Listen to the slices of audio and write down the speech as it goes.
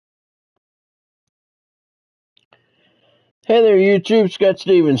Hey there, YouTube. Scott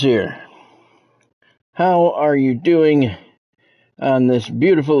Stevens here. How are you doing on this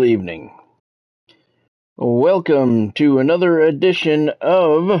beautiful evening? Welcome to another edition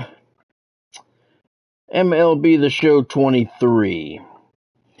of MLB The Show 23.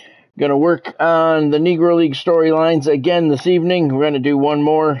 Going to work on the Negro League storylines again this evening. We're going to do one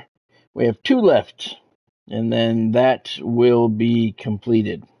more. We have two left, and then that will be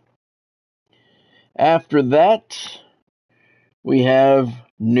completed. After that, we have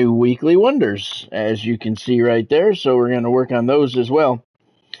new weekly wonders, as you can see right there, so we're going to work on those as well.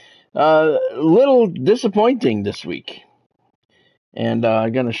 Little disappointing this week, and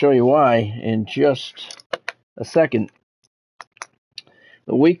I'm going to show you why in just a second.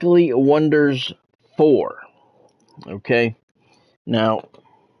 The weekly wonders 4. Okay, now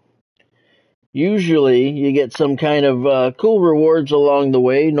usually you get some kind of cool rewards along the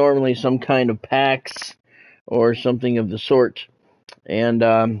way, normally some kind of packs or something of the sort. And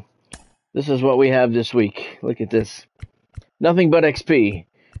this is what we have this week. Look at this. Nothing but XP.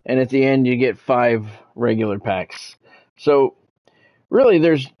 And at the end, you get 5 regular packs. So, really,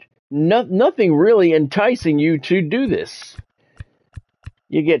 there's nothing really enticing you to do this.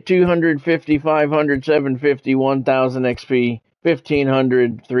 You get 250, 500, 750, 1,000 XP,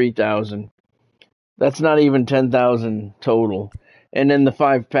 1,500, 3,000. That's not even 10,000 total. And then the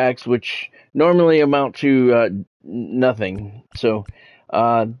 5 packs, which normally amount to nothing. So,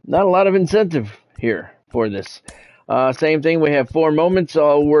 not a lot of incentive here for this. Same thing, we have 4 moments,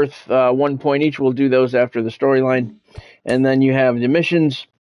 all worth 1 point each. We'll do those after the storyline. And then you have the missions,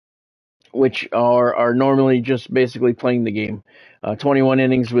 which are normally just basically playing the game. 21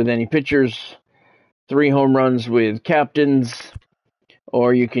 innings with any pitchers, 3 home runs with captains,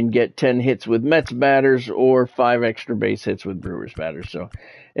 or you can get 10 hits with Mets batters, or 5 extra base hits with Brewers batters. So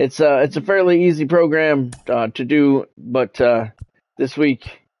it's a fairly easy program to do, but this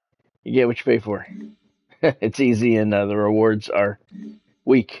week you get what you pay for. It's easy, and the rewards are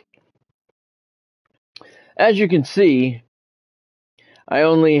weak. As you can see, I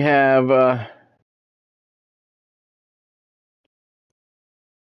only have...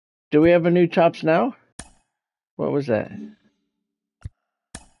 do we have a new Tops Now? What was that?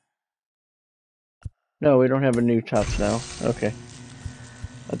 No, we don't have a new Tops Now. Okay.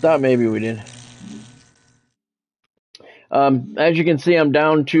 I thought maybe we did. As you can see, I'm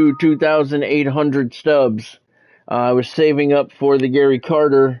down to 2,800 stubs. I was saving up for the Gary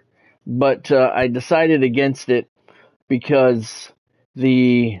Carter, but I decided against it because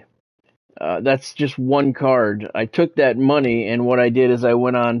that's just one card. I took that money, and what I did is I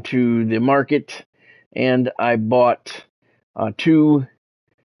went on to the market and I bought 2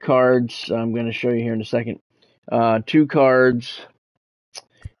 cards. I'm going to show you here in a second. 2 cards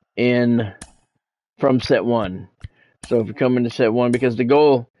from set 1. So if you come into set 1, because the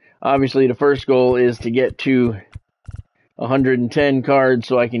goal, obviously the first goal is to get to 110 cards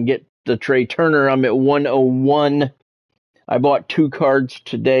so I can get the Trey Turner. I'm at 101. I bought 2 cards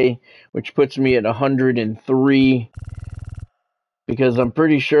today, which puts me at 103, because I'm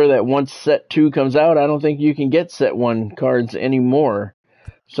pretty sure that once set 2 comes out, I don't think you can get set 1 cards anymore.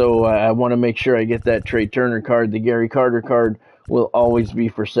 So I want to make sure I get that Trey Turner card. The Gary Carter card will always be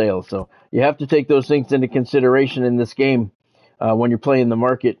for sale. So you have to take those things into consideration in this game when you're playing the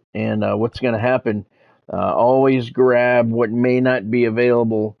market and what's going to happen. Always grab what may not be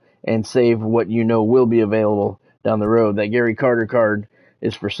available and save what you know will be available down the road. That Gary Carter card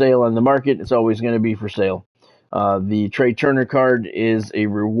is for sale on the market. It's always going to be for sale. The Trey Turner card is a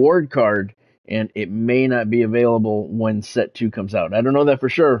reward card, and it may not be available when set 2 comes out. I don't know that for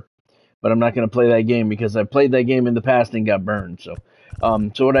sure, but I'm not going to play that game because I played that game in the past and got burned. So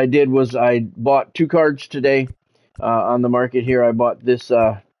what I did was I bought 2 cards today on the market here. I bought this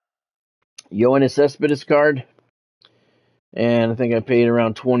Yoenis Cespedes card, and I think I paid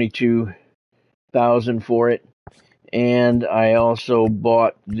around $22,000 for it. And I also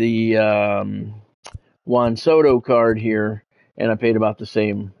bought the Juan Soto card here, and I paid about the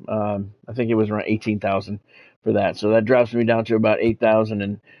same. I think it was around $18,000 for that. So that drops me down to about $8,000,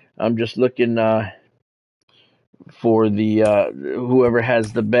 and I'm just looking for the whoever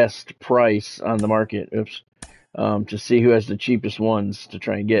has the best price on the market. To see who has the cheapest ones to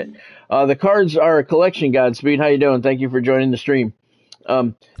try and get. The cards are a collection. Godspeed. How you doing? Thank you for joining the stream.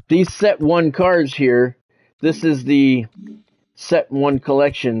 These set 1 cards here. This is the set 1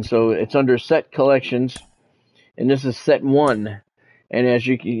 collection, so it's under set collections, and this is set 1. And as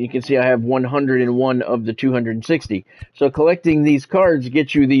you can see, I have 101 of the 260. So collecting these cards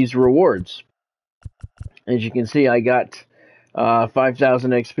gets you these rewards. As you can see, I got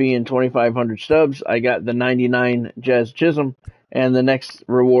 5,000 XP and 2,500 stubs. I got the 99 Jazz Chisholm, and the next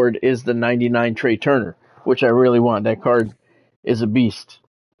reward is the 99 Trey Turner, which I really want. That card is a beast.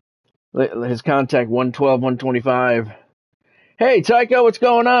 His contact 112, 125. Hey, Tycho, what's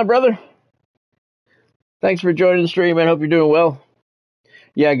going on, brother? Thanks for joining the stream, man. Hope you're doing well.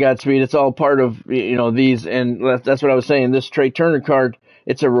 Yeah, Godspeed. It's all part of, these, and that's what I was saying. This Trey Turner card,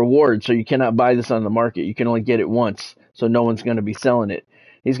 it's a reward, so you cannot buy this on the market. You can only get it once, so no one's going to be selling it.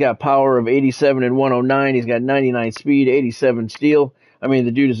 He's got power of 87 and 109. He's got 99 speed, 87 steal. I mean,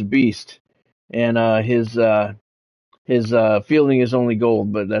 the dude is a beast, and his fielding is only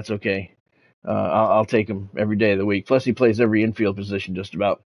gold, but that's okay. I'll take him every day of the week. Plus, he plays every infield position just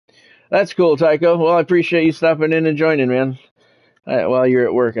about. That's cool, Tycho. Well, I appreciate you stopping in and joining, man. While you're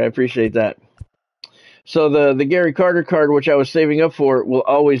at work, I appreciate that. So the Gary Carter card, which I was saving up for, will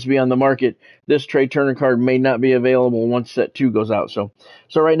always be on the market. This Trey Turner card may not be available once set 2 goes out. So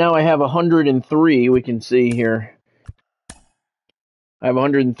right now I have 103. We can see here. I have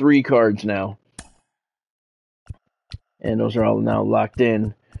 103 cards now, and those are all now locked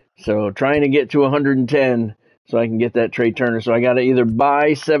in. So trying to get to 110 so I can get that Trey Turner. So I got to either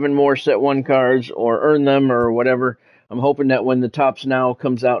buy 7 more set 1 cards or earn them or whatever. I'm hoping that when the Topps Now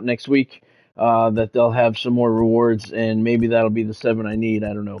comes out next week, that they'll have some more rewards, and maybe that'll be the 7 I need.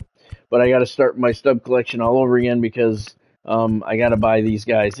 I don't know. But I got to start my stub collection all over again because I got to buy these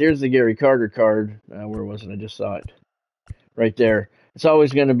guys. Here's the Gary Carter card. Where was it? I just saw it. Right there. It's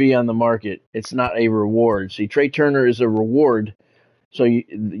always going to be on the market. It's not a reward. See, Trey Turner is a reward, so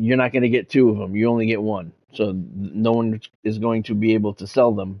you're not going to get 2 of them. You only get 1. So no one is going to be able to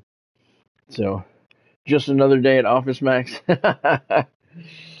sell them. So just another day at Office Max.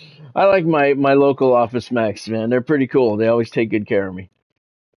 I like my local Office Max, man. They're pretty cool. They always take good care of me.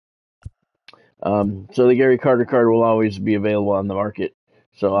 So the Gary Carter card will always be available on the market.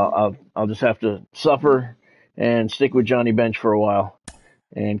 So I'll just have to suffer and stick with Johnny Bench for a while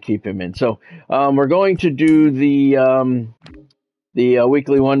and keep him in. So we're going to do the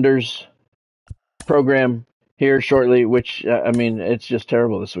Weekly Wonders program here shortly, which I mean, it's just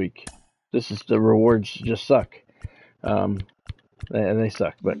terrible this week. The rewards just suck. They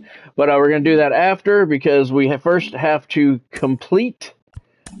suck, but we're gonna do that after, because we first have to complete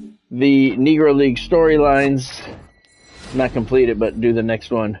the Negro League storylines. Not complete it, but do the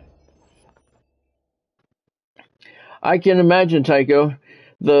next one. I can imagine, Tycho,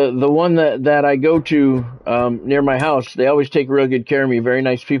 the one that I go to near my house. They always take real good care of me. Very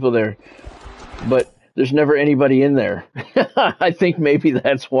nice people there, but there's never anybody in there. I think maybe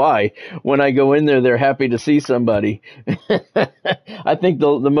that's why when I go in there, they're happy to see somebody. I think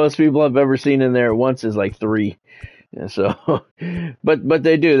the most people I've ever seen in there at once is like 3. Yeah, so, but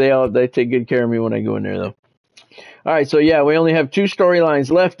they do. They take good care of me when I go in there, though. All right, so yeah, we only have 2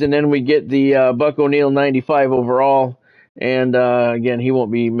 storylines left, and then we get the Buck O'Neil 95 overall. And again, he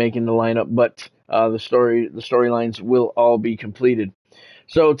won't be making the lineup, but the storylines will all be completed.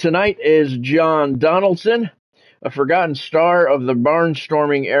 So tonight is John Donaldson, a forgotten star of the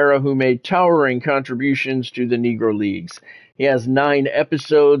barnstorming era who made towering contributions to the Negro Leagues. He has 9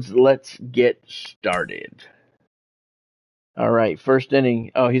 episodes. Let's get started. All right, first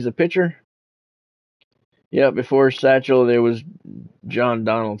inning. Oh, he's a pitcher? Yeah, before Satchel, there was John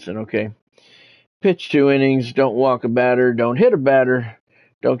Donaldson. Okay. Pitch 2 innings, don't walk a batter, don't hit a batter,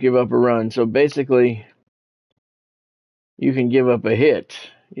 don't give up a run. So basically, you can give up a hit.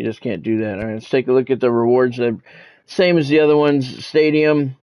 You just can't do that. All right, let's take a look at the rewards. Same as the other ones.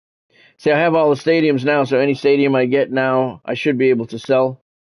 Stadium. See, I have all the stadiums now, so any stadium I get now, I should be able to sell.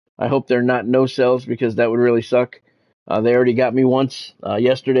 I hope they're not no sells, because that would really suck. They already got me once.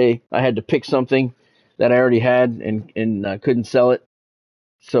 Yesterday, I had to pick something that I already had and couldn't sell it.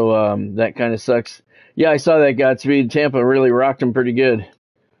 So that kind of sucks. Yeah, I saw that, Godspeed. Tampa really rocked him pretty good.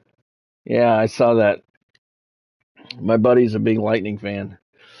 Yeah, I saw that. My buddy's a big Lightning fan.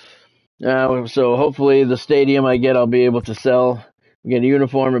 So hopefully the stadium I get, I'll be able to sell. We get a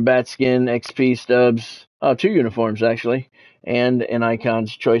uniform, a bat skin, XP stubs. 2 uniforms, actually, and an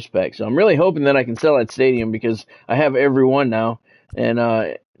Icon's Choice Pack. So I'm really hoping that I can sell that stadium, because I have every one now, and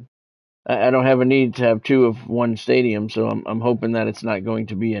I don't have a need to have 2 of one stadium, so I'm hoping that it's not going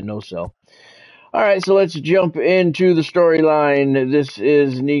to be a no-sell. All right, so let's jump into the storyline. This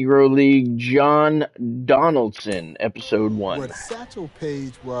is Negro League John Donaldson, Episode 1. What Satchel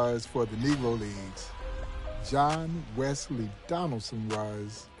Paige was for the Negro Leagues, John Wesley Donaldson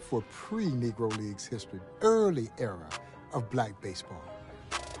was for pre-Negro Leagues history, early era of black baseball.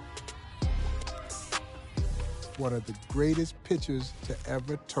 One of the greatest pitchers to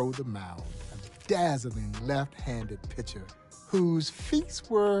ever toe the mound, a dazzling left-handed pitcher whose feats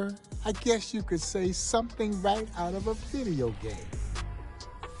were, I guess you could say, something right out of a video game.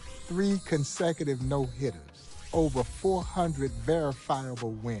 3 consecutive no-hitters, over 400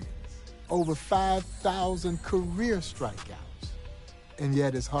 verifiable wins, over 5,000 career strikeouts. And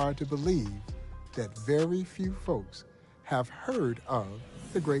yet it's hard to believe that very few folks have heard of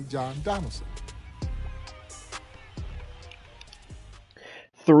the great John Donaldson.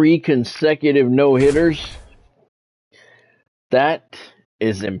 3 consecutive no-hitters. That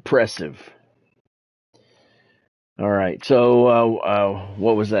is impressive. All right, so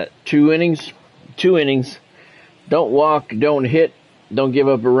what was that? 2 innings? 2 innings. Don't walk, don't hit, don't give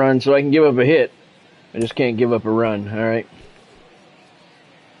up a run. So I can give up a hit. I just can't give up a run, all right?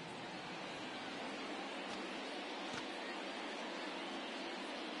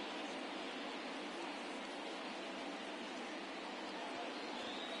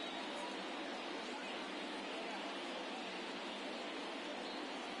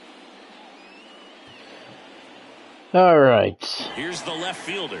 All right. Here's the left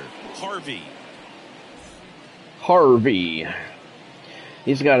fielder, Harvey.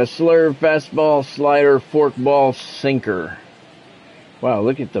 He's got a slurve, fastball, slider, forkball, sinker. Wow,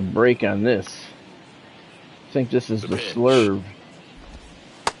 look at the break on this. I think this is the slurve.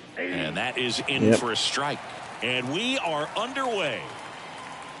 And that is in for a strike. And we are underway.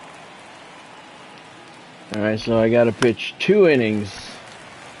 All right, so I got to pitch 2 innings.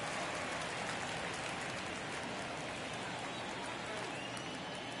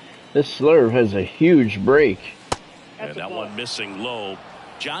 This slurve has a huge break. And that one missing low.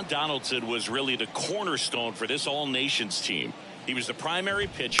 John Donaldson was really the cornerstone for this all-nations team. He was the primary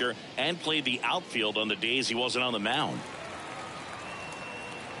pitcher and played the outfield on the days he wasn't on the mound.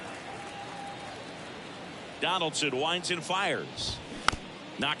 Donaldson winds and fires.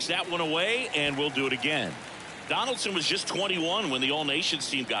 Knocks that one away, and we'll do it again. Donaldson was just 21 when the All-Nations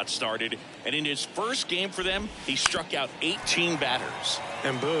team got started, and in his first game for them, he struck out 18 batters.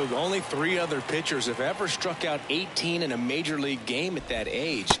 And Boog, only 3 other pitchers have ever struck out 18 in a major league game at that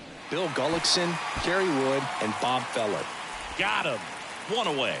age. Bill Gullickson, Kerry Wood, and Bob Feller. Got him. 1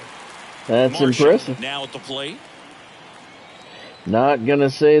 away. That's impressive. Now at the plate. Not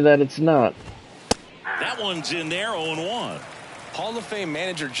gonna say that it's not. That one's in there, 0-1. Hall of Fame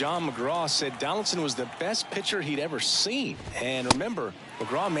manager John McGraw said Donaldson was the best pitcher he'd ever seen. And remember,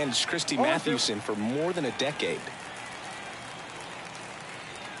 McGraw managed Christy Mathewson for more than a decade.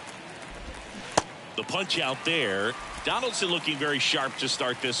 The punch out there. Donaldson looking very sharp to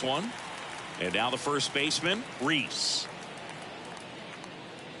start this one. And now the first baseman, Reese.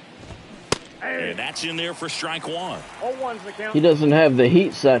 And that's in there for strike 1. He doesn't have the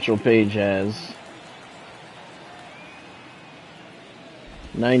heat Satchel Paige has.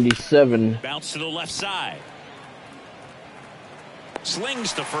 97. Bounce to the left side.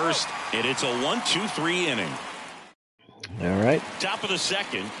 Slings to first, and it's a 1-2-3 inning. All right. Top of the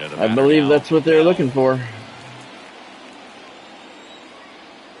second. I believe that's what they're looking for.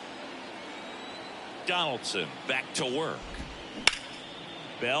 Donaldson back to work.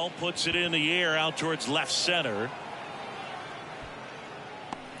 Bell puts it in the air out towards left center.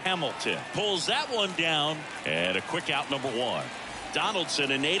 Hamilton pulls that one down, and a quick out, number 1.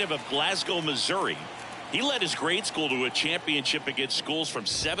 Donaldson, a native of Glasgow, Missouri. He led his grade school to a championship against schools from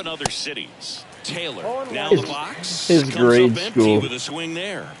 7 other cities. Taylor, now the box. His grade up empty school. with a swing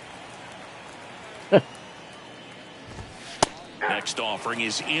there. Next offering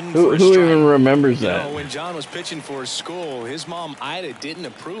is in for a strike. Who even remembers that? You know, when John was pitching for his school, his mom, Ida, didn't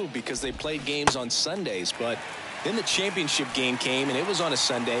approve because they played games on Sundays. But then the championship game came, and it was on a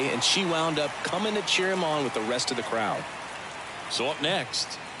Sunday, and she wound up coming to cheer him on with the rest of the crowd. So up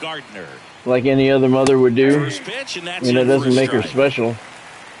next, Gardner. Like any other mother would do. First pitch, and that's And it in for a doesn't make her strike. special.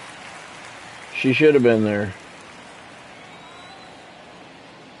 She should have been there.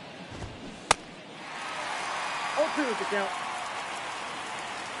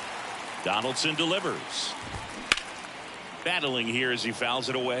 Donaldson delivers. Battling here as he fouls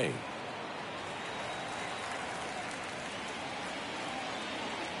it away.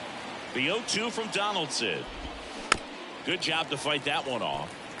 The 0-2 from Donaldson. Good job to fight that one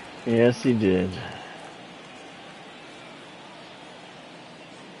off. Yes, he did.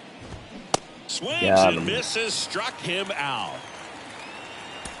 Swings Got him. and misses, struck him out.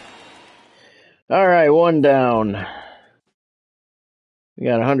 All right, 1 down. We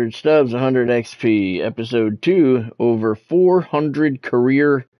got 100 stubs, 100 XP. Episode 2, over 400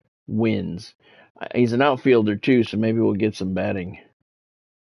 career wins. He's an outfielder too, so maybe we'll get some batting.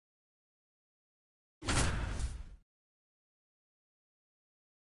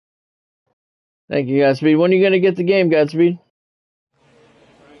 Thank you, Godspeed. When are you going to get the game, Godspeed?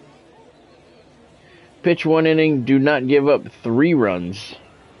 Pitch 1 inning, do not give up 3 runs.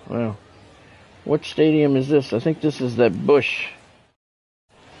 Wow. What stadium is this? I think this is that Busch.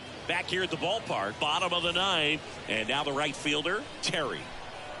 Back here at the ballpark, bottom of the 9th, and now the right fielder, Terry.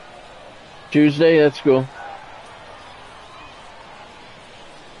 Tuesday, that's cool.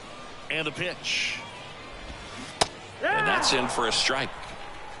 And the pitch. And that's in for a strike.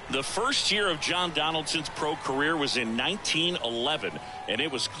 The first year of John Donaldson's pro career was in 1911, and it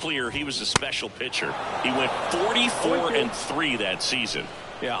was clear he was a special pitcher. He went 44-3 that season.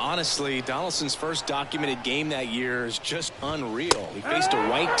 Yeah, honestly, Donaldson's first documented game that year is just unreal. He faced a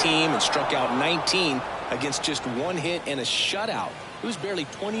right team and struck out 19 against just 1 hit and a shutout. He was barely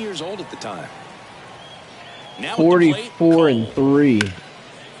 20 years old at the time. Now 44-3.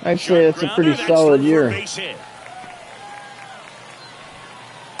 I'd say that's a pretty solid year.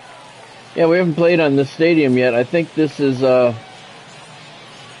 Yeah, we haven't played on this stadium yet. I think this is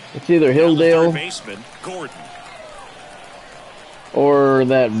it's either Hilldale baseman, Gordon. or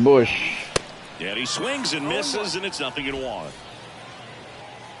that Busch. Yeah, he swings and misses, and it's 0-1.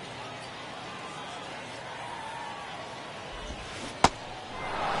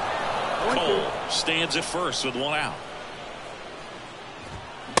 Cole stands at first with 1 out.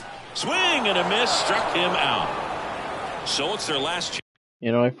 Swing and a miss, struck him out. So it's their last chance.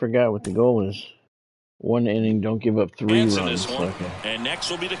 You know, I forgot what the goal is. 1 inning, don't give up 3 runs. Okay. And next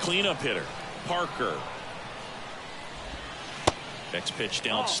will be the cleanup hitter, Parker. Next pitch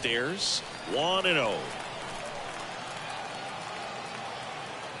downstairs, 1-0.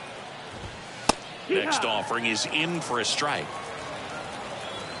 Next offering is in for a strike.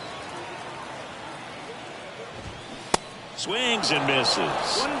 Swings and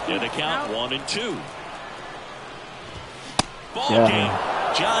misses. In the count, 1-2. Ball game.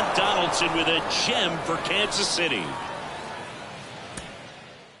 John Donaldson with a gem for Kansas City.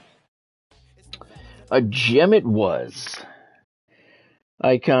 A gem it was.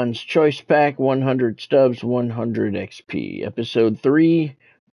 Icon's Choice Pack, 100 Stubs, 100 XP. Episode 3,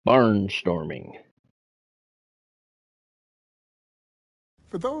 Barnstorming.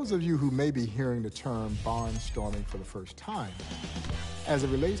 For those of you who may be hearing the term barnstorming for the first time, as it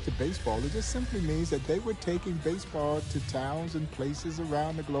relates to baseball, it just simply means that they were taking baseball to towns and places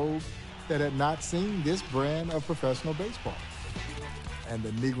around the globe that had not seen this brand of professional baseball. And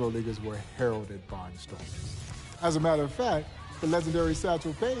the Negro Leaguers were heralded barnstormers. As a matter of fact, the legendary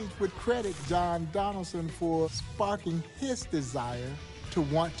Satchel Paige would credit John Donaldson for sparking his desire to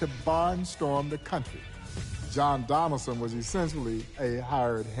want to barnstorm the country. John Donaldson was essentially a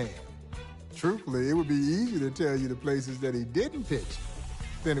hired hand. Truthfully, it would be easier to tell you the places that he didn't pitch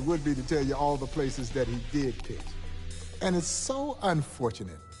than it would be to tell you all the places that he did pitch. And it's so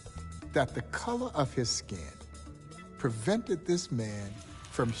unfortunate that the color of his skin prevented this man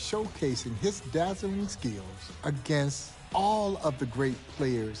from showcasing his dazzling skills against all of the great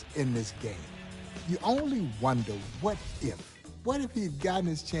players in this game. You only wonder, what if he'd gotten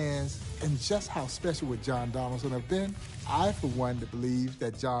his chance, and just how special would John Donaldson have been? I, for one, believe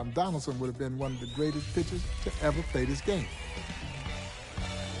that John Donaldson would have been one of the greatest pitchers to ever play this game.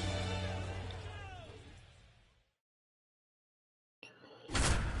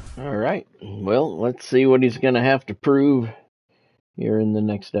 All right. Well, let's see what he's going to have to prove here in the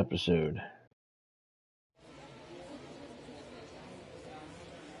next episode.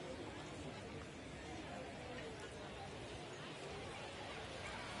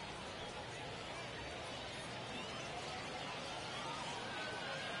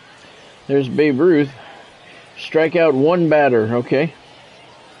 There's Babe Ruth. Strike out 1 batter. Okay.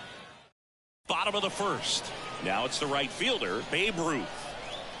 Bottom of the first. Now it's the right fielder, Babe Ruth.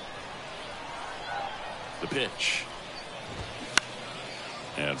 The pitch.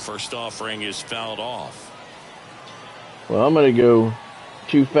 And first offering is fouled off. Well, I'm going to go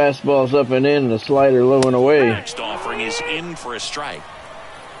 2 fastballs up and in and a slider low and away. Next offering is in for a strike.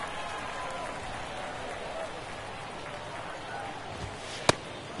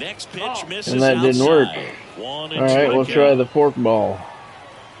 Next pitch misses and that outside. didn't work. 1-2 All right, we'll try the fork ball.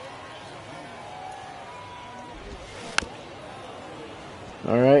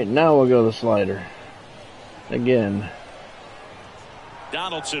 All right, now we'll go the slider. Again.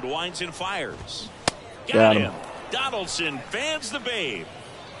 Donaldson winds and fires. Got him. Donaldson fans the Babe.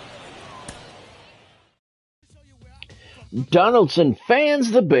 Donaldson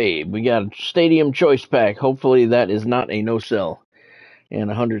fans the Babe. We got a Stadium Choice Pack. Hopefully that is not a no-sell. And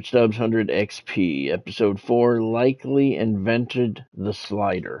 100 Stubs, 100 XP. Episode 4, Likely Invented the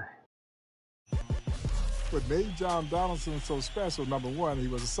Slider. What made John Donaldson so special, number one, he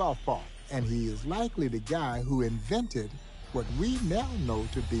was a southpaw. And he is likely the guy who invented what we now know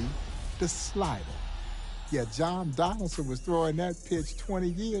to be the slider. Yeah, John Donaldson was throwing that pitch 20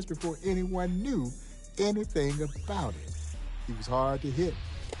 years before anyone knew anything about it. He was hard to hit.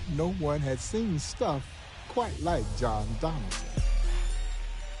 No one had seen stuff quite like John Donaldson.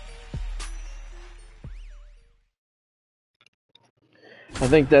 I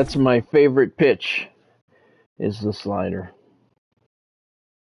think that's my favorite pitch, is the slider.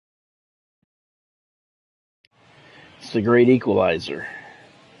 It's a great equalizer.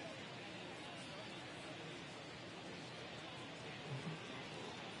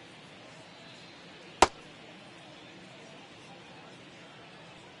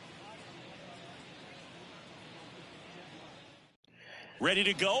 Ready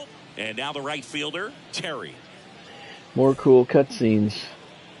to go. And now the right fielder, Terry. More cool cutscenes.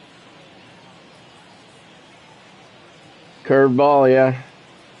 Curved ball, yeah.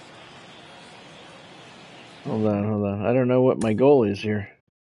 Hold on. I don't know what my goal is here.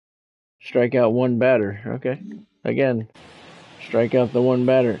 Strike out one batter. Okay. Again, strike out the one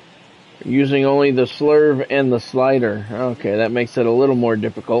batter. Using only the slurve and the slider. Okay, that makes it a little more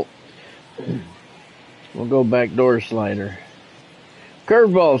difficult. We'll go backdoor slider.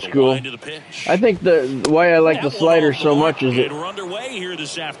 Curveball's cool. I think the why I like the slider so much is it, we're underway here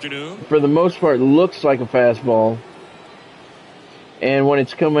this afternoon. For the most part, looks like a fastball. And when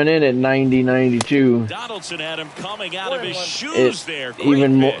it's coming in at 90, 92, Donaldson had him coming out of his shoes there.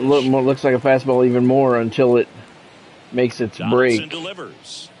 Even looks like a fastball even more until it makes its break.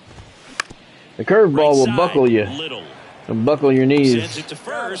 Delivers. The curveball will buckle you. It'll buckle your knees. Sends it to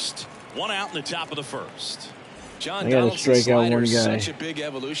first. One out in the top of the first. John Donaldson's slider is such a big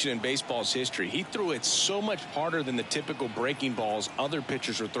evolution in baseball's history. He threw it so much harder than the typical breaking balls other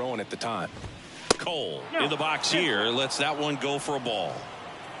pitchers were throwing at the time. Cole in the box here. Lets that one go for a ball.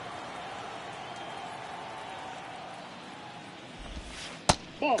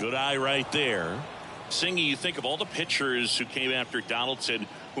 Good eye right there. Singy, you think of all the pitchers who came after Donaldson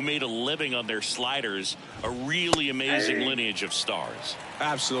who made a living on their sliders, a really amazing lineage of stars.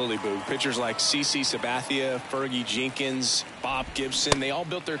 Absolutely, Boog. Pitchers like CC Sabathia, Fergie Jenkins, Bob Gibson, they all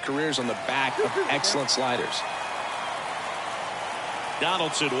built their careers on the back of excellent sliders.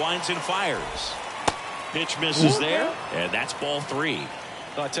 Donaldson winds and fires. Pitch misses there, and that's ball 3. Well,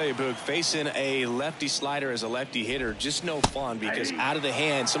 I'll tell you, Boog, facing a lefty slider as a lefty hitter, just no fun because out of the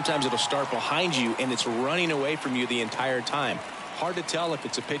hand, sometimes it'll start behind you and it's running away from you the entire time. Hard to tell if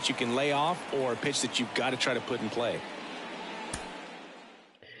it's a pitch you can lay off or a pitch that you've got to try to put in play.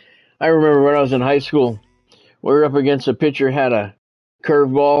 I remember when I was in high school, we were up against a pitcher had a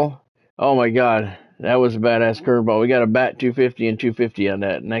curveball. Oh my God, that was a badass curveball. We got a bat 250 and 250 on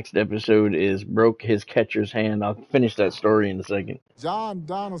that. Next episode is broke his catcher's hand. I'll finish that story in a second. John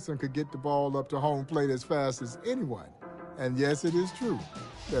Donaldson could get the ball up to home plate as fast as anyone. And yes, it is true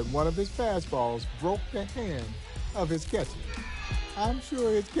that one of his fastballs broke the hand of his catcher. I'm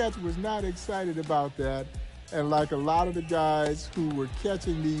sure his catcher was not excited about that. And like a lot of the guys who were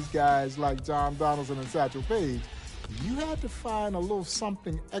catching these guys like John Donaldson and Satchel Paige, you had to find a little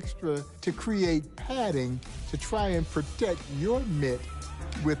something extra to create padding to try and protect your mitt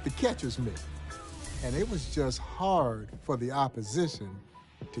with the catcher's mitt. And it was just hard for the opposition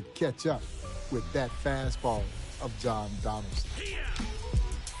to catch up with that fastball of John Donaldson.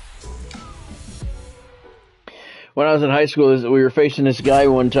 When I was in high school, we were facing this guy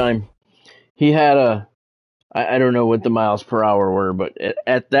one time. He had I don't know what the miles per hour were, but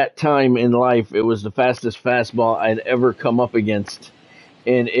at that time in life, it was the fastest fastball I'd ever come up against.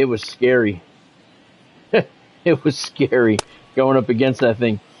 And it was scary. It was scary going up against that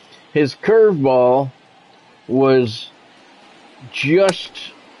thing. His curveball was just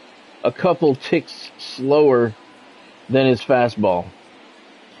a couple ticks slower than his fastball.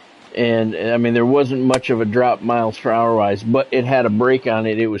 And, I mean, there wasn't much of a drop miles per hour wise, but it had a break on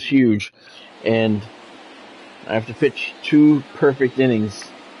it. It was huge. And I have to pitch 2 perfect innings.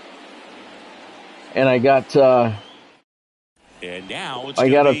 And I got up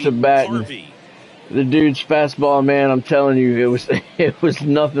to bat. And the dude's fastball, man, I'm telling you, it was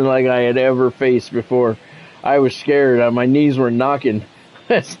nothing like I had ever faced before. I was scared. My knees were knocking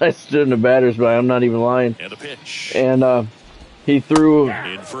as I stood in the batter's box. I'm not even lying. And the pitch. And he threw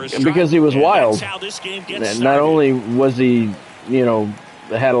because he was wild. Not only was he,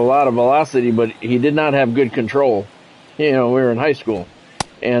 had a lot of velocity, but he did not have good control. We were in high school.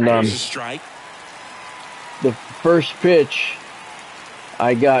 And strike. The first pitch,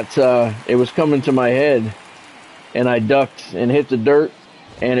 I got, it was coming to my head, and I ducked and hit the dirt,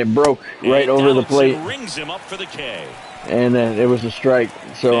 and it broke right over the plate. Rings him up for the K. And then it was a strike.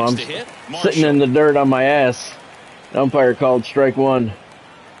 So I'm sitting in the dirt on my ass. The umpire called strike 1.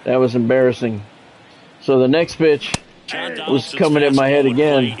 That was embarrassing. So the next pitch was coming at my head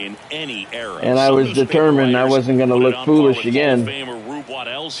again, and I was determined I wasn't going to look foolish again.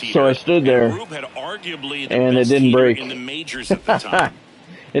 So I stood there, and it didn't break.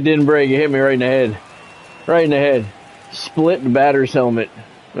 It didn't break. It hit me right in the head. Right in the head. Split the batter's helmet,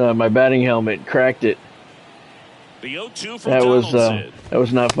 my batting helmet, cracked it. That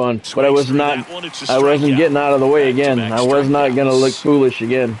was not fun. But I wasn't getting out of the way again. I was not going to look foolish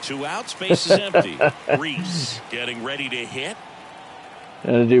again. 2 outs, base is empty. Reese getting ready to hit.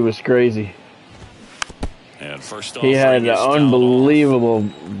 That dude was crazy. And first he had unbelievable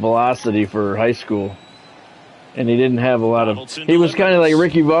velocity for high school. And he didn't have a lot of... He was kind of like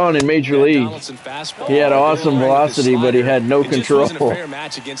Ricky Vaughn in Major League. He had awesome velocity, but he had no control. It wasn't a fair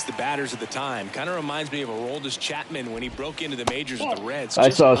match against the batters at the time. Kind of reminds me of Aroldis Chapman when he broke into the majors with the Reds. I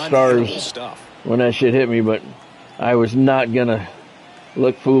saw stars when that shit hit me, but I was not going to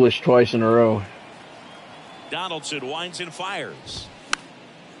look foolish twice in a row. Donaldson winds and fires.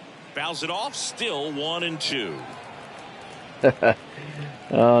 Fouls it off, still 1-2.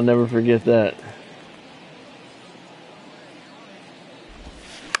 I'll never forget that.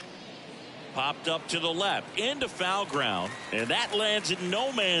 Popped up to the left, into foul ground, and that lands in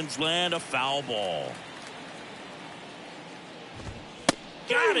no man's land, a foul ball.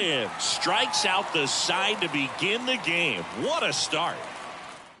 Got him. Strikes out the side to begin the game. What a start.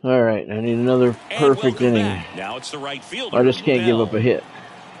 All right, I need another perfect inning. Back. Now it's the right fielder. I just can't give up a hit.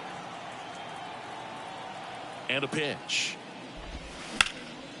 And a pitch.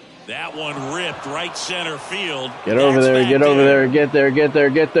 That one ripped right center field. Get over there, get over there, get there, get there,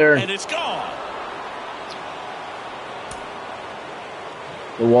 get there. And it's gone.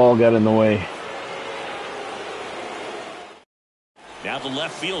 The wall got in the way. Now the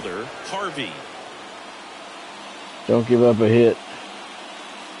left fielder, Harvey. Don't give up a hit.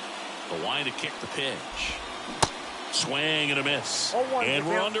 The line to kick the pitch. Swing and a miss. And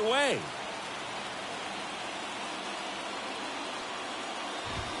we're underway.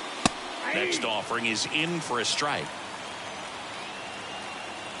 Next offering is in for a strike.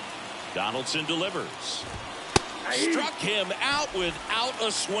 Donaldson delivers. Struck him out without a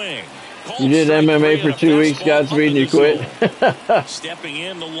swing. You did MMA for 2 weeks, Godspeed, and you quit. Stepping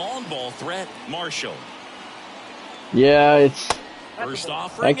in, the long ball threat, Marshall. Yeah, it's... First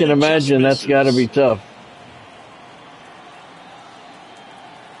I can imagine that's got to be tough.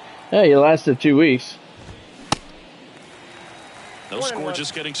 Hey, you lasted 2 weeks. No score,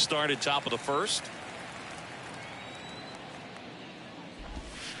 just getting started, top of the first.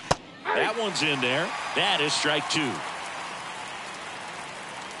 That one's in there. That is strike 2.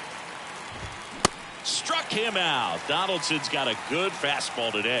 Struck him out. Donaldson's got a good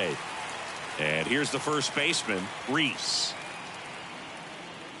fastball today. And here's the first baseman, Reese.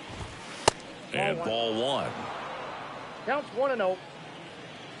 And ball 1. Counts 1-0.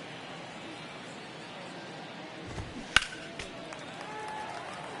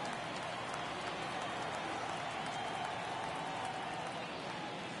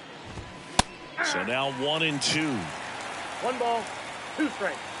 So now 1-2. 1 ball, 2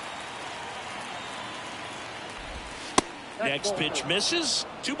 strikes. Next pitch misses.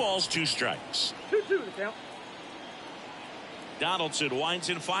 2 balls, 2 strikes. 2-2 to count. Donaldson winds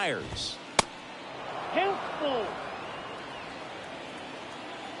and fires. Count full.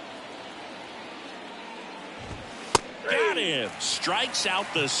 Got him. Strikes out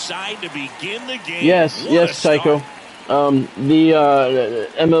the side to begin the game. Yes, yes, Psycho. The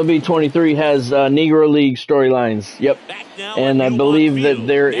MLB 23 has Negro League storylines. Yep. And I believe that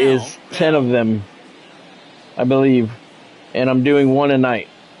there is 10 of them. I believe. And I'm doing 1 a night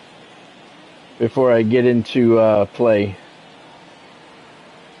before I get into play.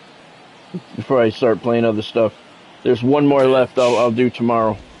 Before I start playing other stuff. There's 1 more left I'll do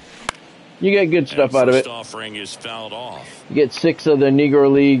tomorrow. You get good stuff out of it. Offering is fouled off. You get 6 of the Negro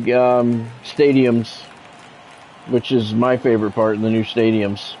League stadiums, which is my favorite part in the new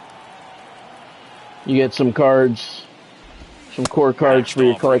stadiums. You get some cards, some core cards for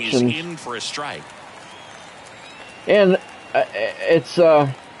your collections. In for a strike. And it's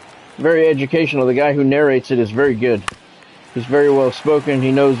very educational. The guy who narrates it is very good. He's very well spoken.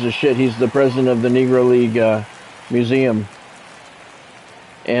 He knows his shit. He's the president of the Negro League Museum.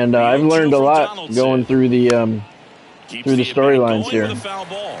 And I've learned a lot going through the storylines here.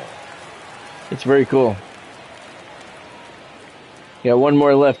 It's very cool. Got 1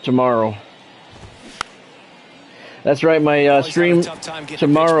 more left tomorrow. That's right, my stream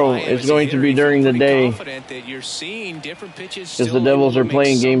tomorrow is going to be during the day. Because the Devils are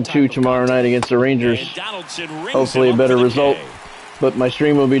playing Game 2 tomorrow night against the Rangers. Hopefully a better result. But my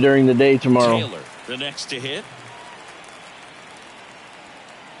stream will be during the day tomorrow. the next to hit.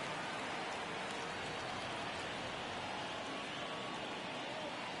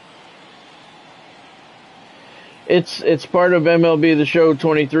 It's part of MLB The Show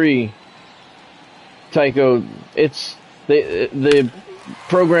 23. Tycho, it's the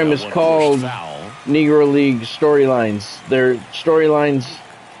program is called Negro League Storylines. They're storylines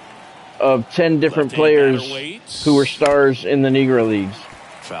of 10 different players who were stars in the Negro Leagues.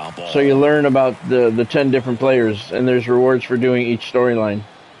 So you learn about the 10 different players, and there's rewards for doing each storyline.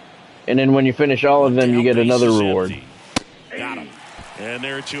 And then when you finish all of them, you get another reward. Got him. And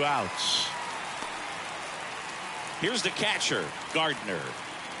there are 2 outs. Here's the catcher, Gardner.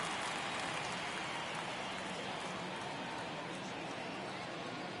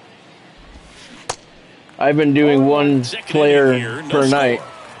 I've been doing one player per night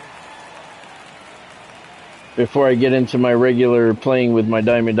before I get into my regular playing with my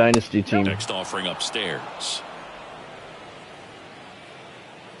Diamond Dynasty team. Next offering upstairs.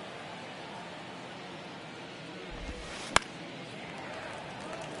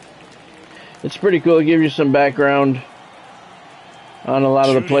 It's pretty cool. It gives you some background on a lot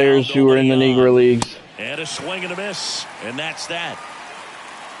of the players who were in the Negro Leagues. And a swing and a miss, and that's that.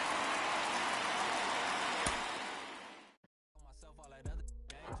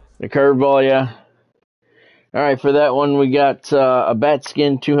 The curveball, yeah. All right, for that one, we got a bat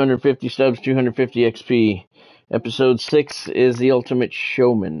skin, 250 stubs, 250 XP. Episode 6 is The Ultimate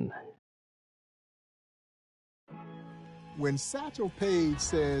Showman. When Satchel Paige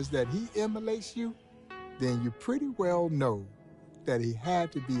says that he emulates you, then you pretty well know that he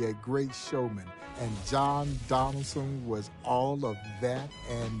had to be a great showman, and John Donaldson was all of that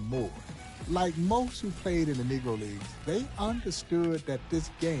and more. Like most who played in the Negro Leagues, they understood that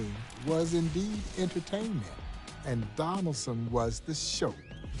this game was indeed entertainment, and Donaldson was the show,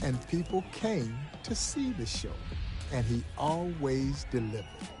 and people came to see the show, and he always delivered.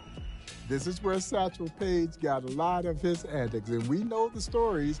 This is where Satchel Paige got a lot of his antics, and we know the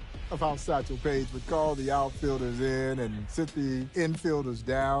stories of how Satchel Paige would call the outfielders in and sit the infielders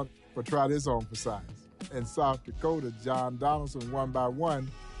down. But try this on for size. In South Dakota, John Donaldson, one by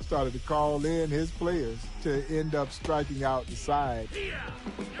one, started to call in his players to end up striking out the side.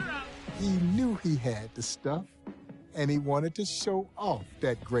 He knew he had the stuff, and he wanted to show off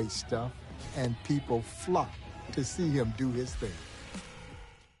that great stuff, and people flocked to see him do his thing.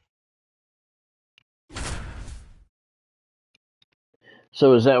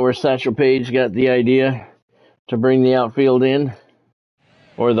 So is that where Satchel Paige got the idea to bring the outfield in?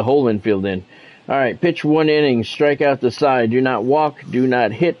 Or the whole infield in? All right, pitch 1 inning, strike out the side. Do not walk, do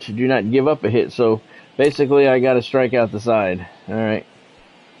not hit, do not give up a hit. So basically I got to strike out the side. All right.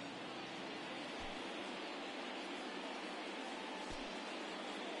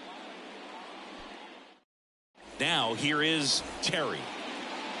 Now here is Terry.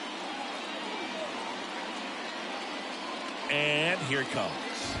 And here it comes.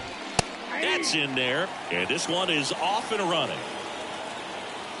 That's in there. And this one is off and running.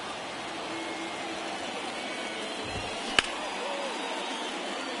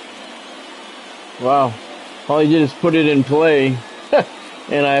 Wow. All he did is put it in play,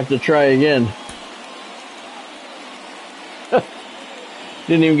 and I have to try again.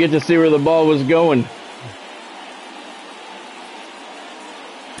 Didn't even get to see where the ball was going.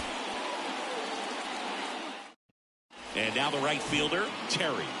 And now the right fielder,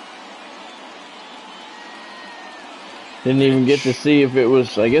 Terry. Didn't even get to see if it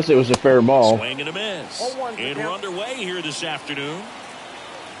was, I guess it was a fair ball. Swing and a miss. And we're underway here this afternoon.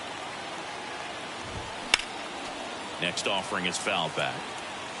 Next offering is foul back.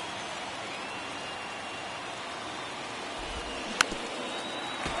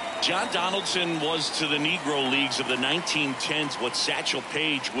 John Donaldson was to the Negro Leagues of the 1910s what Satchel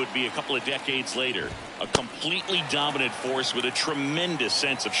Paige would be a couple of decades later. A completely dominant force with a tremendous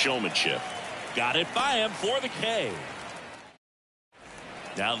sense of showmanship. Got it by him for the K.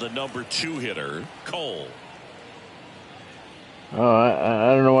 Now the number 2 hitter, Cole. Oh,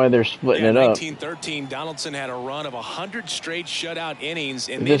 I don't know why they're splitting it up. In 1913, Donaldson had a run of 100 straight shutout innings.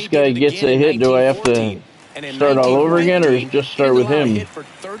 And if this guy gets a hit, do I have to start all over again, or just start with him? Hit for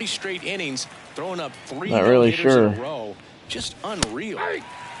 30 straight innings, throwing up 3 Not really sure. in a row. Just unreal.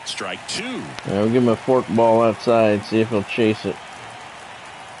 Strike 2. We'll give him a fork ball outside, see if he'll chase it.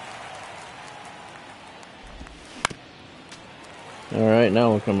 All right,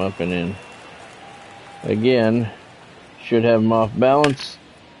 now we'll come up and in. Again, should have him off balance.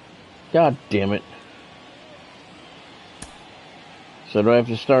 God damn it. So do I have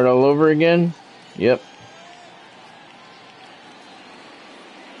to start all over again? Yep.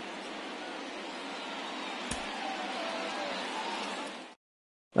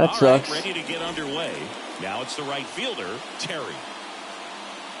 That All sucks. right, ready to get underway. Now it's the right fielder, Terry.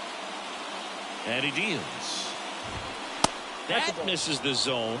 And he deals. That misses the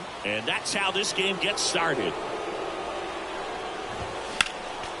zone, and that's how this game gets started.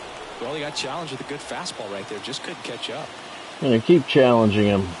 Well, he got challenged with a good fastball right there. Just couldn't catch up. Gonna keep challenging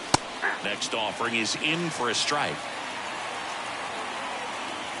him. Next offering is in for a strike.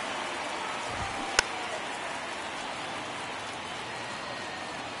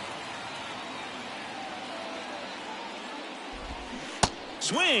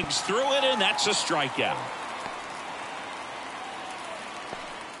 Swings through it, and that's a strikeout.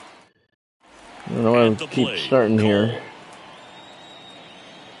 I don't know why we keep starting here.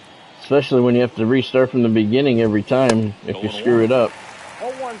 Especially when you have to restart from the beginning every time if you screw it up.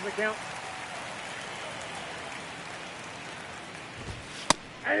 0-1's the count.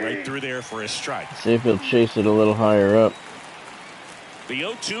 Right through there for a strike. See if he'll chase it a little higher up. The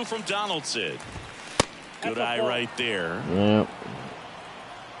 0-2 from Donaldson. Good eye right there. Yeah.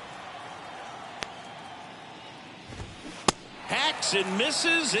 Hacks and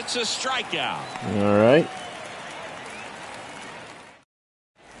misses. It's a strikeout. All right.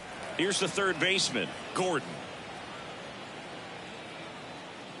 Here's the third baseman, Gordon.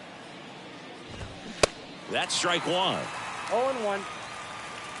 That's strike one. 0-1.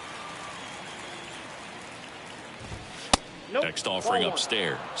 Nope. Next offering Ball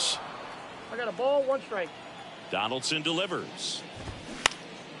upstairs. I got a ball, 1 strike. Donaldson delivers.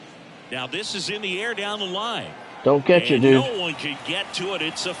 Now this is in the air down the line. Don't catch it, dude. No one can get to it.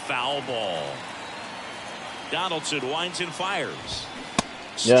 It's a foul ball. Donaldson winds and fires.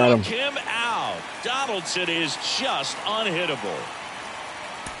 Got him. Struck him out. Donaldson is just unhittable.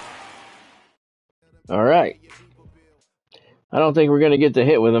 All right. I don't think we're going to get the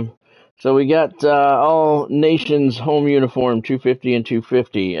hit with him. So we got All Nations Home Uniform 250 and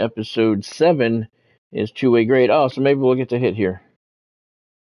 250. Episode 7 is two-way grade. Oh, so maybe we'll get the hit here.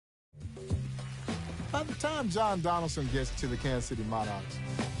 By the time John Donaldson gets to the Kansas City Monarchs,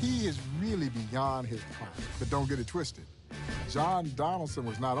 he is really beyond his prime. But don't get it twisted. John Donaldson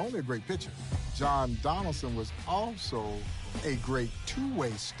was not only a great pitcher, John Donaldson was also a great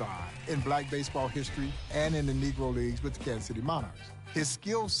two-way star in black baseball history and in the Negro Leagues with the Kansas City Monarchs. His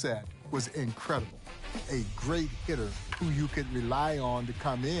skill set was incredible. A great hitter who you could rely on to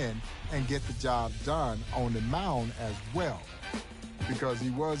come in and get the job done on the mound as well, because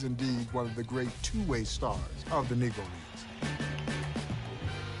he was indeed one of the great two-way stars of the Negro Leagues.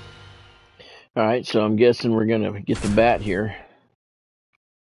 All right, so I'm guessing we're going to get the bat here.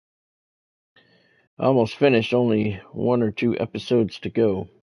 Almost finished, only 1 or 2 episodes to go.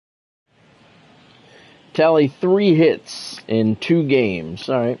 Tally 3 hits in 2 games.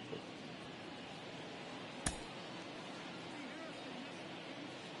 All right.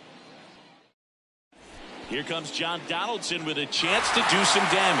 Here comes John Donaldson with a chance to do some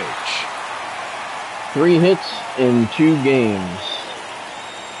damage. 3 hits in 2 games.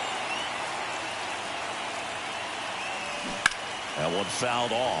 That one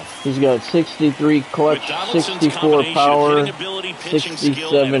fouled off. He's got 63 clutch, 64 power,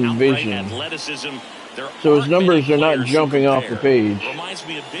 67 vision. So his numbers are not jumping off the page. Reminds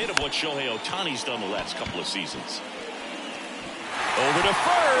me a bit of what Shohei Ohtani's done the last couple of seasons. Over to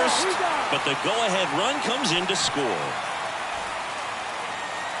first, but the go-ahead run comes in to score.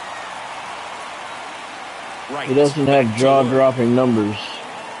 Right. He doesn't have jaw-dropping numbers.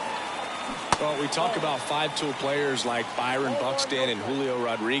 Well, we talk about 5-tool players like Byron Buxton and Julio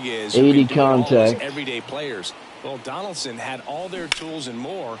Rodriguez. 80 contact. Everyday players. Well, Donaldson had all their tools and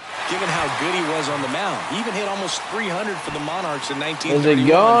more, given how good he was on the mound. He even hit almost 300 for the Monarchs in 1931. Is it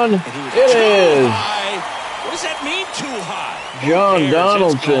gone? It is. What does that mean, too high? John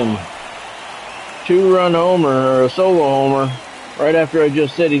Donaldson. 2-run homer, or a solo homer, right after I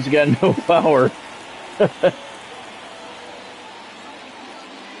just said he's got no power.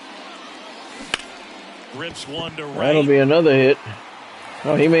 Rips one to right. That'll be another hit.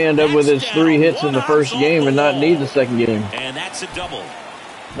 Oh, he may end up with his 3 hits in the first game and not need the second game. And that's a double.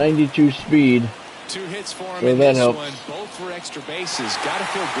 92 speed. 2 hits for him So in that this helps. one, both for extra bases. Got to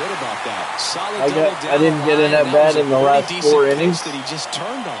feel good about that. Solid I didn't get in that bat in the last 4 innings. That he just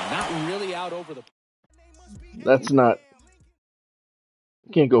turned on, not really out over the. That's not.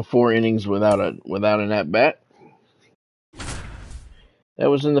 Can't go 4 innings without an at bat. That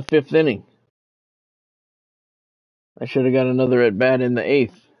was in the 5th inning. I should have got another at bat in the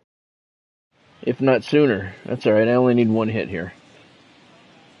 8th, if not sooner. That's all right. I only need 1 hit here.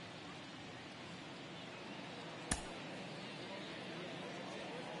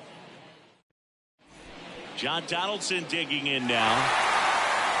 John Donaldson digging in now.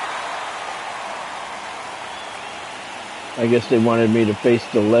 I guess they wanted me to face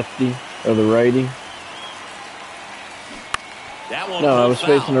the lefty or the righty. That one No, I was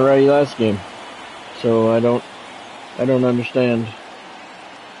facing the righty last game. So I don't understand.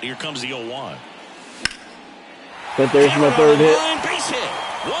 Here comes the 0-1. But there's my third hit. Base hit.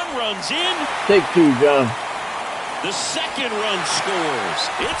 One runs in. Take two, John. The second run scores.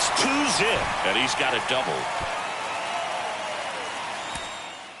 It's 2-zip, and he's got a double.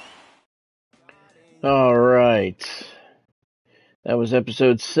 All right. That was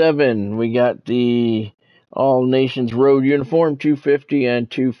episode 7. We got the All Nations Road Uniform, 250 and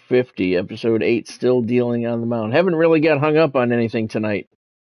 250. Episode 8, still dealing on the mound. Haven't really got hung up on anything tonight.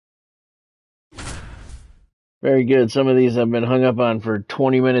 Very good. Some of these I've been hung up on for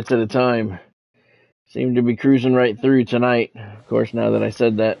 20 minutes at a time. Seem to be cruising right through tonight. Of course, now that I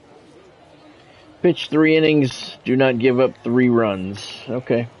said that. Pitch 3 innings. Do not give up 3 runs.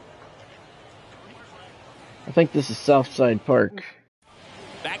 Okay. I think this is Southside Park.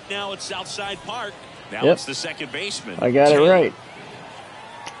 Back now at Southside Park. Now Yep. it's the second baseman. I got it right.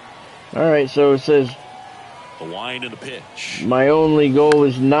 All right, so it says The wind and the pitch. my only goal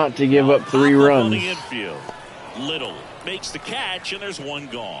is not to give up 3 Pop-up runs. on the infield. Little makes the catch, and there's one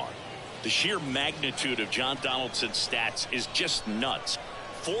gone. The sheer magnitude of John Donaldson's stats is just nuts.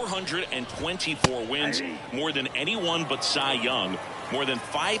 424 wins, more than anyone but Cy Young. More than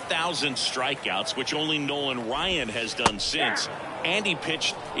 5,000 strikeouts, which only Nolan Ryan has done since. And he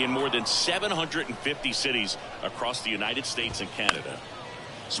pitched in more than 750 cities across the United States and Canada.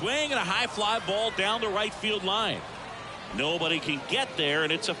 Swing and a high fly ball down the right field line. Nobody can get there,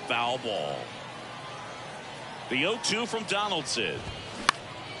 and it's a foul ball. The 0-2 from Donaldson.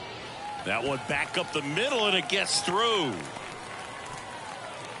 That one back up the middle, and it gets through.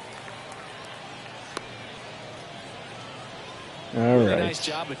 All Really right. nice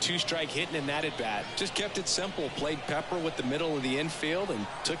job of 2-strike hitting in that at bat. Just kept it simple. Played pepper with the middle of the infield and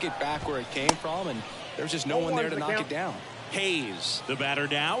took it back where it came from. And there's just no one there to knock it down. Hayes, the batter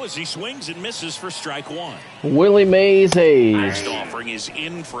now, as he swings and misses for strike 1. Willie Mays Hayes. Next offering is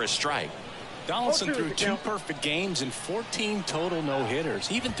in for a strike. Donaldson threw 2 perfect games and 14 total no-hitters.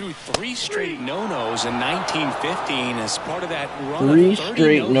 He even threw 3 straight no-nos in 1915 as part of that run 3 of 30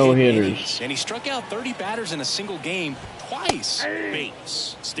 straight no-hitters. innings. And he struck out 30 batters in a single game twice.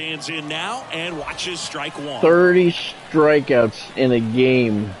 Bates stands in now and watches strike 1. 30 strikeouts in a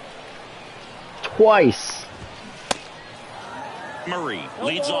game. Twice. Murray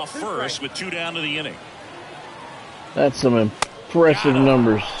leads off first with 2 down to the inning. That's some impressive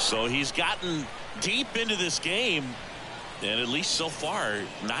numbers. So he's gotten deep into this game, and at least so far,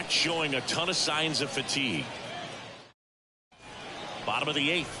 not showing a ton of signs of fatigue. Bottom of the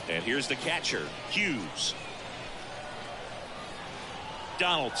 8th, and here's the catcher, Hughes.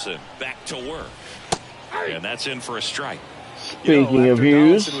 Donaldson back to work, and that's in for a strike. Speaking of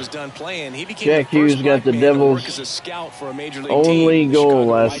Hughes, Donaldson was done playing, he became Jack the first Hughes got black the man to work Devils' as a scout for a major league only team. goal Chicago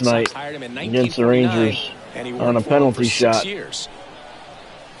last White Sox night hired him in against the 1949, Rangers and he on worked a for penalty for 6 shot. years.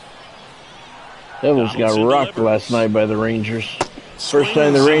 Devils got Donaldson rocked delivers. last night by the Rangers. First Swings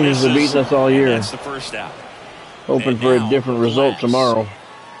time the and Rangers have misses, beaten us all and year. that's the first out. Hoping And for a now, different result Glass. tomorrow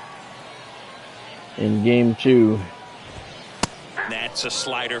in game 2. That's a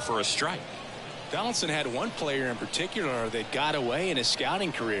slider for a strike. Donaldson had one player in particular that got away in his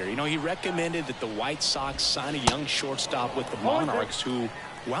scouting career. You know, he recommended that the White Sox sign a young shortstop with the Monarchs, who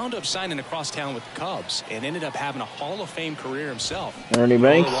wound up signing across town with the Cubs and ended up having a Hall of Fame career himself. Ernie You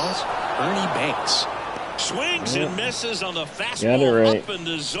know who Banks. it was? Ernie Banks. Swings and misses on the Got it fastball right. up in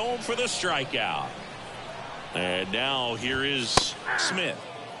the zone for the strikeout. And now here is Smith.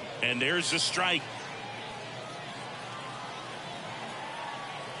 And there's the strike.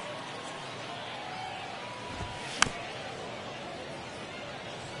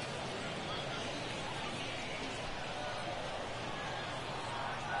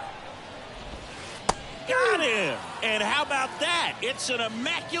 Got him. And how about that? It's an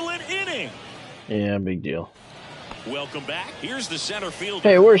immaculate inning. Yeah, big deal. Welcome back. Here's the center fielder.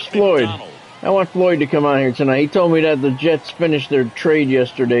 Hey, where's Floyd? McDonald. I want Floyd to come on here tonight. He told me that the Jets finished their trade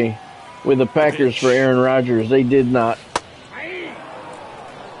yesterday with the Packers for Aaron Rodgers. They did not.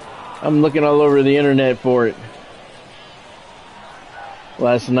 I'm looking all over the internet for it.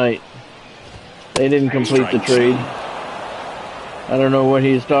 Last night. They didn't complete the trade. I don't know what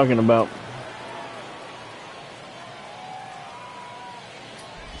he's talking about.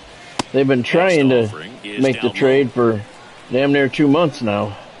 They've been trying to make the trade for damn near 2 months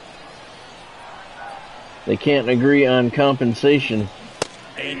now. They can't agree on compensation.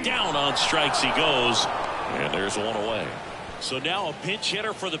 And down on strikes he goes. And there's one away. So now a pinch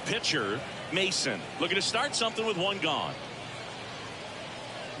hitter for the pitcher. Mason looking to start something with one gone.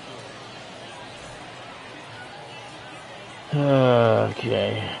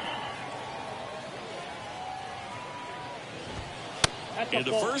 Okay. And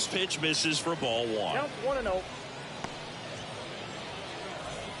the first pitch misses for ball one. Count 1-0.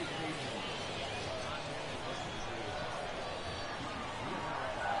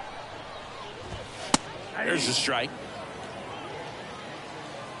 There's a strike.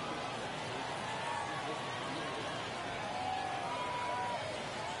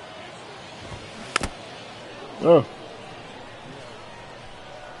 Oh.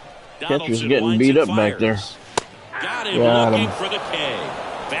 Catcher's getting beat up back there. Got him looking for the K.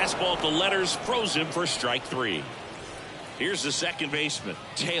 Fastball at the letters froze him for strike three. Here's the second baseman,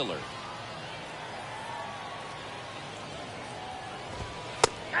 Taylor.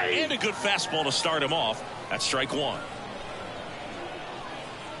 And a good fastball to start him off. That's strike one.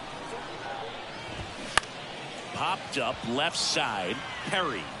 Popped up left side.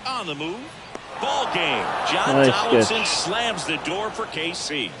 Perry on the move. Ball game. John Donaldson slams the door for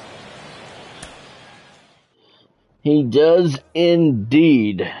KC. He does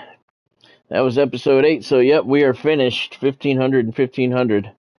indeed. That was episode 8. So, yep, we are finished. 1,500 and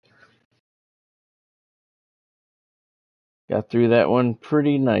 1,500. Got through that one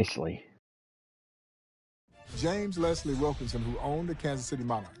pretty nicely. James Leslie Wilkinson, who owned the Kansas City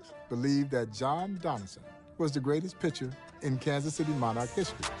Monarchs, believed that John Donaldson was the greatest pitcher in Kansas City Monarch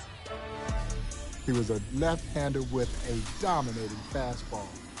history. He was a left-hander with a dominating fastball,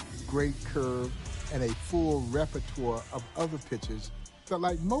 great curve, and a full repertoire of other pitches. But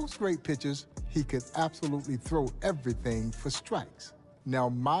like most great pitchers, he could absolutely throw everything for strikes. Now,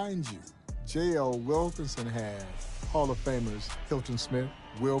 mind you, J.L. Wilkinson had Hall of Famers Hilton Smith,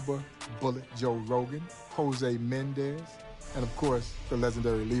 Wilbur, Bullet Joe Rogan, Jose Mendez, and of course, the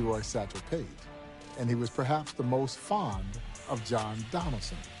legendary Leroy Satchel Paige. And he was perhaps the most fond of John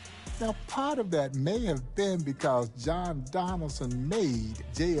Donaldson. Now, part of that may have been because John Donaldson made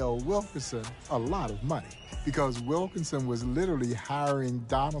J.L. Wilkinson a lot of money, because Wilkinson was literally hiring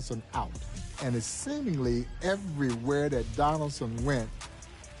Donaldson out. And it's seemingly everywhere that Donaldson went,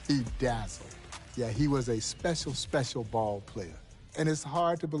 he dazzled. Yeah, he was a special, special ball player. And it's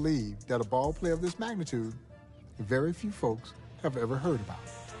hard to believe that a ball player of this magnitude, very few folks have ever heard about.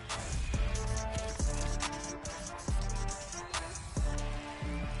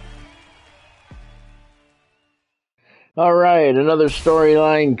 All right, another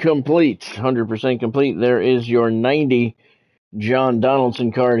storyline complete. 100% complete. There is your 90 John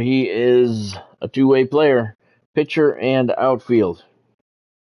Donaldson card. He is a two-way player, pitcher and outfield.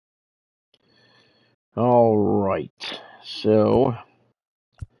 All right, so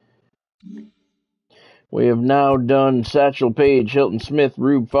we have now done Satchel Paige, Hilton Smith,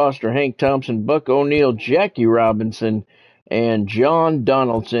 Rube Foster, Hank Thompson, Buck O'Neil, Jackie Robinson, and John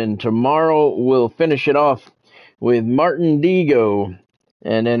Donaldson. Tomorrow we'll finish it off with Martin Digo,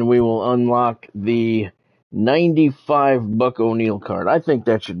 and then we will unlock the 95 Buck O'Neil card. I think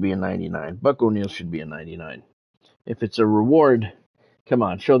that should be a 99. Buck O'Neil should be a 99. If it's a reward, come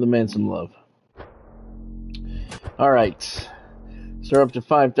on, show the man some love. All right, so we're up to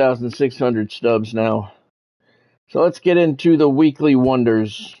 5,600 stubs now. So let's get into the weekly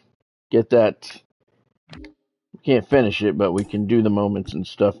wonders. Get that. We can't finish it, but we can do the moments and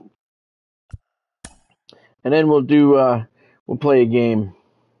stuff. And then we'll play a game.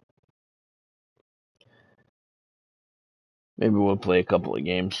 Maybe we'll play a couple of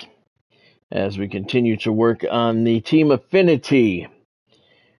games as we continue to work on the team affinity.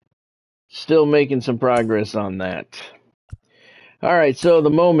 Still making some progress on that. All right, so the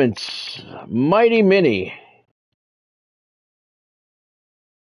moments. Mighty Minnie.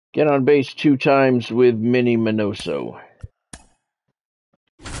 Get on base 2 times with Minnie Minoso.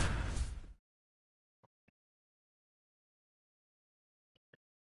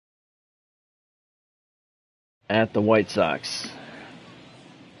 At the White Sox.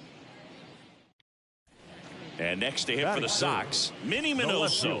 And next to him for the Sox, Minnie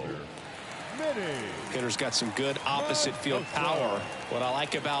Minoso. Hitter's got some good opposite field power. What I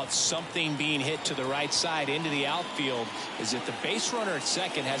like about something being hit to the right side into the outfield is that the base runner at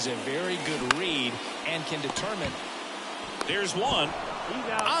second has a very good read and can determine. There's one.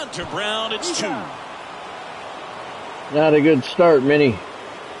 On to Brown. It's 2. Not a good start, Minnie.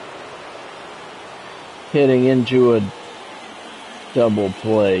 Hitting into a double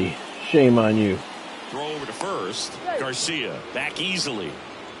play. Shame on you. Throw over to first. Garcia back easily.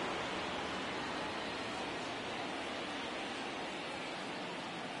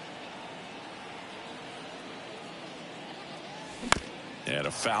 And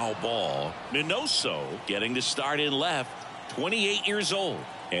a foul ball. Minoso getting the start in left. 28 years old.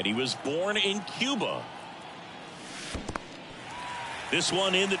 And he was born in Cuba. This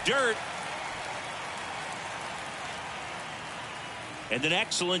one in the dirt. And an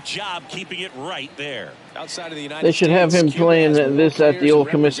excellent job keeping it right there. Outside of the United They should have States, him Cuba playing has more this at the players old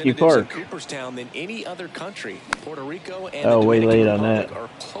and Comiskey representatives Park. in Cooperstown than any other country. Puerto Rico and Oh, the way Dominican late on Republic that. are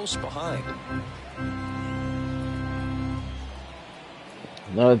close behind.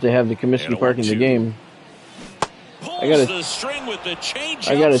 Now that they have the Comiskey Park in the game, I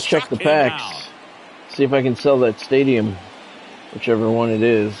gotta check the packs, see if I can sell that stadium, whichever one it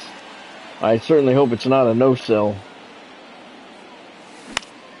is. I certainly hope it's not a no-sell.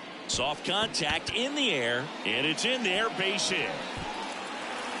 Soft contact in the air, and it's in there, base hit.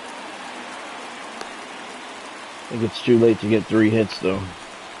 I think it's too late to get 3 hits, though.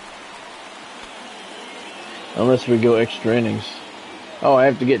 Unless we go extra innings. Oh, I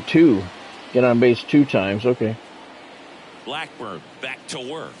have to get 2. Get on base 2 times, okay. Blackburn back to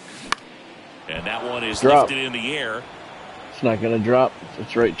work. And that one is Drop. lifted in the air. It's not going to drop.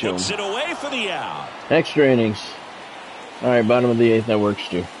 It's right to him. Puts it away for the out. Extra innings. All right, bottom of the 8th, that works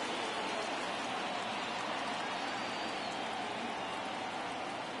too.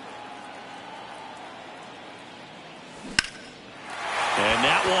 And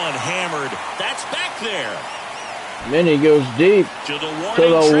that one hammered. That's back there. Then he goes deep To the warning to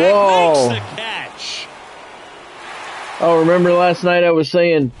the track, wall. makes the catch. Oh, remember last night I was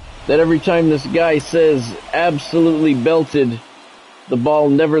saying that every time this guy says absolutely belted, the ball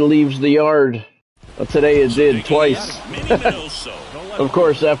never leaves the yard. Well, today it did twice. Of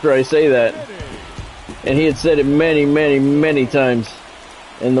course, after I say that. And he had said it many, many, many times.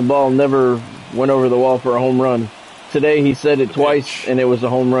 And the ball never went over the wall for a home run. Today he said it twice, and it was a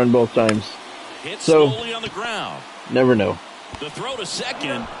home run both times. Hit So, slowly on the ground. never know. The throw to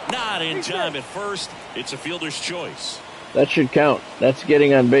second, not in time at first. It's a fielder's choice. That should count. That's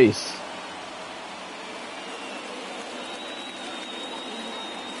getting on base.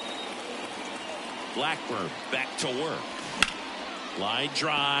 Blackburn back to work. Line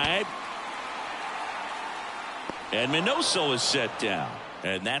drive. And Minoso is set down.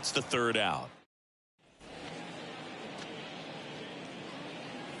 And that's the 3rd out.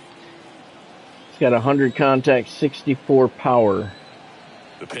 He's got 100 contact, 64 power.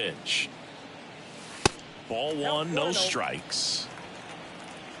 The pitch. Ball 1, no strikes.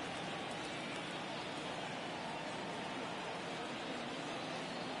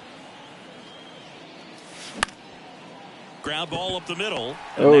 Ground ball up the middle.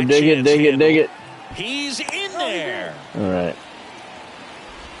 Oh, dig it, dig it, dig it. He's in there. All right.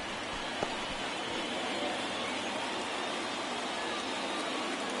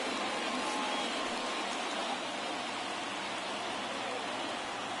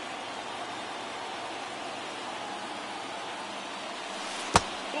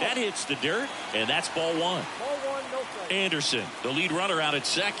 That hits the dirt, and that's ball 1. Ball 1, no strike. Anderson, the lead runner out at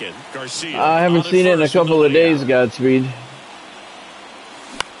second. Garcia. I haven't seen it in a couple of days, Godspeed.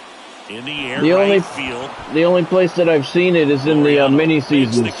 In the air, The only- right field. The only place that I've seen it is in the Laureano mini makes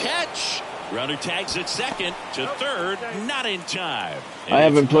seasons. the catch. Runner tags at second to third, not in time. And I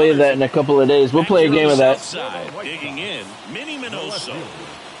haven't it's played that runners in a couple of days. We'll back play a here on game the of that. south side, digging in, Minnie Minoso.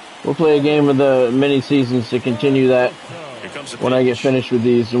 We'll play a game of the mini seasons to continue that Here comes the when I get pitch. finished with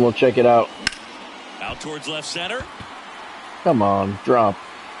these, and we'll check it out. Out towards left center. Come on, drop.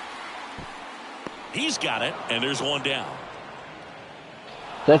 He's got it, and there's one down.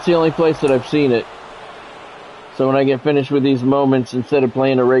 That's the only place that I've seen it. So when I get finished with these moments, instead of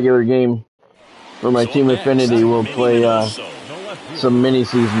playing a regular game for my So Team next, Affinity, we'll Minnie play Minoso. some mini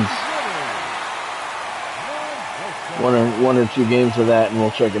seasons. One or 2 games of that, and we'll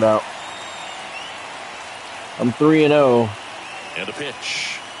check it out. I'm 3-0. And a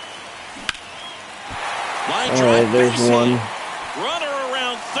pitch. Line All drive, right, there's base hit. one. Runner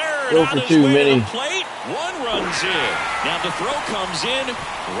around third. Go on for his 2, way to Minnie. the plate. One runs in. Now the throw comes in.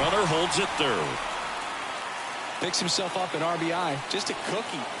 Runner holds it third. Picks himself up an RBI. Just a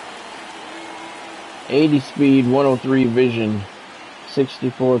cookie. 80 speed, 103 vision,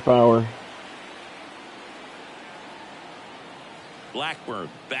 64 power. Blackburn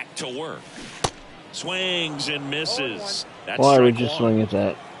back to work. Swings and misses. That's Why would strike you one. swing at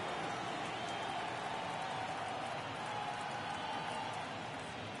that?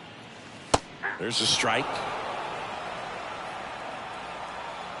 There's a strike.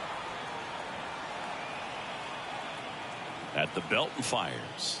 At the belt and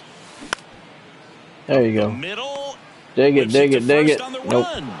fires. There you The go. middle. Dig it, Whips dig to it, dig first it. on the Nope.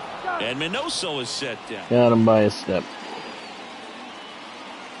 run. And Minoso is set down. Got him by a step.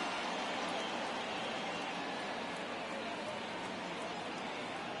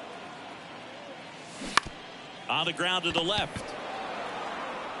 On the ground to the left.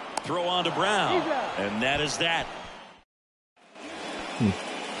 Throw on to Brown. And that is that.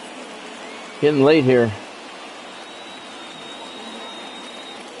 Getting late here.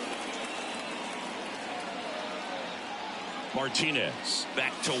 Martinez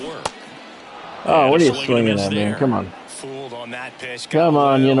back to work. Oh, And what are you a swing and a swinging miss at, man? there. Come on. Fooled on that pitch. Come Got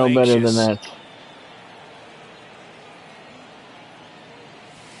on, a you know little better than anxious. that.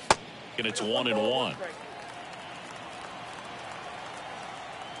 And it's 1-1.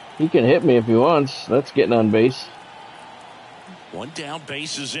 He can hit me if he wants. That's getting on base. One down,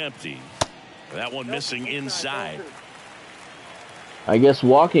 base is empty. That one missing inside. I guess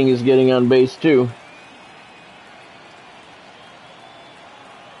walking is getting on base too.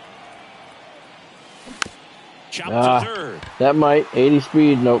 Chop to third. That might. 80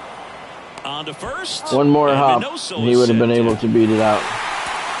 speed. Nope. On to first. One more And hop, Minoso and he is would have been set able down. to beat it out.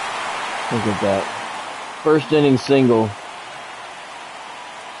 Look at that. First inning single.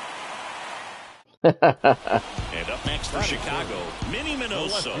 And up next for Chicago, Minnie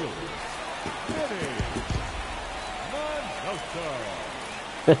Minoso.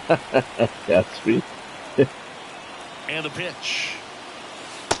 Gatsby. And the pitch.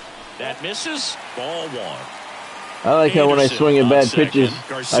 That misses. Ball one. I like how when I Anderson swing at on bad second. pitches, I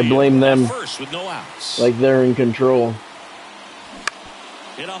Garcia blame them at first with no outs. like they're in control.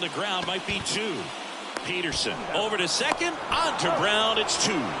 Hit on the ground might be two. Peterson over to second. On to Brown. It's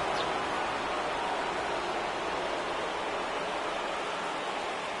two.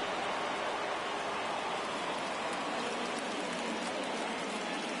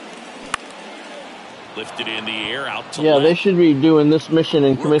 Lifted in the air out to Yeah, left. they should be doing this mission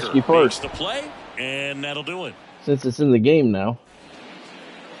in Rooker Comiskey Park makes the play, and that'll do it. since it's in the game now.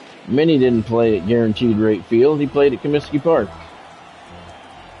 Minnie didn't play at Guaranteed Rate Field. He played at Comiskey Park.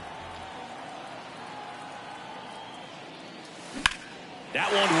 That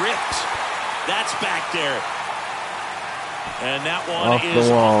one ripped. That's back there. And that one Off the is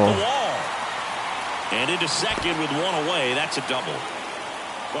wall. off the wall. And into second with one away. That's a double.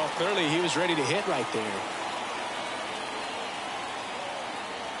 Well, clearly he was ready to hit right there.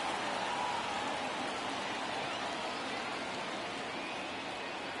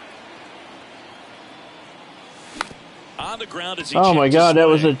 On the ground as he Oh my checked to God, that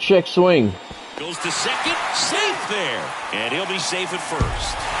was a swing. check swing. Goes to second. Safe there. And he'll be safe at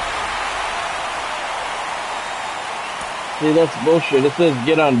first. See, that's bullshit. It says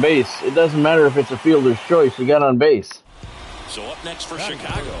get on base. It doesn't matter if it's a fielder's choice. You got on base. So up next for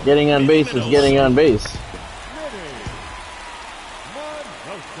Chicago. Getting on Minnie base is Minoso. getting on base.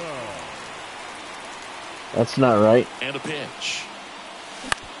 That's not right. And a pitch.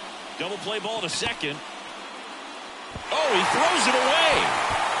 Double play ball to second. Oh, he throws it away.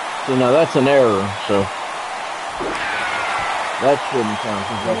 See, now that's an error, so that shouldn't count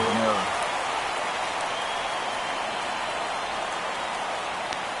because that's an error.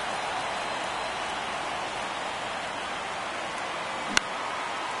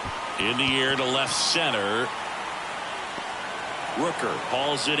 In the air to left center. Rooker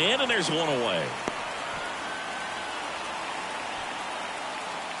hauls it in, and there's one away.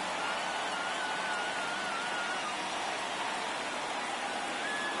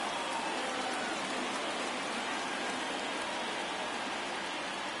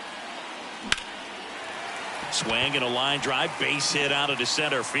 Swing and a line drive, base hit out of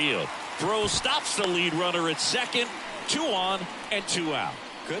center field. Throw stops the lead runner at second. 2 on and 2 out.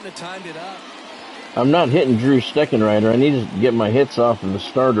 Couldn't have timed it up. I'm not hitting Drew Steckenrider. I need to get my hits off of the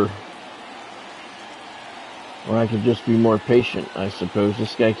starter. Or I could just be more patient, I suppose.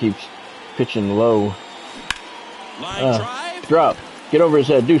 This guy keeps pitching low. Line drive. Drop. Get over his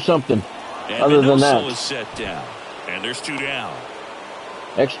head. Do something. And Other than Minoso that. is set down. And there's 2 down.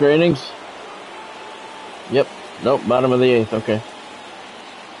 Extra innings? Yep. Nope. Bottom of the 8th. Okay.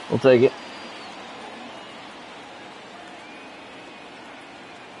 We'll take it.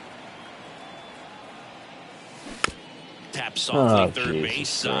 Taps softly Oh, third Jesus base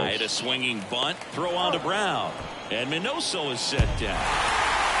side. Christ. A swinging bunt. Throw on to Brown. And Minoso is set down.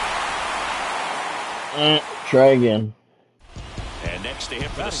 Try again. And next to him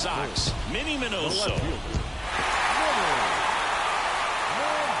for the Sox, Minnie Minoso.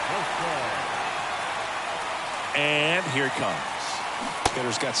 And here it comes.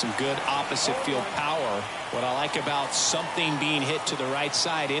 Hitter's got some good opposite field power. What I like about something being hit to the right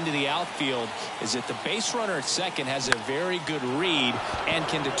side into the outfield is that the base runner at second has a very good read and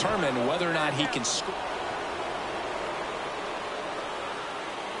can determine whether or not he can score.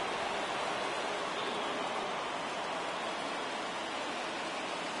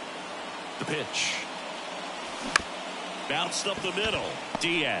 The pitch. Bounced up the middle.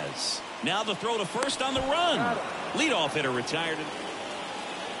 Diaz. Now the throw to first on the run. Leadoff hitter retired.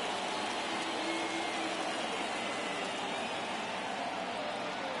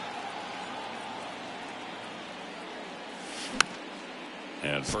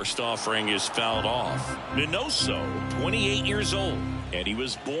 And first offering is fouled off. Minoso, 28 years old, and he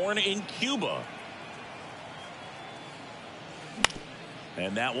was born in Cuba.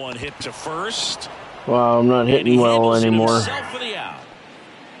 And that one hit to first. Wow, I'm not hitting well anymore. For the out.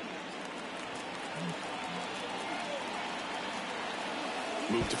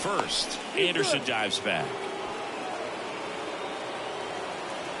 Move to first. Anderson dives back.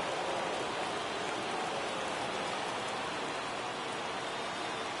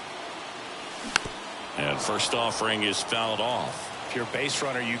 And first offering is fouled off. If you're a base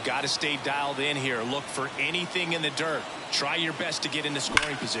runner, you got to stay dialed in here. Look for anything in the dirt. Try your best to get into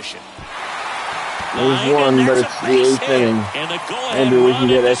scoring position. There's one, but it's the 8th inning. Maybe we can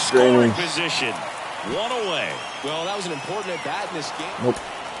get extra innings. Position. One away. Well, that was an important at bat in this game. Nope.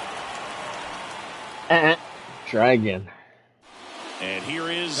 Try again. And here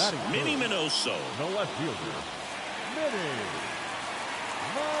is Minnie Minoso. The left fielder, Minnie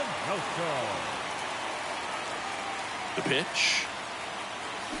Minoso. The pitch.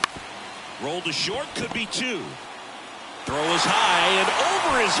 Roll to short, could be 2. Throw is high and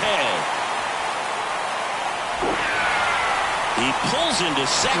over his head. He pulls into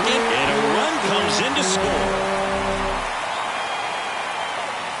second, and a run comes in to score.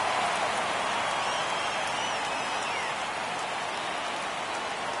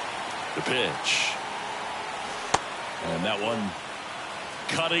 The pitch. And that one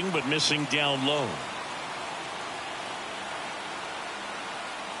cutting but missing down low.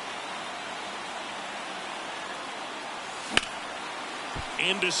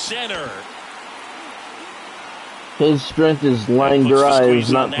 Into center. His strength is line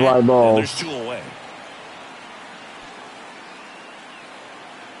drives, not fly balls. There's 2 away.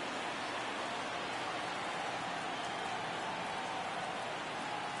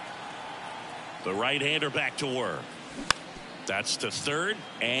 The right-hander back to work. That's to third,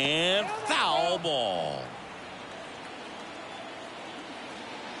 and foul ball.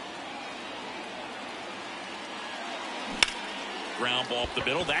 Ground ball up the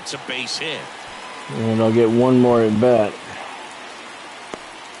middle. That's a base hit. And I'll get one more at bat.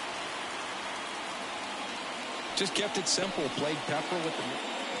 Just kept it simple. Played Pepper with the...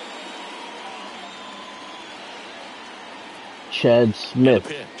 Chad Smith.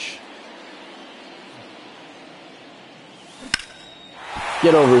 Pitch.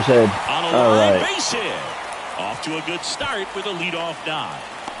 Get over his head. On a All line right. base hit. Off to a good start with a leadoff dive.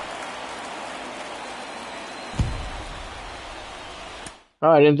 Oh,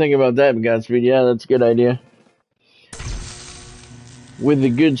 I didn't think about that, Godspeed. Yeah, that's a good idea. With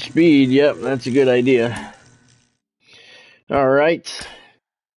the good speed, yep, that's a good idea. All right.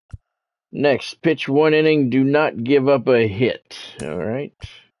 Next, pitch 1 inning. Do not give up a hit. All right.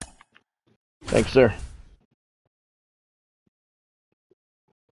 Thanks, sir.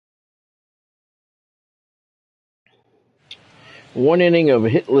 One inning of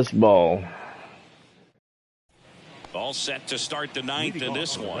hitless ball. All set to start the 9th in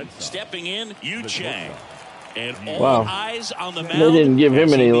this one. Stepping in, Yu Chang. And all Wow. eyes on the mound. They didn't give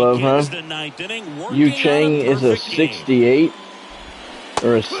him any love, huh? The 9th inning, Yu Chang is a 68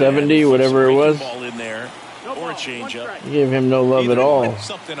 or a 70, whatever it was. Ball in there, or a changeup. Give him no love at all.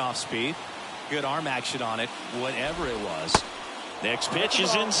 Something off speed. Good arm action on it, whatever it was. Next pitch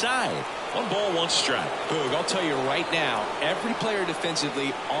is inside. 1 ball, 1 strike. Boog, I'll tell you right now, every player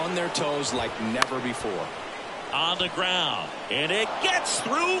defensively on their toes like never before. On the ground, and it gets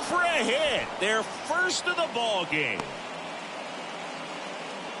through for a hit. Their first of the ball game.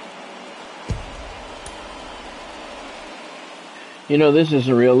 You know, this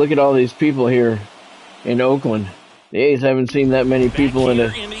isn't real. Look at all these people here in Oakland. The A's haven't seen that many people in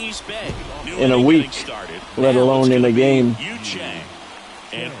a week, let alone in a game. Yu Chang.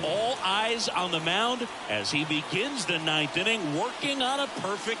 And all eyes on the mound as he begins the 9th inning, working on a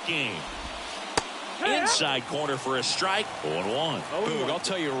perfect game. Inside corner for a strike. 0-1. Boog, I'll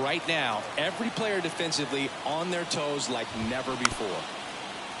tell you right now, every player defensively on their toes like never before.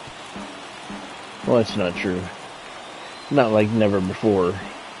 Well, that's not true. Not like never before.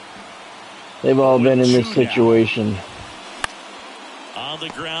 They've all been in this situation. On the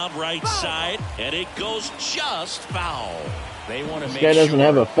ground, right side, and it goes just foul. They want to This make guy doesn't sure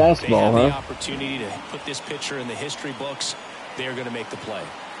have a fastball, they have the huh? opportunity to put this pitcher in the history books. They're going to make the play.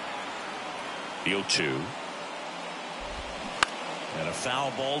 The 0-2. And a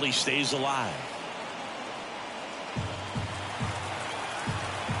foul ball, he stays alive.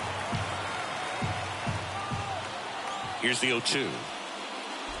 Here's the 0-2.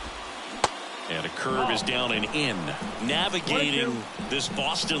 And a curve is down and in. Navigating this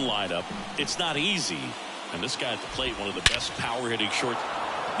Boston lineup, it's not easy. And this guy at the plate, one of the best power hitting short.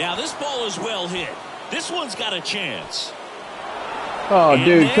 Now this ball is well hit. This one's got a chance. Oh, and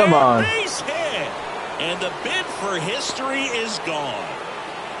dude, come on. Base hit. And the bid for history is gone.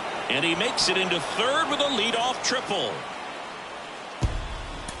 And he makes it into third with a leadoff triple.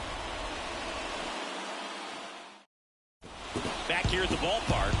 Back here at the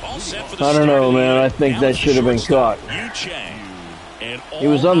ballpark, all set for the I don't know, man. I think that should have been caught. He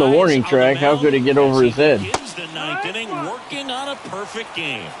was on the warning track. How could it get over his head? Begins the ninth inning, working on a perfect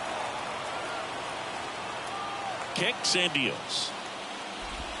game. Kicks and deals.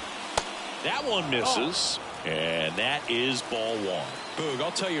 That one misses, and that is ball one. Boog,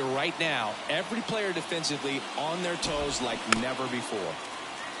 I'll tell you right now, every player defensively on their toes like never before.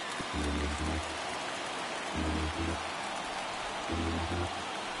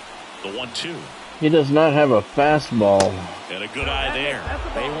 The 1-2. He does not have a fastball. And a good eye there.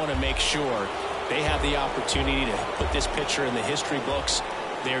 They want to make sure they have the opportunity to put this pitcher in the history books.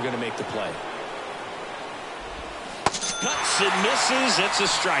 They're going to make the play. Cuts and misses. It's a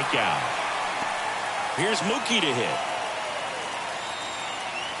strikeout. Here's Mookie to hit.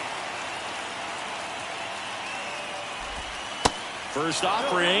 First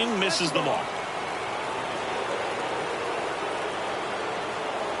offering misses the mark.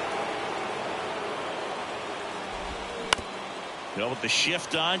 Well, with the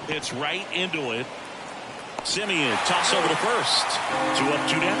shift on, hits right into it. Simeon, toss over to first. 2 up,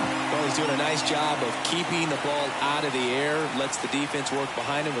 2 down. Well, he's doing a nice job of keeping the ball out of the air. Lets the defense work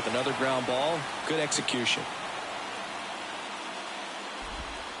behind him with another ground ball. Good execution.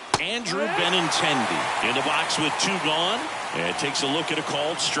 Andrew Benintendi in the box with 2 gone. And takes a look at a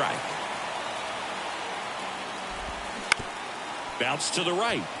called strike. Bounce to the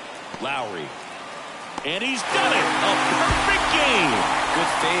right. Lowry. And he's done it. A perfect game. Good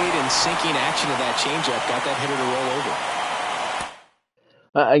fade and sinking action of that changeup. Got that hitter to roll over.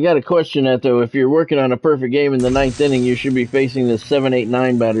 I got to question that, though. If you're working on a perfect game in the 9th inning, you should be facing the 7, 8,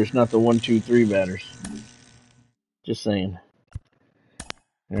 9 batters, not the 1, 2, 3 batters. Just saying.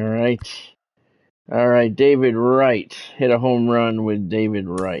 All right. All right, David Wright. Hit a home run with David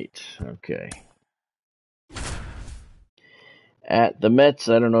Wright. Okay. At the Mets,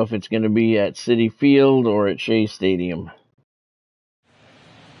 I don't know if it's going to be at Citi Field or at Shea Stadium.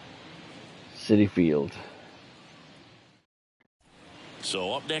 Citi Field.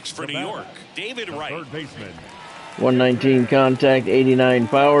 So up next for New York, David Wright. Third baseman. 119 contact, 89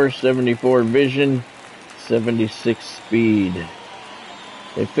 power, 74 vision, 76 speed.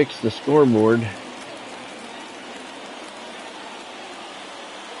 They fixed the scoreboard.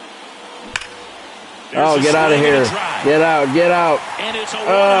 Oh, get out of here. Get out, get out. And it's a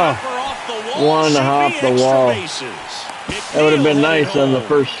off the wall. One off the wall. That would have been nice on the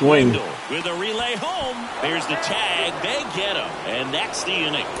first swing. With a relay home, there's the tag. They get him, and that's the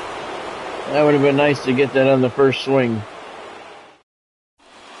inning. That would have been nice to get that on the first swing.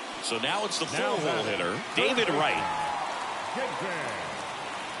 So now it's the full-hole hitter, David Wright.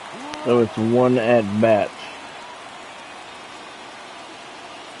 So it's 1 at bat.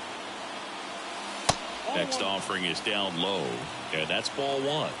 Next offering is down low, and that's ball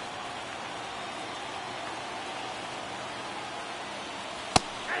 1.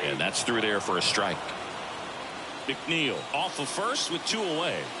 And that's through there for a strike. McNeil off of first with 2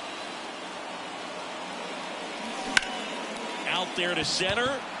 away. Out there to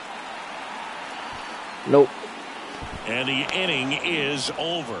center. Nope. And the inning is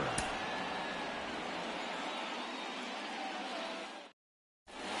over.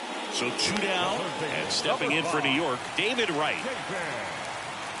 So 2 down, and stepping in for New York, David Wright.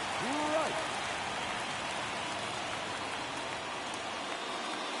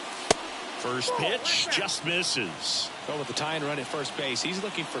 First pitch just misses. But with the tying run at first base, he's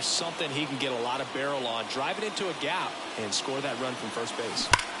looking for something he can get a lot of barrel on, drive it into a gap, and score that run from first base.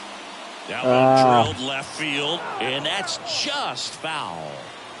 That one drilled left field, and that's just foul.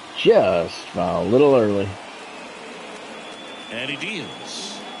 Just foul, a little early. And he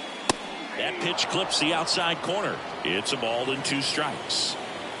deals. That pitch clips the outside corner. It's a ball and 2 strikes.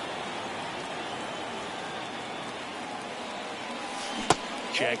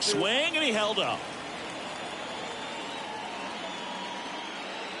 Check swing, and he held up.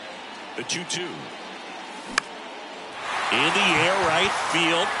 The 2-2. In the air, right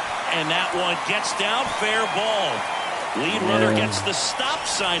field. And that one gets down, fair ball. Lead runner gets the stop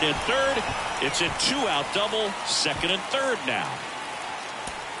sign at third. It's a 2-out double, second and third now.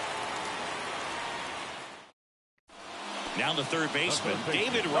 Now the third baseman,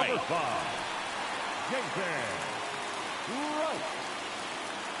 David Wright. Number 5, David Wright.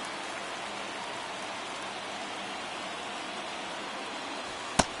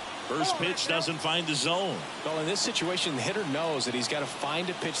 First pitch doesn't find the zone. Well, in this situation, the hitter knows that he's got to find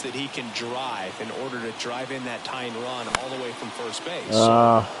a pitch that he can drive in order to drive in that tying run all the way from first base.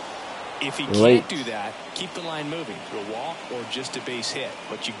 If he can't do that, keep the line moving to a walk or just a base hit.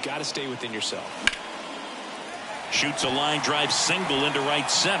 But you've got to stay within yourself. Shoots a line drive single into right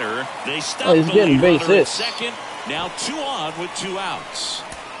center. They stop he's the getting lead base runner at hits. second. Now 2 on with 2 outs.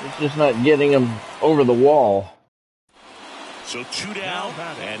 It's just not getting him over the wall. So 2 down,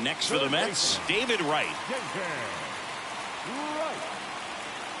 and next for the Mets, David Wright. David Wright.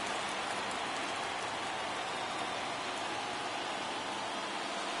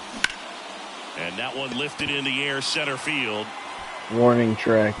 And that one lifted in the air center field. Warning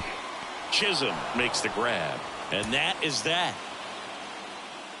track. Chisholm makes the grab, and that is that.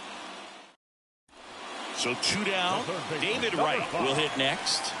 So 2 down, David Wright will hit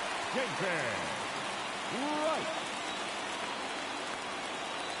next. David Wright.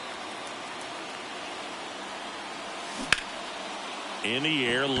 In the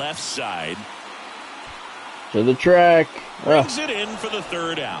air, left side. To the track. Brings it in for the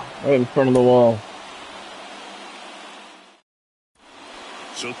 3rd out. Right in front of the wall.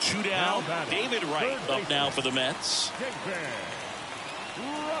 So 2 down, David Wright up now for the Mets. David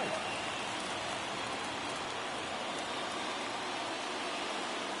Wright.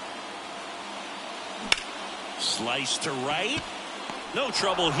 Slice to right. No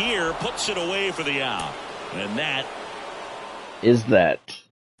trouble here. Puts it away for the out. And that is that.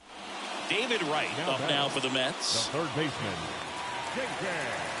 David Wright up now for the Mets. The third baseman, David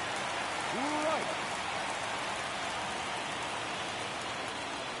Wright.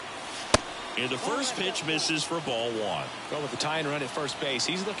 And the first pitch misses for ball 1. Well, with the tying run at first base,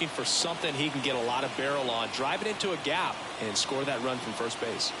 he's looking for something he can get a lot of barrel on, drive it into a gap, and score that run from first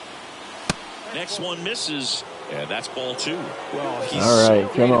base. Next one misses, and that's ball 2. Well, he's all right,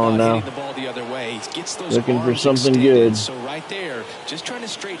 so come on now. hitting the ball the other way. He gets those looking for arms something extended. good. So right there, just trying to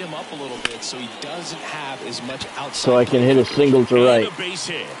straighten him up a little bit so he doesn't have as much outside. So I can hit a single to right. And a base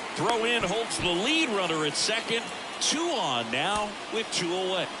hit. Throw in holds the lead runner at second. 2 on now with 2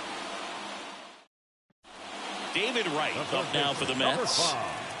 away. David Wright up now for the Number Mets. 5,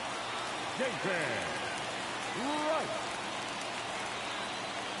 David Wright.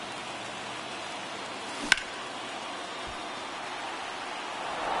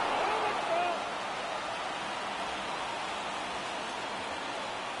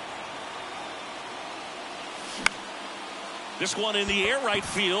 This one in the air right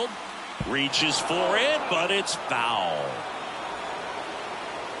field. Reaches for it, but it's foul.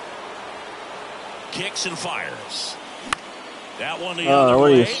 Kicks and fires. That one the other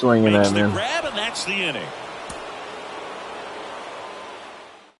what are way. you swinging Makes at, the man? grab, and that's the inning.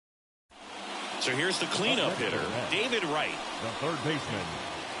 So here's the cleanup hitter, David Wright. The third baseman,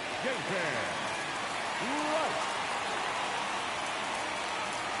 David Wright.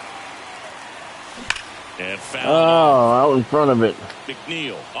 And foul. Out in front of it.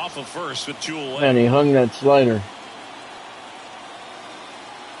 McNeil off of first with 2 away. And he hung that slider.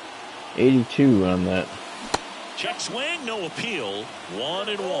 82 on that. Check swing, no appeal.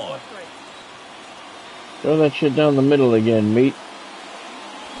 1-1. Throw that shit down the middle again, meat.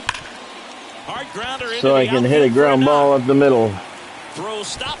 Hard grounder into So I the can hit a outfield for ground ball knock. up the middle. Throw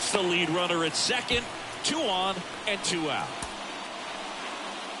stops the lead runner at second. 2 on and 2 out.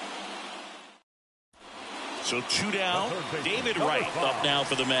 So 2 down. David Wright up now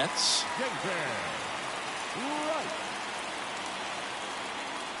for the Mets. David Wright.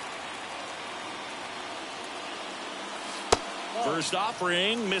 First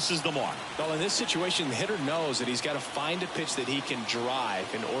offering misses the mark. Well, in this situation, the hitter knows that he's got to find a pitch that he can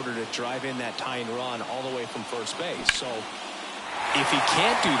drive in order to drive in that tying run all the way from first base. So if he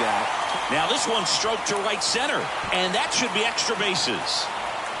can't do that. Now this one stroked to right center, and that should be extra bases.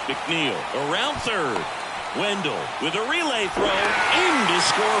 McNeil around third. Wendell with a relay throw in to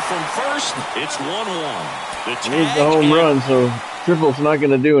score from first. It's 1-1. The Needs the home run, so triple's not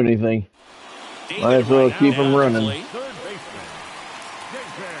going to do anything. Might as well keep him running. Third baseman,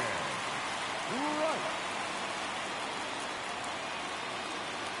 David Wright.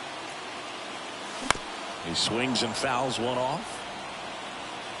 He swings and fouls one off.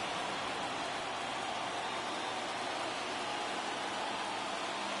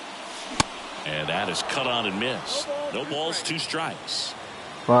 And that is cut on and missed. No balls, 2 strikes.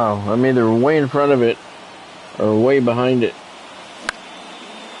 Wow, I'm either way in front of it or way behind it.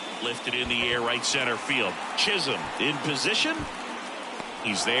 Lifted in the air, right center field. Chisholm in position.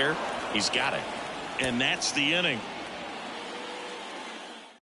 He's there. He's got it. And that's the inning.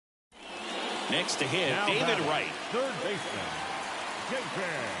 Next to hit, Now David batting, Wright. third baseman, David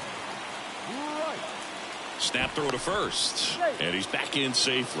Wright. Snap throw to first. And he's back in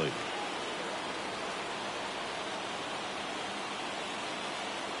safely.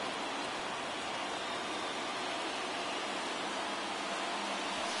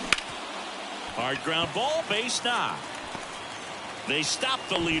 Hard ground ball, base knock. They stop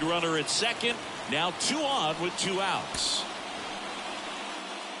the lead runner at second. Now 2 on with 2 outs.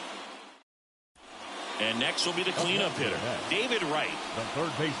 And next will be the cleanup hitter, David Wright. The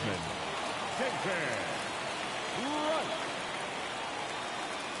third baseman, David Wright.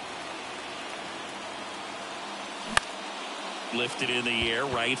 Lifted in the air,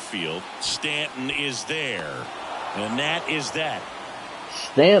 right field. Stanton is there. And that is that.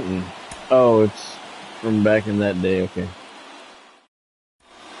 Stanton. Oh, it's from back in that day. Okay.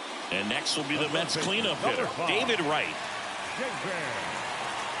 And next will be the Mets cleanup hitter, David Wright. David Wright.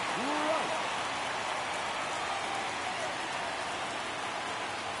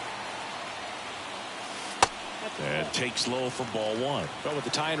 And takes low for ball 1. But with the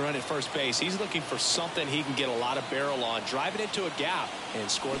tying run at first base, he's looking for something he can get a lot of barrel on, drive it into a gap, and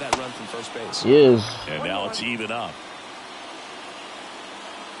score that run from first base. He is. And now it's even up.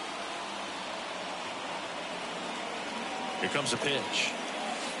 Here comes a pitch.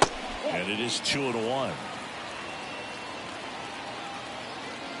 And it is 2-1.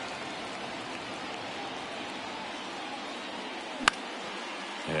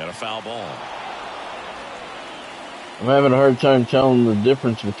 And a foul ball. I'm having a hard time telling the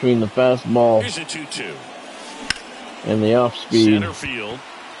difference between the fastball Here's a 2-2. and the off speed. Center field.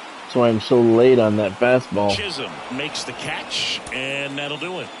 That's why I'm so late on that fastball. Chisholm makes the catch, and that'll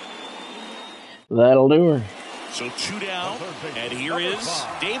do it. That'll do her. So 2 down, and here is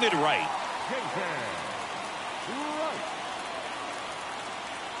David Wright. David Wright.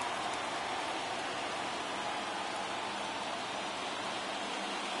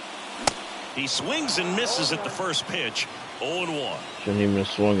 He swings and misses at the first pitch. 0-1. Shouldn't even have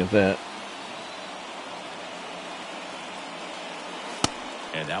swung at that.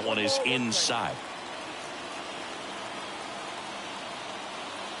 And that one is inside.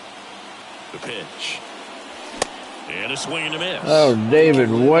 The pitch. And a swing and a miss. Oh,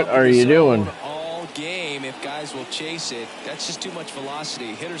 David, what are you doing? All game, if guys will chase it, that's just too much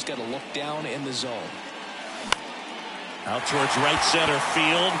velocity. Hitter's got to look down in the zone. Out towards right center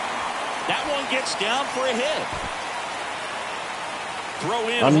field. That one gets down for a hit. Throw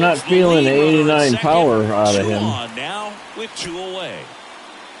in. I'm not feeling the 89 power out of him. 2 on now with 2 away.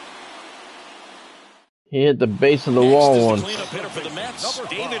 He hit the base of the Next wall is once. the cleanup hitter for the Mets,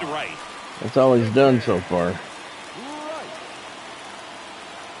 David Wright. That's all he's done so far.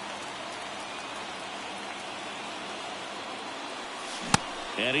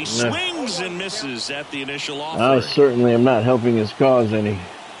 And he swings and misses at the initial offering. I certainly am not helping his cause any.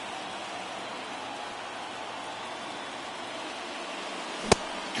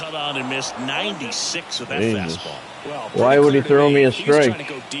 Cut on and missed 96 with that Jesus. fastball. Well, Why would he throw me a He's strike? trying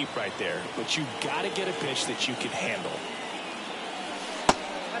to go deep right there, but you got to get a pitch that you can handle.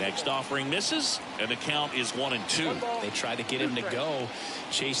 Next offering misses, and the count is 1-2. They tried to get him to go,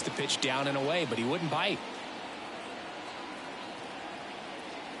 chase the pitch down and away, but he wouldn't bite.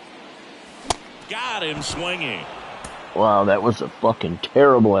 Got him swinging. Wow, that was a fucking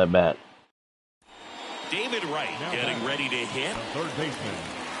terrible at bat. David Wright getting ready to hit. The third baseman,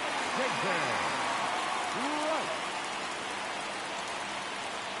 David Wright.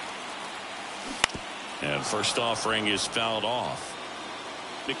 And first offering is fouled off.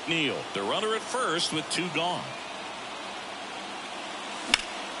 McNeil, the runner at first with 2 gone.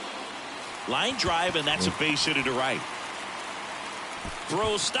 Line drive, and that's a base hit to right.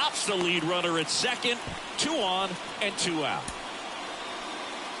 Throw stops the lead runner at second. 2 on and 2 out.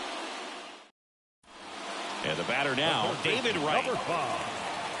 And the batter now, David Wright. Number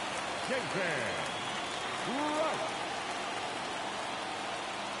 5, David Wright.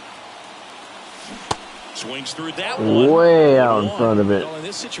 Swings through that one. Way out in front of it. Well, in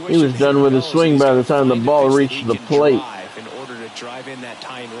this He situation, was done with his swing by the time the ball reached the plate. in order to drive in that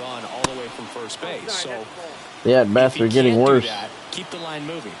tying run all the way from first base. So The at-bats are getting can't do worse. that, keep the line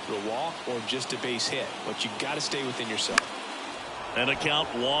moving through a walk or just a base hit, but you got to stay within yourself. And a count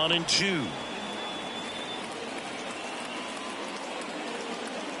 1-2.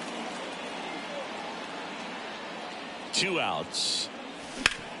 Two outs.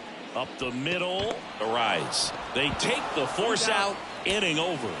 Up the middle, the rise. They take the force out, Inning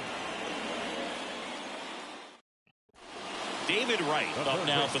over. David Wright up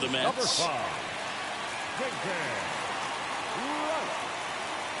now for the Mets. Number 5. JJ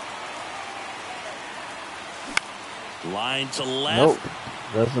Line to left. Nope.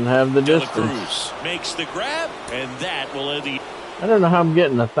 Doesn't have the De La distance. Cruz makes the grab, and that will end the. I don't know how I'm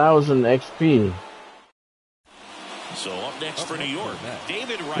getting 1,000 XP. So up next for New York,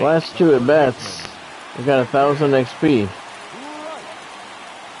 David Wright. Last 2 at bats, I got 1,000 XP.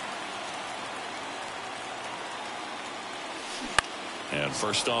 And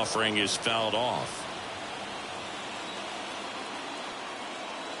first offering is fouled off.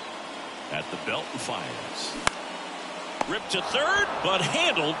 At the belt and fires. Ripped to third, but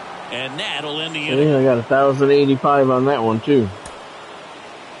handled, and that'll end the inning. I got 1,085 on that one too.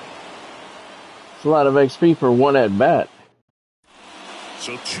 It's a lot of XP for 1 at bat.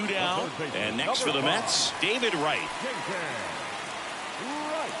 So 2 down, and next for the Mets, David Wright.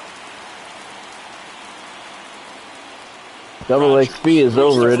 Double Rogers XP is moves to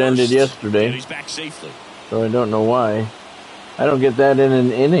over. It first, ended and yesterday, he's back safely. so I don't know why. I don't get that in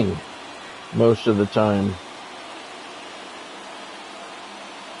an inning most of the time.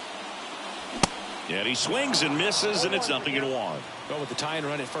 And he swings and misses, and it's 0-1. But with the tying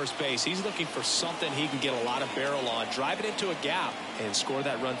run at first base, he's looking for something he can get a lot of barrel on, drive it into a gap, and score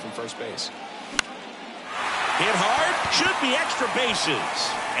that run from first base. Hit hard, should be extra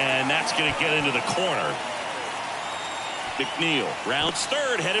bases, and that's going to get into the corner. McNeil rounds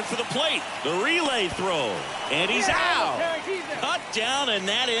third, headed for the plate. The relay throw, and he's out. Cut down, and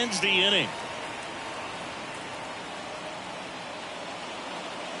that ends the inning.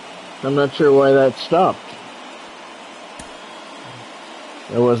 I'm not sure why that stopped.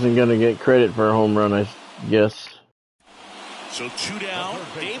 I wasn't going to get credit for a home run, I guess. So 2 down,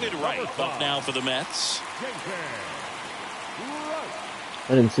 David Wright up now for the Mets. I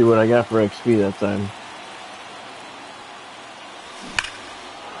didn't see what I got for XP that time.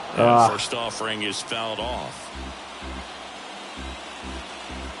 And first offering is fouled off.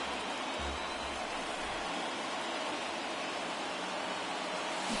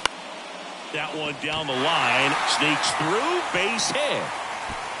 That one down the line, sneaks through, base hit.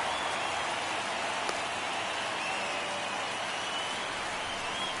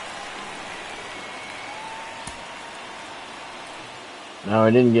 Now, I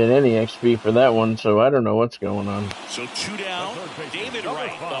didn't get any XP for that one, so I don't know what's going on. So 2 down, David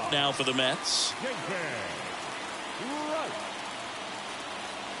Wright up now for the Mets.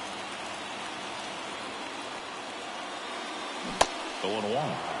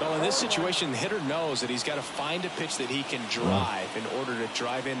 Well, in this situation, the hitter knows that he's got to find a pitch that he can drive in order to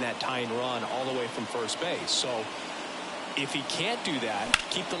drive in that tying run all the way from first base. So if he can't do that,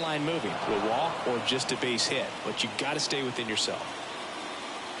 keep the line moving to a walk or just a base hit. But you've got to stay within yourself.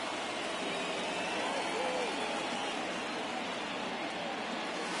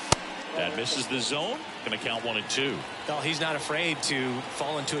 That misses the zone. Going to count 1 and 2. Well, he's not afraid to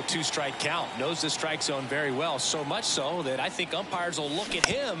fall into a 2-strike count. Knows the strike zone very well. So much so that I think umpires will look at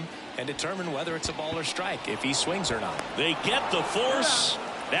him and determine whether it's a ball or strike, if he swings or not. They get the force.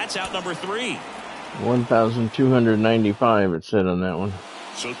 That's out number 3. 1,295 it said on that one.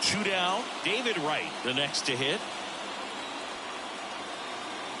 So 2 down, David Wright, the next to hit.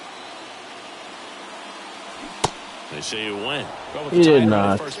 They say it went. Well, with He the did tying run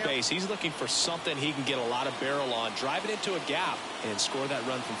not. at first base, he's looking for something he can get a lot of barrel on, drive it into a gap, and score that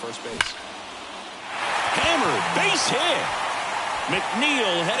run from first base. Hammered, base hit.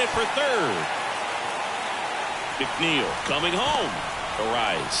 McNeil headed for third. McNeil coming home.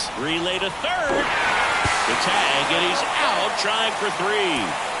 Arise, relay to third. The tag, and he's out trying for 3.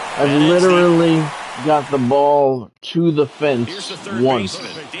 I've literally got the ball to the fence Here's the third once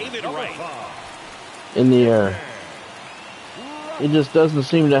baseman, David Wright. in the air. He just doesn't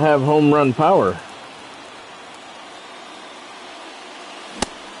seem to have home run power.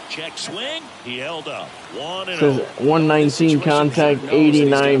 Check swing. He held up. 1 and Says 0. 119 contact,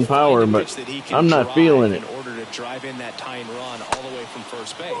 89 power, but I'm not feeling it. In order to drive in that tying run all the way from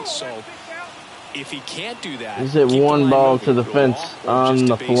first base. So if he can't do that, He's hit keep the one line ball moving to the a fence walk or on just a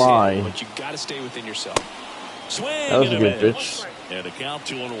the base hit, fly. but you got to stay within yourself. Swing. That was a and good miss. pitch. And a count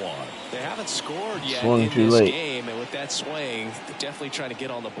 2 and 1. They haven't scored yet Swung in too this late. game, and with that swing, they're definitely trying to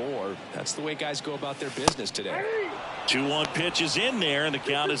get on the board. That's the way guys go about their business today. 2-1 pitch is in there, and the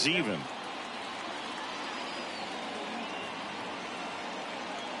count is even.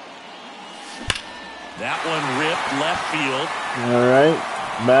 That one ripped left field. All right,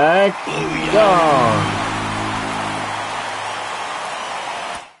 back, gone.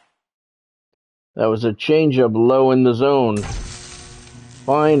 That was a changeup low in the zone.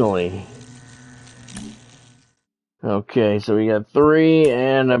 Finally. Okay, so we got 3,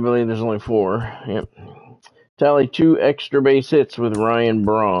 and I believe there's only 4. Yep. Tally 2 extra base hits with Ryan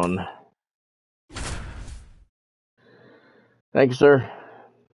Braun. Thank you, sir.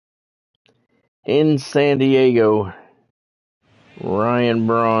 In San Diego, Ryan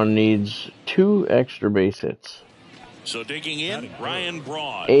Braun needs 2 extra base hits. So digging in, Ryan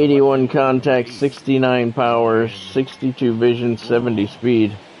Braun. 81 contact, 69 power, 62 vision, 70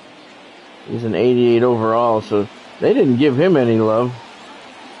 speed. He's an 88 overall, so they didn't give him any love.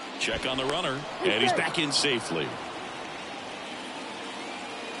 Check on the runner, and he's back in safely.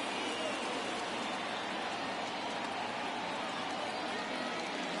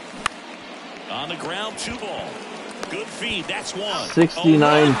 On the ground, 2 ball. Good feed, that's 1.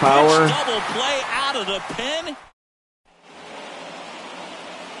 69 power. Double play out of the pen.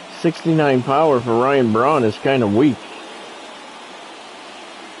 69 power for Ryan Braun is kind of weak.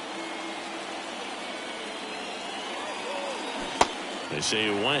 They say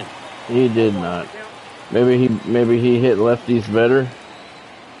it went. He did not. Maybe he hit lefties better.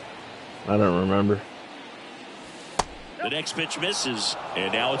 I don't remember. The next pitch misses,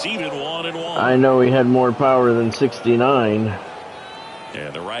 and now it's even 1-1. I know he had more power than 69.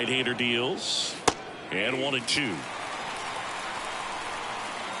 And the right-hander deals, and 1-2.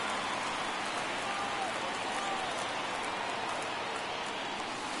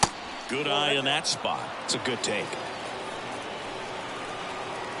 Good eye in that spot. It's a good take.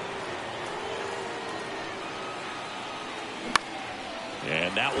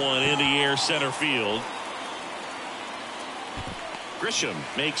 And that one in the air center field. Grisham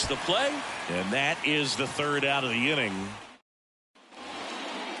makes the play, and that is the 3rd out of the inning.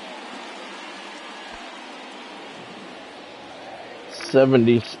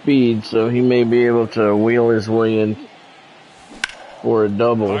 .70 speed, so he may be able to wheel his way in for a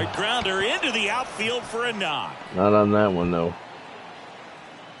double. Hard grounder into the outfield for a knock. Not on that one, though.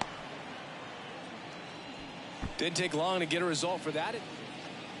 Didn't take long to get a result for that.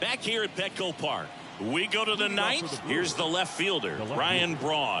 Back here at Petco Park, we go to the 9th. Here's the left fielder, Ryan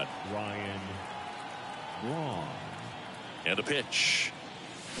Braun. And a pitch.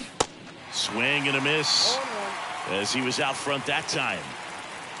 Swing and a miss as he was out front that time.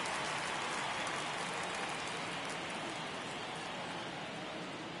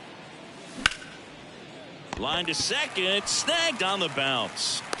 Line to second, snagged on the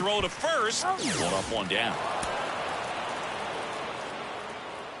bounce. Throw to first, 1 up, 1 down.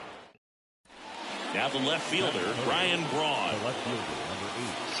 Now the left fielder, Ryan Braun.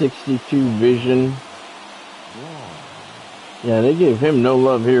 62 vision. Yeah, they gave him no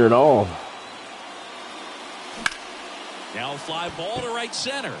love here at all. Now a fly ball to right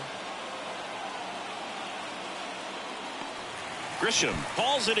center. Grisham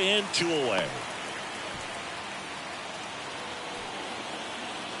calls it in, 2 away.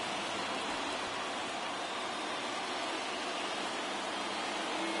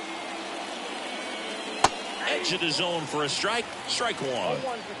 Edge of the zone for a strike. Strike 1.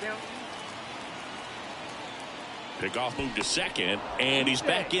 Pickoff move to second, and he's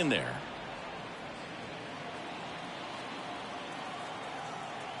back in there.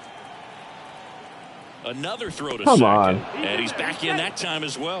 Another throw to second, and he's back in that time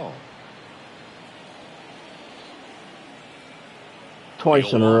as well.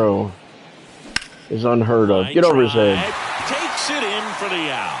 Twice in a row is unheard of. Get over his head. Takes it in for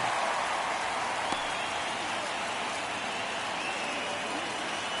the out.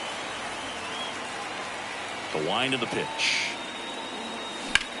 The wind of the pitch.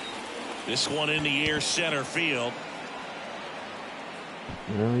 This one in the air center field.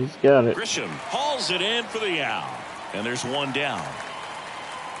 Well, he's got it. Grisham hauls it in for the out. And there's 1 down.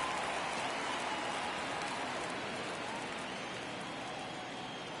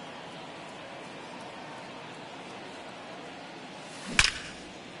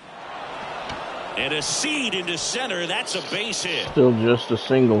 And a seed into center. That's a base hit. Still just a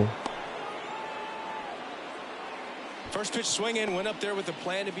single. First pitch swing in, went up there with the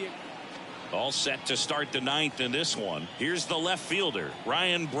plan to be. All set to start the 9th in this one. Here's the left fielder,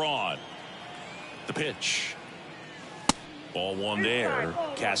 Ryan Braun. The pitch. Ball 1 there.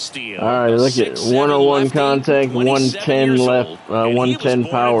 Castillo. All right, look at 101 contact, 110 left, 110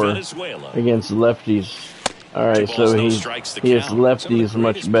 power against lefties. All right, so he hits lefties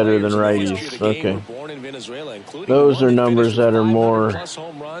much better than righties. Okay. Those are numbers that are more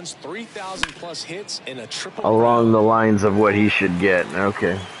along the lines of what he should get.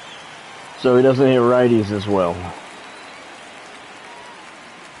 Okay. So he doesn't hit righties as well.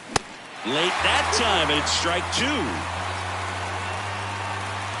 Late that time, and it's strike 2.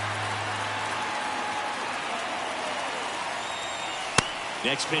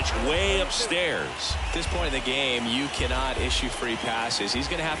 Next pitch way upstairs. At this point in the game, you cannot issue free passes. He's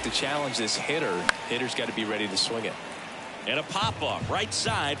going to have to challenge this hitter. Hitter's got to be ready to swing it. And a pop-up right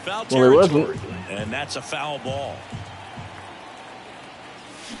side, foul Well, it wasn't. territory. And that's a foul ball.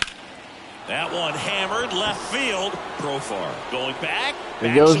 That one hammered left field. Profar going back.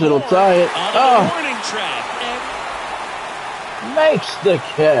 It goes, it'll tie it. On Oh, the warning track. And makes the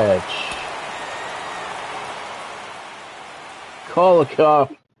catch. Cauliflower,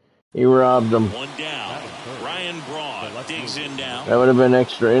 he robbed him. one down. Ryan Braun digs in now. That would have been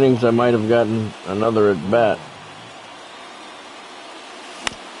extra innings. I might have gotten another at bat.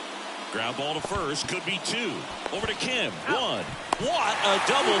 Ground ball to first. Could be two. Over to Kim. One. What a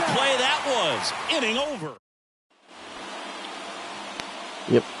double play that was. Inning over.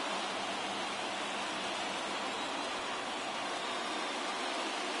 Yep.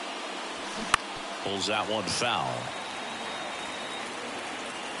 Pulls that one foul.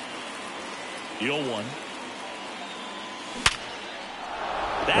 The 0-1.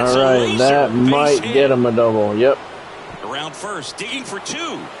 That's All a right, laser that base might hit. get him a double. Yep. Around first, digging for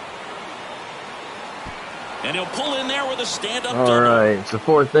two. And he'll pull in there with a stand-up All double. right, it's the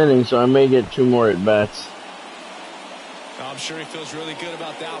fourth inning, so I may get two more at bats. I'm sure he feels really good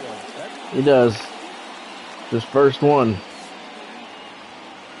about that one. He does. His first one.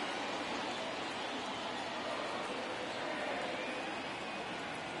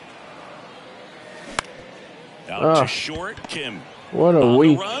 Out Oh. to short, Kim. What a On the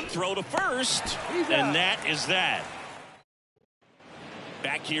week. run, throw to first. And that is that.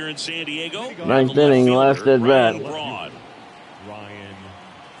 Back here in San Diego. Ninth the left inning, fielder, last at Ryan bat. Braun. Ryan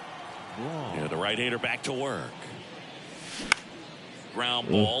Braun. Yeah, the right-hander back to work. Ground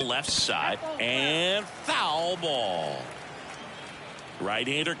Mm. ball left side and foul ball.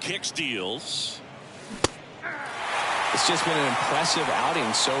 Right-hander kick steals. It's just been an impressive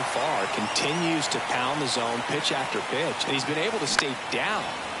outing so far. Continues to pound the zone pitch after pitch. And he's been able to stay down.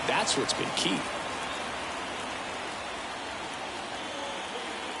 That's what's been key.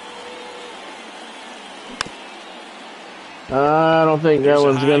 I don't think that There's a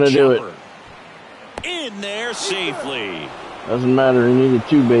one's high going to do it. jumper. In there safely. Doesn't matter. He needed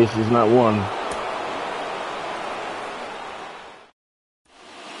two bases, not one.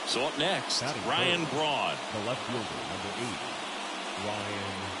 So up next, Ryan Braun. The left fielder, number 8.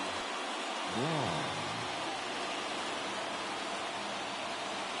 Ryan Braun.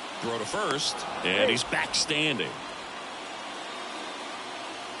 Throw to first, and he's back standing.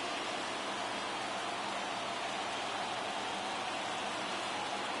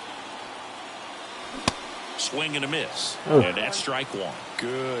 Swing and a miss. Oh. And that's strike one.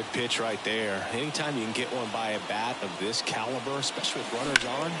 Good pitch right there. Anytime you can get one by a bat of this caliber, especially with runners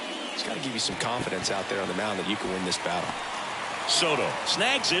on, it's got to give you some confidence out there on the mound that you can win this battle. Soto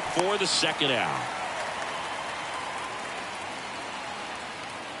snags it for the second out.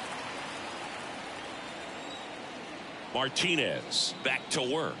 Martinez back to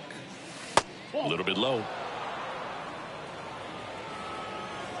work. A little bit low.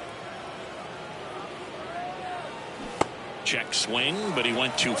 Check swing, but he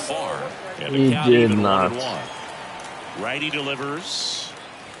went too far. And the He count did even not. 1-1. Righty delivers.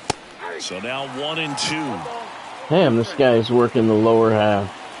 So now 1-2. Damn, this guy's working the lower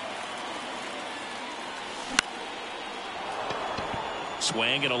half.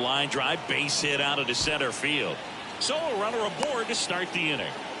 Swing and a line drive, base hit out of the center field. So a runner aboard to start the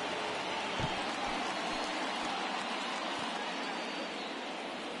inning.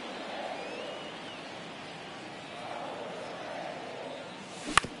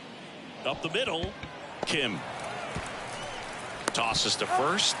 Up the middle, Kim tosses to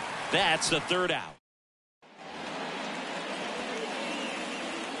first. That's the third out.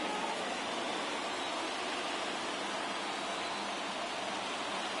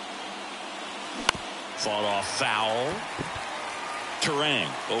 Fought off foul. Terang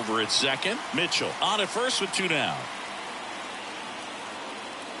over at second. Mitchell on at first with two down.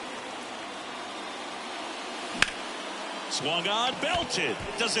 Swung on, belted.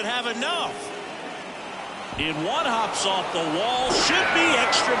 Doesn't have enough. In one hops off the wall. Should be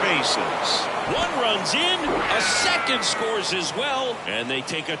extra bases. One runs in. A second scores as well. And they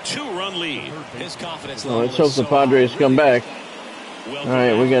take a 2-run lead. His confidence Well, level let's hope is the so Padres high. come back. Welcome All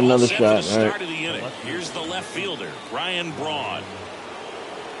right, we back. got another All set for shot. the start All right. of the inning. Here's the left fielder, Ryan Braun.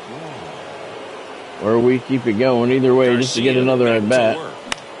 Or we keep it going. Either way, just to get Garcia another back at to bat. work.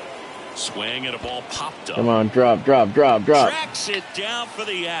 Swing and a ball popped up. Come on, drop, drop, drop, drop. Tracks it down for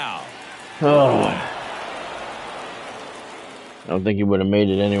the out. Oh. I don't think he would have made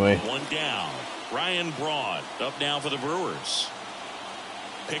it anyway. One down. Ryan Braun up now for the Brewers.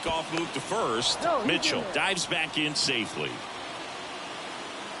 Pickoff move to first. Mitchell dives back in safely.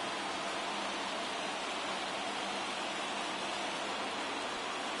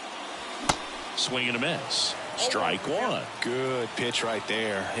 Swing and a miss. Strike one. Good pitch right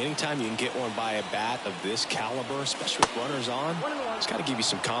there. Anytime you can get one by a bat of this caliber, especially with runners on, it's got to give you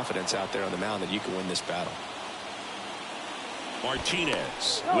some confidence out there on the mound that you can win this battle.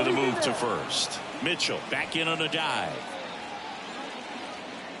 Martinez with a move to first. Mitchell back in on a dive.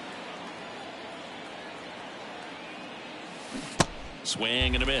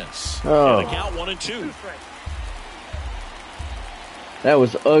 Swing and a miss. Oh. And the count 1-2. That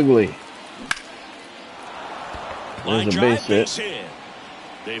was ugly. Line There's a drive, base hit. hit.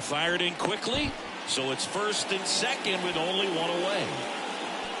 They fired in quickly, so it's first and second with only one away.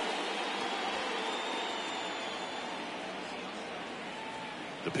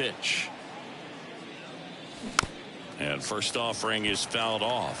 The pitch. And first offering is fouled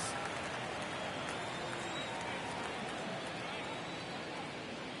off.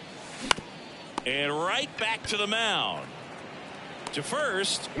 And right back to the mound. To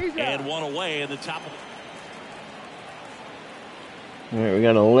first, and one away in the top of the... All right, we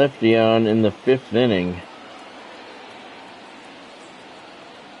got a lefty on in the 5th inning.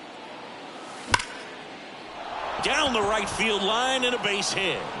 Down the right field line and a base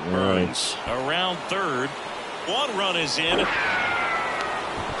hit. Burns around third. One run is in.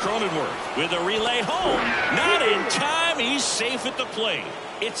 Cronenworth with a relay home. Not in time. He's safe at the plate.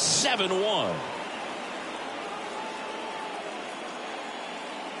 It's 7-1.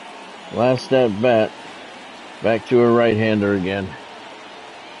 Last at bat. Back to a right-hander again.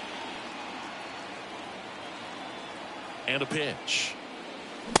 And a pitch.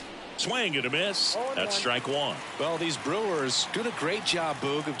 Swing and a miss. That's strike one. Well, these Brewers doing a great job,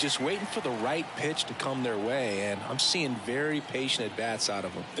 Boog, of just waiting for the right pitch to come their way, and I'm seeing very patient at-bats out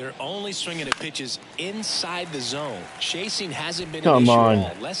of them. They're only swinging at pitches inside the zone. Chasing hasn't been an issue at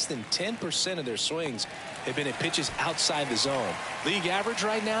all. Less than 10% of their swings have been at pitches outside the zone. League average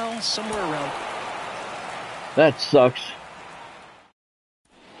right now, somewhere around... That sucks.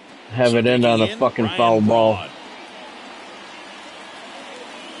 Have it end on a fucking foul ball.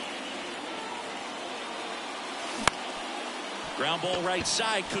 Ground ball right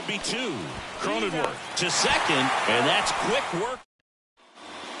side, could be two. Cronenworth to second, and that's quick work.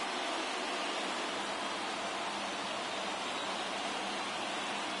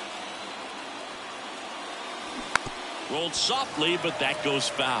 Rolled softly, but that goes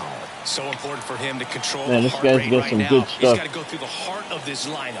foul. So important for him to control Man, the this heart guy's rate got right some now. good stuff. He's got to go through the heart of this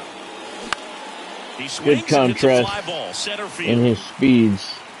lineup. He swings Good contrast fly ball, center field. in his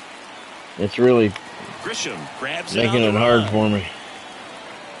speeds. It's really Grisham grabs making it hard for me.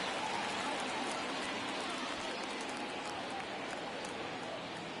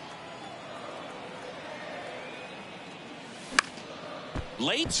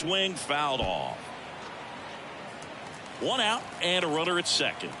 Late swing fouled off. One out and a runner at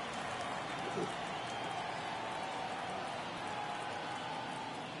second.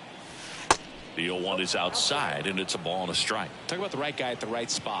 The 0-1 is outside, and it's a ball and a strike. Talk about the right guy at the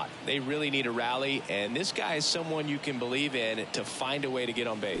right spot. They really need a rally, and this guy is someone you can believe in to find a way to get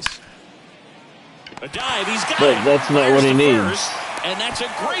on base. A dive, he's got But it. that's not Fires what he to needs. first, and that's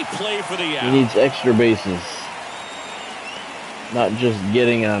a great play for the out. He needs extra bases. Not just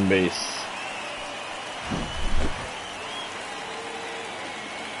getting on base.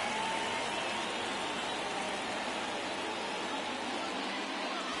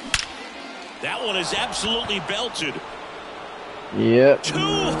 That one is absolutely belted. Yep. Too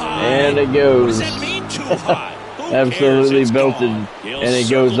high. And it What goes. does that mean, too high? Who Absolutely cares? It's belted. gone. He'll And it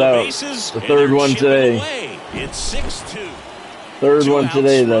circle goes the out. bases, The and third they're one chipping today. away. It's 6-2. Third Two one outs,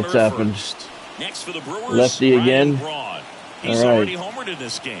 today runner that's happened. first. Next for the Brewers, Lefty Ryan again. Braun. He's All right. already homered in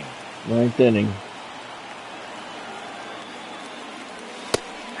this game. 9th inning.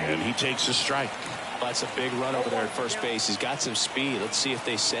 And he takes a strike. Well, that's a big run over there at first base. He's got some speed. Let's see if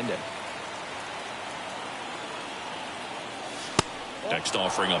they send it. Next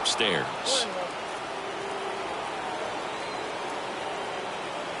offering upstairs.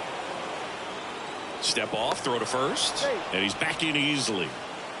 Step off, throw to first, and he's back in easily.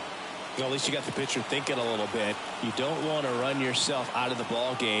 Well, at least you got the pitcher thinking a little bit. You don't want to run yourself out of the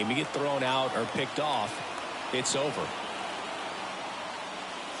ball game. You get thrown out or picked off, it's over.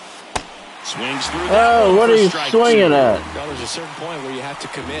 Swings through that Oh, one what for are you strike swinging two. at? Well, there's a certain point where you have to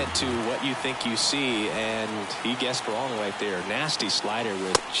commit to what you think you see, and he guessed wrong right there. Nasty slider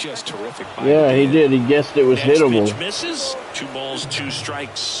with just terrific bite. Yeah, he did. He guessed it was Next hittable. pitch misses. 2 balls, 2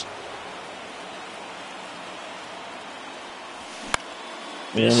 strikes.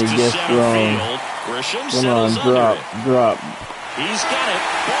 And he gets thrown. Come on, drop. He's got it.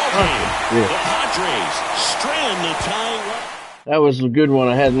 Ball game. Yeah. The Padres strand the tying run. That was a good one.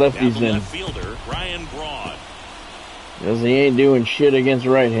 I had lefties in. Left fielder Ryan Braun. Because he ain't doing shit against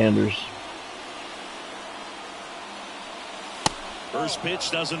right-handers. First pitch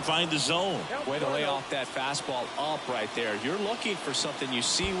doesn't find the zone. Way to lay off that fastball up right there. You're looking for something you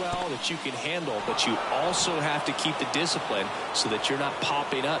see well that you can handle, but you also have to keep the discipline so that you're not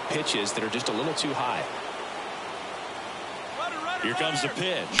popping up pitches that are just a little too high. Here comes the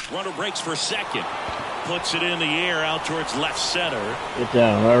pitch. Runner breaks for second. Puts it in the air out towards left center. Get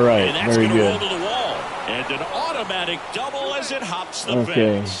down. All right. And that's Very going to good. roll to the wall. And an automatic double as it hops the Okay.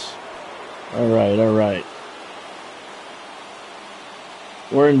 fence. All right. All right.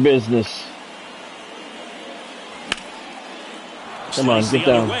 We're in business. Come on, Slice get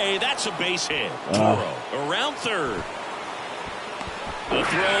the other down. way. That's a base hit. Toro around third. The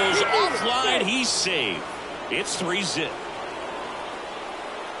throw's offline. He's saved. It's 3-0.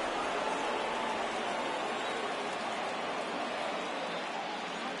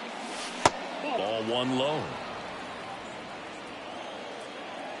 Ball one low.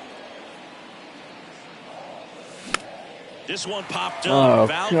 This one popped up. Oh,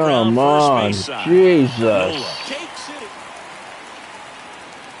 Foul come ground, on. first base side. Jesus. Nola takes it.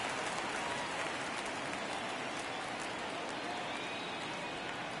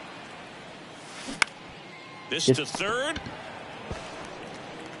 This to third.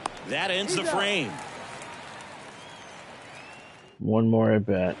 That ends the frame. One more at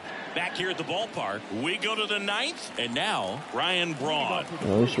bat. Back here at the ballpark, we go to the ninth, and now Ryan Braun. At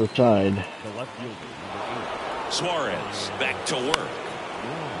least we're tied. The left fielder, number 8. Suarez back to work.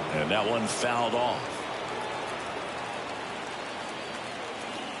 And that one fouled off.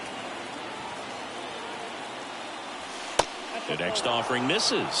 The next offering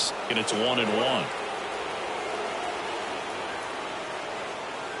misses, and it's 1-1.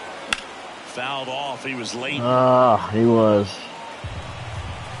 Fouled off. He was late. Ah, he was.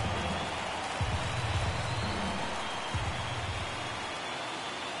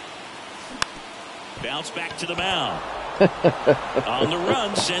 Bounce back to the mound. On the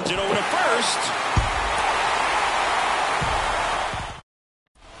run, sends it over to first.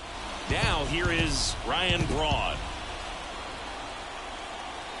 Now here is Ryan Braun.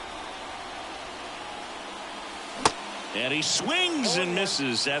 And he swings and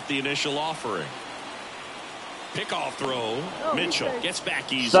misses at the initial offering. Pickoff throw. Mitchell gets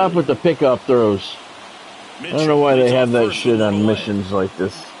back easy. Stop with the pickoff throws. I don't know why they have that shit on missions like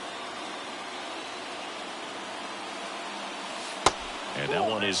this. And that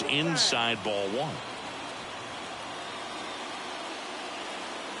one is inside ball one.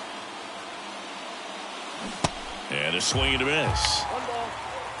 And a swing and a miss. 1 ball,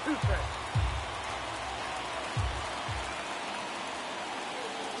 2 strikes.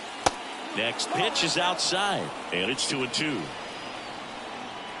 Next pitch is outside, and it's 2-2.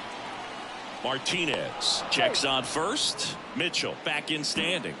 Martinez checks on first. Mitchell back in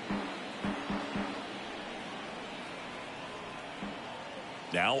standing.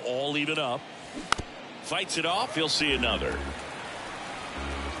 Now all even up. Fights it off. He'll see another.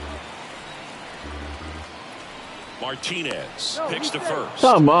 Martinez picks to first.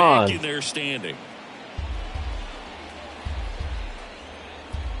 Come on. Back in there standing.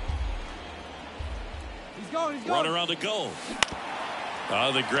 Runner on the go.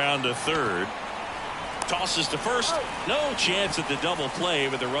 On the ground to third. Tosses to first. No chance at the double play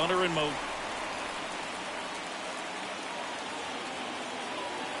with the runner in motion.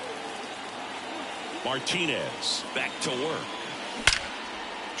 Martinez back to work.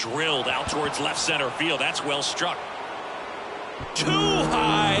 Drilled out towards left center field. That's well struck. Too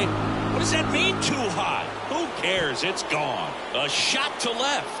high. What does that mean, too high? Who cares? It's gone. A shot to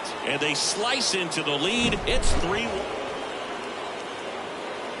left. And they slice into the lead. It's 3-1.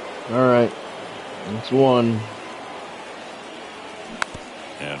 All right. It's 1.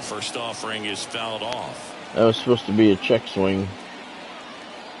 And first offering is fouled off. That was supposed to be a check swing.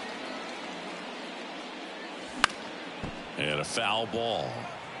 And a foul ball.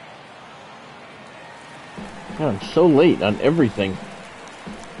 God, I'm so late on everything.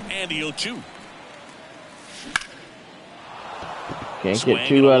 And the 0-2. Can't get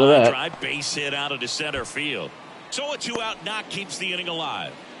 2 out of that. Drive, base hit out of the center field. So a 2-out knock keeps the inning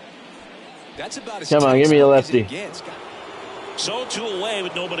alive. That's about as Come on, give me a lefty. So 2 away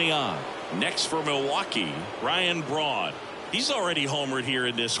with nobody on. Next for Milwaukee, Ryan Braun. He's already homered here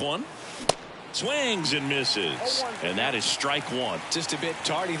in this one. Swings and misses. And that is strike one. Just a bit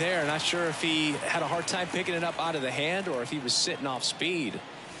tardy there. Not sure if he had a hard time picking it up out of the hand or if he was sitting off speed.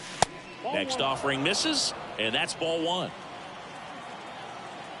 Next offering misses, and that's ball one.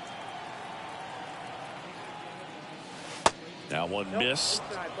 Now one missed.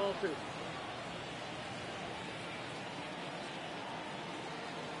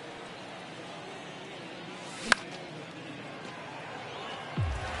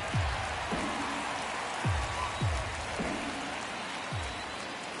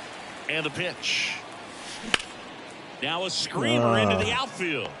 And the pitch. Now a screamer into the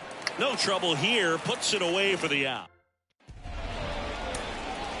outfield. No trouble here. Puts it away for the out.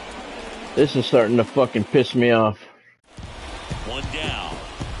 This is starting to fucking piss me off. One down.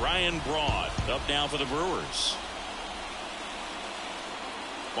 Ryan Braun up now for the Brewers.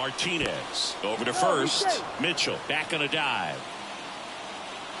 Martinez over to first. Mitchell back on a dive.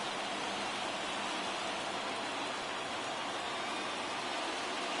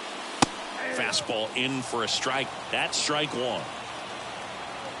 Fastball in for a strike. That's strike one.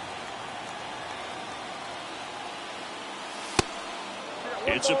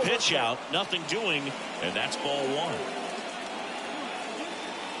 It's a pitch out, nothing doing, and that's ball one.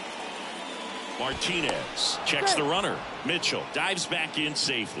 Martinez checks the runner. Mitchell dives back in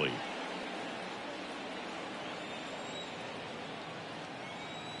safely.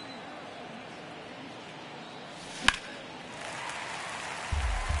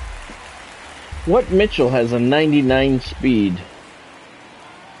 What Mitchell has a 99 speed?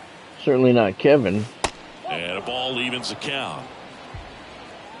 Certainly not Kevin. And a ball evens the count.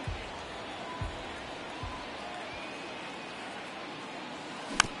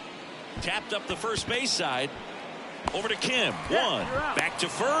 Tapped up the first base side. Over to Kim. One. Back to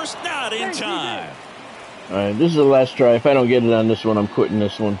first. Not in time. All right, this is the last try. If I don't get it on this one, I'm quitting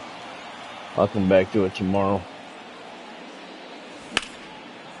this one. I'll come back to it tomorrow.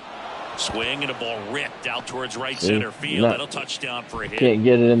 Swing and a ball ripped out towards right center field. That'll touchdown for a hit. Can't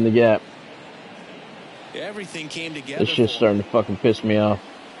get it in the gap. Everything came together. This shit's starting to fucking piss me off.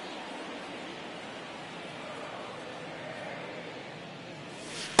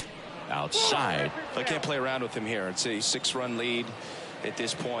 Outside. I can't play around with him here. It's a 6-run lead at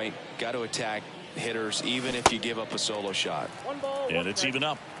this point. Got to attack hitters even if you give up a solo shot. And it's even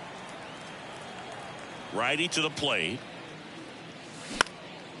up. Righty to the plate.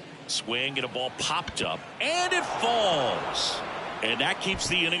 Swing and a ball popped up. And it falls. And that keeps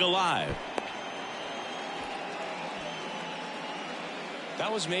the inning alive.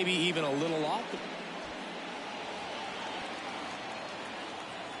 That was maybe even a little off.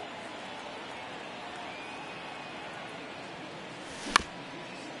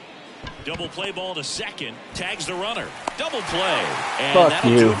 Double play ball to second. Tags the runner. Double play. And Fuck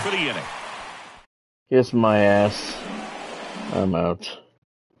that'll you. do it for the inning. Kiss my ass. I'm out.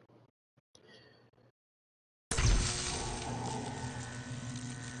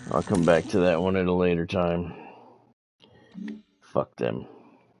 I'll come back to that one at a later time. Fuck them.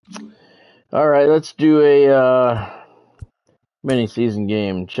 All right, let's do a mini season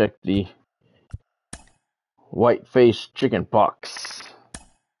game. Check the white-faced chicken pox.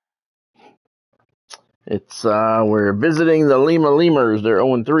 It's we're visiting the Lima Lemurs. They're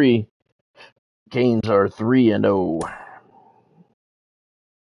 0-3. Canes are 3-0.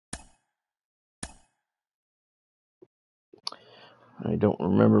 I don't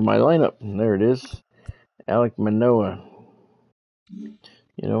remember my lineup. There it is. Alek Manoah. You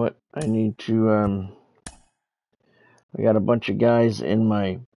know what? I need to I got a bunch of guys in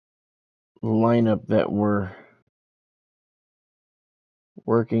my lineup that were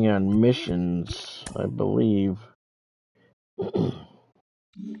working on missions, I believe.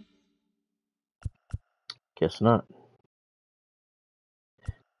 Guess not.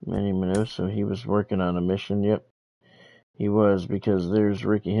 Manny Minoso, he was working on a mission. Yep, he was, because there's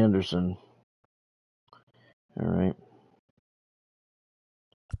Ricky Henderson. All right.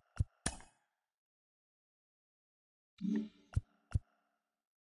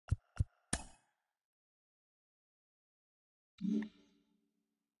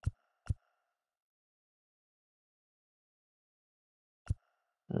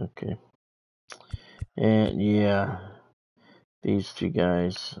 Okay. And yeah, these two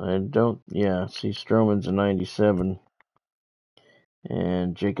guys. I don't, yeah, see Stroman's a 97.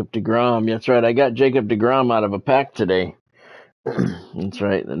 And Jacob deGrom. That's right, I got Jacob deGrom out of a pack today. That's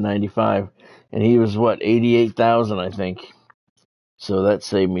right, the 95. And he was, what, 88,000, I think. So that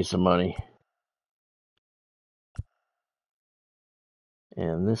saved me some money.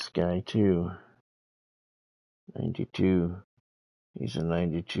 And this guy, too. 92. He's a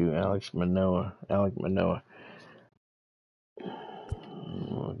 92. Alek Manoah.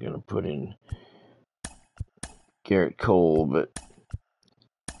 We're going to put in Garrett Cole, but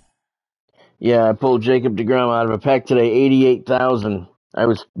yeah, I pulled Jacob deGrom out of a pack today, 88,000. I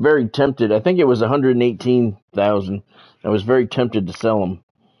was very tempted. I think it was 118,000. I was very tempted to sell him,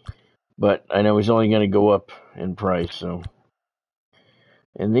 but I know he's only going to go up in price. So,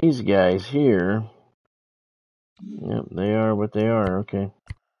 and these guys here, yep, they are what they are. Okay,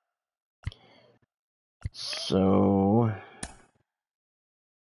 so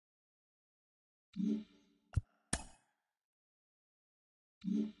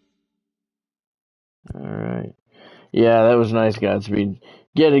all right. Yeah, that was nice, Godspeed.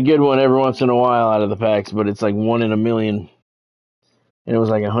 Get a good one every once in a while out of the packs, but it's like 1 in a million. And it was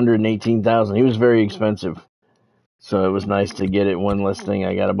like 118,000. He was very expensive. So it was nice to get it, one less thing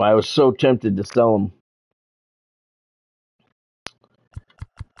I got to buy. I was so tempted to sell him.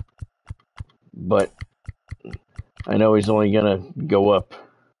 But I know he's only going to go up.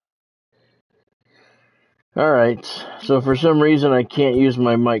 All right. So for some reason, I can't use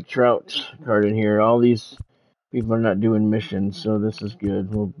my Mike Trout card in here. All these people are not doing missions, so this is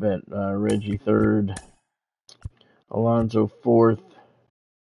good. We'll bet Reggie third, Alonso fourth.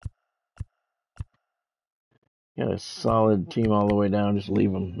 Got a solid team all the way down. Just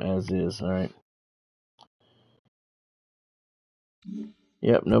leave them as is. All right.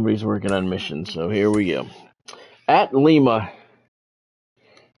 Yep, nobody's working on missions, so here we go. At Lima.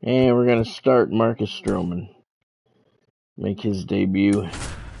 And we're going to start Marcus Stroman. Make his debut.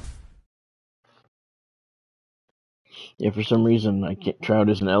 Yeah, for some reason, Trout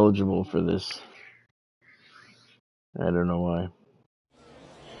isn't eligible for this. I don't know why.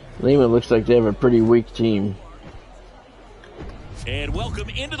 Lima looks like they have a pretty weak team. And welcome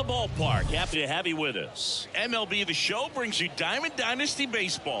into the ballpark. Happy to have you with us. MLB The Show brings you Diamond Dynasty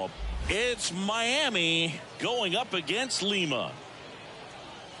Baseball. It's Miami going up against Lima.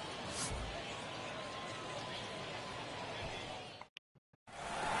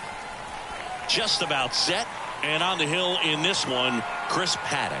 Just about set. And on the hill in this one, Chris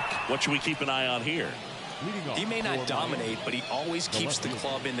Paddock. What should we keep an eye on here? He may not dominate, but he always keeps the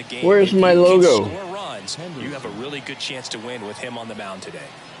club in the game. Where's my logo? Score runs, you have a really good chance to win with him on the mound today.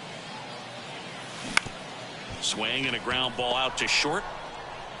 Swing and a ground ball out to short.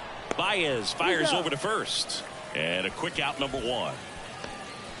 Baez fires over to first. And a quick out, number one.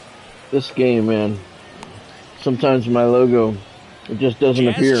 This game, man. Sometimes my logo, it just doesn't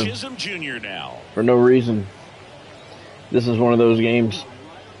appear. Chisholm Jr. now. For no reason. This is one of those games.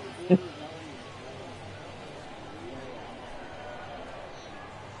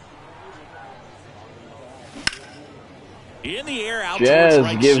 In the air, out Jazz towards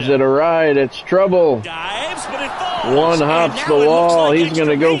right gives center. it a ride. It's trouble. Dives, but it falls. One hops the wall. Like He's going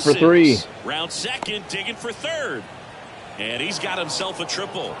to go for three. Round second, digging for third. And he's got himself a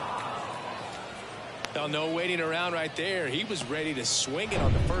triple. Oh, no waiting around right there. He was ready to swing it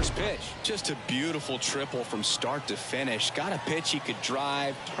on the first pitch. Just a beautiful triple from start to finish. Got a pitch he could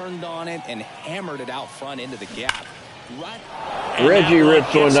drive, turned on it, and hammered it out front into the gap. Reggie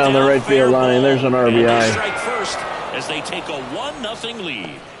rips one down the right field line. There's an RBI. Strike first as they take a 1-0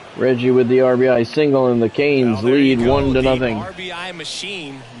 lead. Reggie with the RBI single, and the Canes lead 1-0. RBI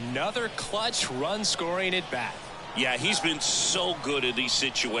machine, another clutch run scoring at bat. Yeah, he's been so good in these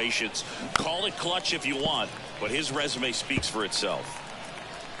situations. Call it clutch if you want, but his resume speaks for itself.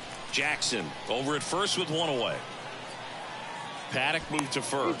 Jackson over at first with one away. Paddock moved to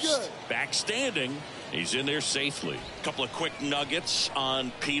first. Back standing. He's in there safely. A couple of quick nuggets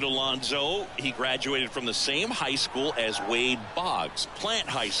on Pete Alonso. He graduated from the same high school as Wade Boggs, Plant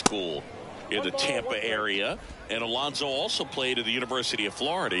High School in the Tampa area. And Alonso also played at the University of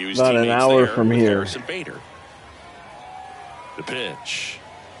Florida. He was about an hour there from with here. Harrison Bader. The pitch.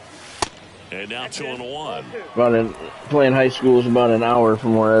 And now 2-1. Playing high school is about an hour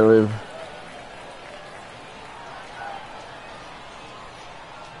from where I live.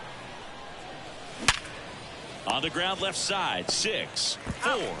 On the ground left side, 6,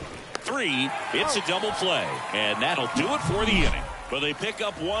 4, 3. It's a double play. And that'll do it for the inning. But they pick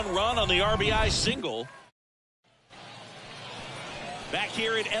up one run on the RBI single. Back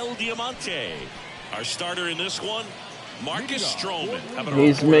here at El Diamante. Our starter in this one, Marcus Stroman.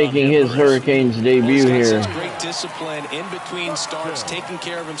 He's making his Hurricanes debut here. Such great discipline in between starts, taking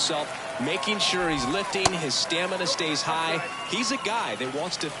care of himself. making sure he's lifting, his stamina stays high. He's a guy that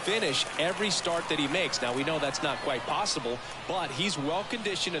wants to finish every start that he makes. Now, we know that's not quite possible, but he's well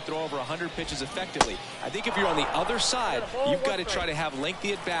conditioned to throw over 100 pitches effectively. I think if you're on the other side, you've got to try to have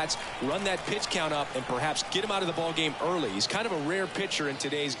lengthy at-bats, run that pitch count up, and perhaps get him out of the ball game early. He's kind of a rare pitcher in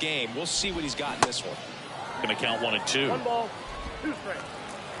today's game. We'll see what he's got in this one. Going to count 1-2. 1 ball, 2 strikes.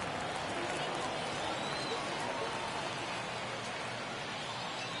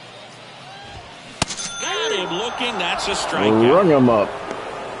 Got him looking. That's a strikeout. Rung him up.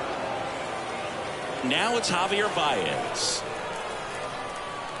 Now it's Javier Baez.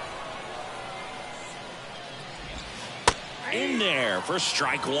 In there for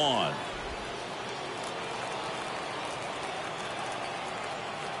strike 1.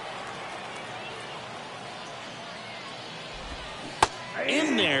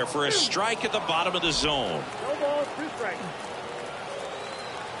 In there for a strike at the bottom of the zone. No balls, 2 strikes.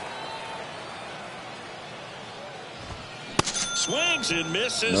 Swings and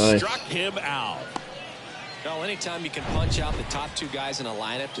misses. Nice. Struck him out. Well, anytime you can punch out the top 2 guys in a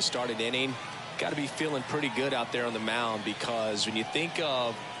lineup to start an inning, got to be feeling pretty good out there on the mound, because when you think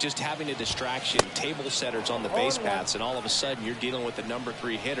of just having a distraction, table setters on the base paths, and all of a sudden you're dealing with the number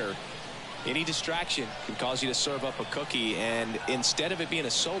 3 hitter, any distraction can cause you to serve up a cookie, and instead of it being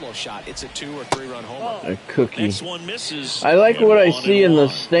a solo shot, it's a 2 or 3 run homer. A cookie. Next one misses. I like what I see in the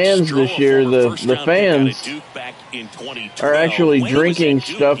stands this year. The fans are actually drinking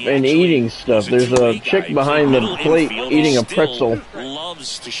stuff and eating stuff. There's a chick behind the plate eating a pretzel.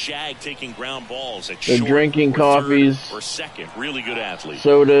 Loves to shag taking ground balls at They're short drinking or coffees, third or second. Really good athlete.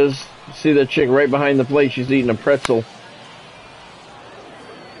 sodas. See the chick right behind the plate? She's eating a pretzel.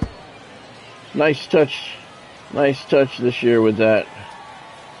 Nice touch this year with that.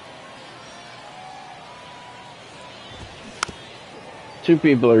 Two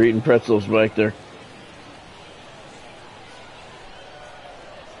people are eating pretzels back there.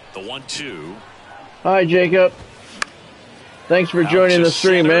 The 1-2. Hi, Jacob. Thanks for joining the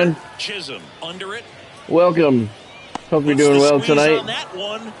stream, man. Chisholm under it. Welcome. Hope you're doing well tonight. On that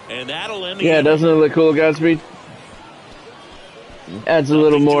one, and that'll end the Yeah, inning. doesn't it look cool, Godspeed? Adds a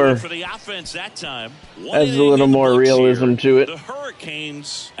little more. For the offense that time. Adds a little more realism to it. The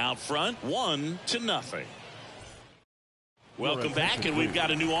Hurricanes out front, 1-0. Welcome back, and we've got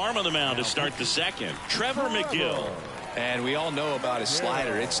a new arm on the mound to start the second. Trevor McGill. And we all know about his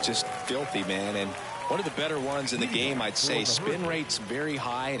slider. It's just filthy, man. And one of the better ones in the game, I'd say. Spin rate's very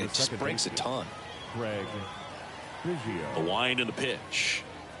high, and it just breaks a ton. The wind and the pitch.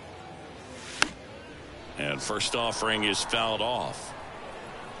 And first offering is fouled off.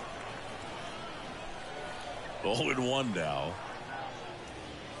 0-1 now.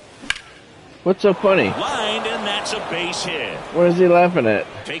 What's so funny? Lined, and that's a base hit. What is he laughing at?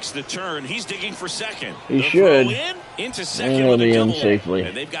 Takes the turn. He's digging for second. He The should. throw in, into second And with he'll a be in double. safely.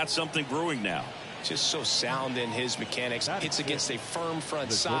 And they've got something brewing now. Just so sound in his mechanics. Hits against a firm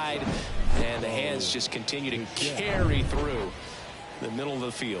front side, and the hands just continue to carry through the middle of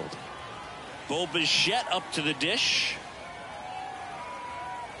the field. Bo Bichette up to the dish.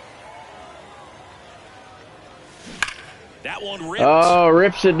 That one ripped. Oh,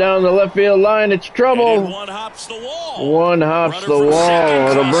 rips it down the left field line. It's And trouble. one hops the wall. One hops Runner the from wall.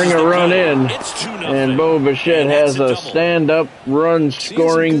 second It'll bring crosses a the run goal. in. It's 2-0. And Bo Bichette And has that's a double. stand-up run Seeing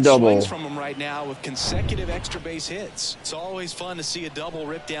scoring some good double. swings from him right now with consecutive extra base hits. It's always fun to see a double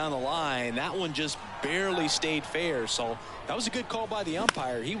rip down the line. That one just barely stayed fair, so that was a good call by the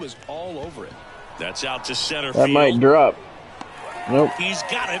umpire. He was all over it. That's out to center That field. might drop. Nope. He's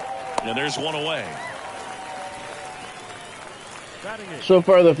got it. And there's one away. So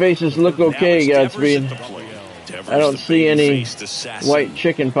far the faces look Now okay, it's Devers Godspeed. at the plate. Devers, I don't the see any baby-faced assassin. white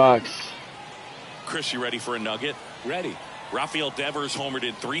chicken pox. Chris, you ready for a nugget? Ready. Rafael Devers homered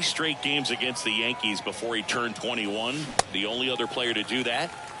in 3 straight games against the Yankees before he turned 21. The only other player to do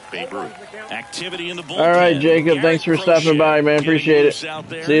that, Babe Ruth. Activity in the bullpen. All right, Jacob. Thanks for Garrett stopping by, man. Crochet Appreciate getting it. out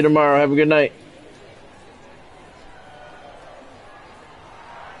there. See you tomorrow. Have a good night.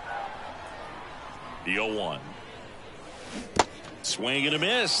 The 0-1. Swing and a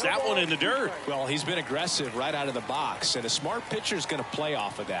miss. That one in the dirt. Well, he's been aggressive right out of the box, and a smart pitcher is going to play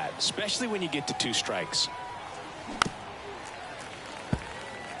off of that, especially when you get to 2 strikes.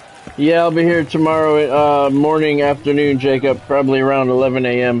 Yeah, I'll be here tomorrow morning, afternoon, Jacob. Probably around 11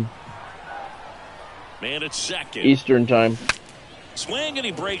 a.m. Man at second. Eastern time. Swing and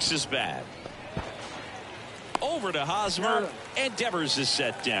he breaks his bat. Over to Hosmer, and Devers is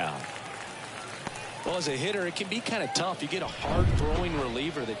set down. Well, as a hitter, it can be kind of tough. You get a hard-throwing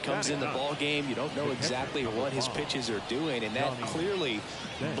reliever that that comes in the ball game. You don't know exactly what his pitches are doing, and that clearly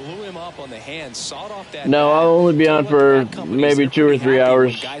blew him up on the hand. Sawed off that. No, I'll only be on for maybe 2 or 3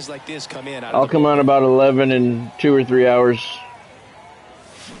 hours. Guys like this come in. I'll come on about 11 in 2 or 3 hours.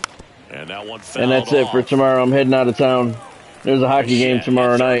 And that one and that's it for tomorrow. I'm heading out of town. There's a hockey game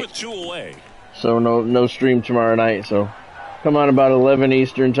tomorrow night, so no stream tomorrow night. So come on about 11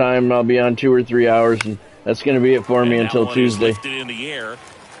 Eastern time. I'll be on 2 or 3 hours, and that's going to be it for me until Tuesday. Lifted in the air.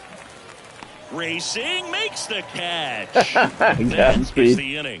 Racing makes the catch. That is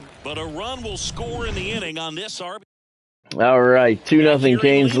the inning, but a run will score in the inning on this RB. All right, 2-0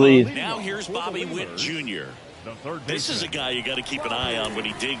 Canes lead. Now here's Bobby Witt Jr. This is a guy you got to keep an eye on when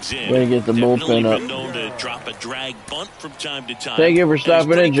he digs in. Way to get the bullpen up. Known to drop a drag bunt from time to time. Thank you for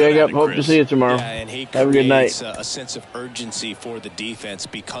stopping in, Jacob. Hope to see you tomorrow. Yeah, and he have a good night. A sense of urgency for the defense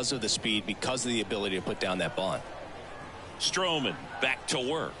because of the speed, because of the ability to put down that bunt. Stroman back to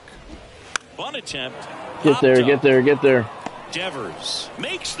work. Bunt attempt. Get there. Devers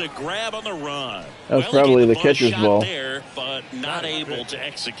makes the grab on the run. That was probably the catcher's ball. There, but not able to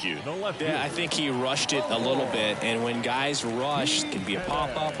execute. Yeah, I think he rushed it a little bit, and when guys rush, it can be a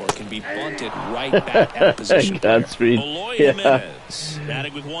pop-up or it can be bunted right back at position. Godspeed. Yeah.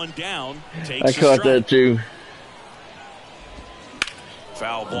 Batting with one down. I caught that too.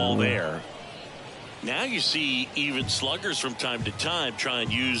 Foul ball there. Now you see even sluggers from time to time try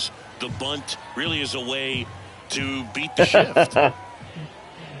and use the bunt really as a way to beat the shift.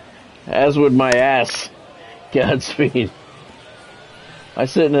 As would my ass. Godspeed. I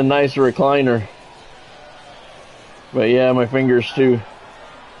sit in a nice recliner. But yeah, my fingers too.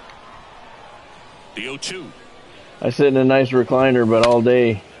 The 0-2. I sit in a nice recliner, but all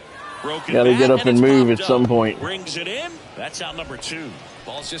day. Gotta get up and move at some point. Brings it in. That's out number 2.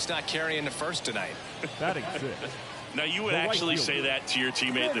 Ball's just not carrying the first tonight. Batting 6. Now you would actually say that to your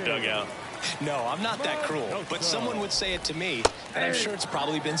teammate in the dugout. No, I'm not that cruel, but someone would say it to me, and I'm sure it's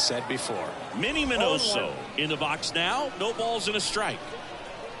probably been said before. Minnie Minoso in the box now. No balls and a strike.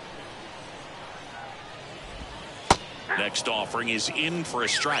 Next offering is in for a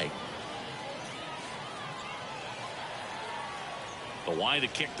strike. The wide to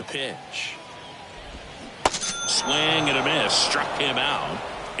kick the pitch. Swing and a miss. Struck him out.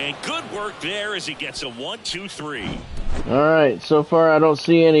 And good work there as he gets a 1-2-3. All right, so far I don't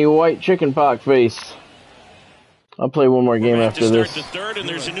see any white chicken pox face. I'll play one more game after this. The third, and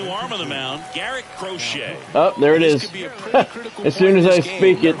there's a new arm on the mound, Garrett Crochet. Oh, there it is. As soon as I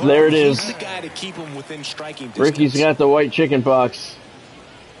speak it, there it is. Ricky's got the white chicken pox.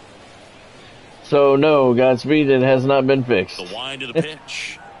 So no, Godspeed, it has not been fixed. The wind to the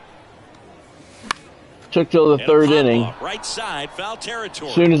pitch. Took till the third inning. Right side, foul territory.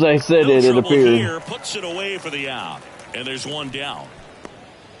 As soon as I said it appeared. Here, puts it away for the out. And there's one down.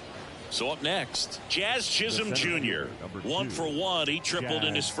 So up next, Jazz Chisholm Jr. 1 for 1. He tripled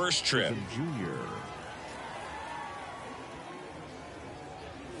in his first trip.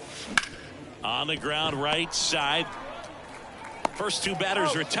 On the ground right side. First 2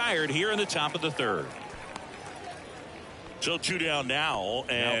 batters retired here in the top of the third. So 2 down now,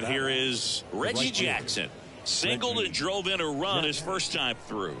 and here is Reggie Jackson. Singled and drove in a run his first time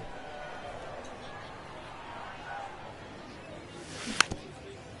through.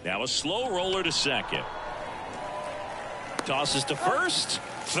 Now a slow roller to second. Tosses to first.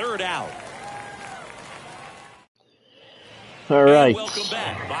 Third out. All right. And welcome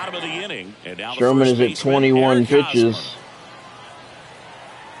back. Bottom of the inning. And now Sherman is at 21 pitches.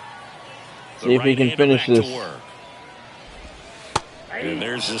 See if he can finish this. And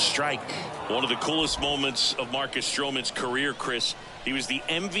there's a strike. One of the coolest moments of Marcus Stroman's career, Chris. He was the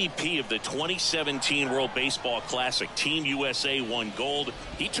MVP of the 2017 World Baseball Classic. Team USA won gold.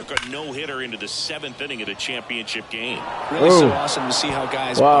 He took a no-hitter into the 7th inning of the championship game. Really so awesome to see how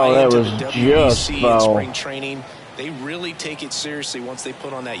guys buy into the WBC and spring training. They really take it seriously once they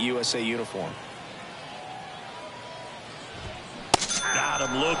put on that USA uniform. Got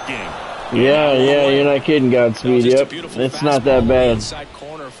him looking. Yeah, you're not kidding, Godspeed. Yep, it's not that bad.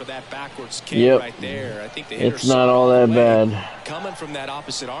 Yep, right there. I think the it's not all that bad. Coming from that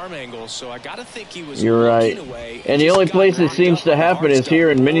opposite arm angle, so I got to think he was. You're right. And the only place it seems to happen is here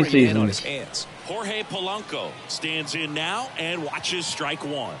in mini seasons. Jorge Polanco stands in now and watches strike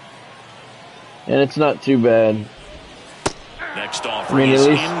 1. And it's not too bad. Next I mean, at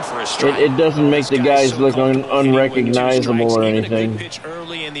least it doesn't make the guys look unrecognizable or anything.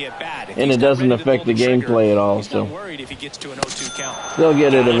 And it doesn't affect the gameplay at all, so they'll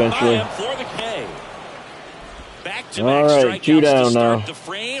get it eventually. Back Back-to-back All right, strikeouts 2 to down start now. the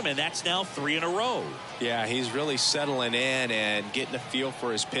frame, and that's now 3 in a row. Yeah, he's really settling in and getting a feel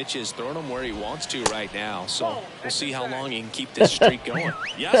for his pitches, throwing them where he wants to right now. So we'll see how long he can keep this streak going.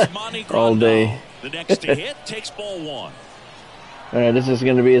 Yes, Monty All day. The next to hit takes ball 1. All right, this is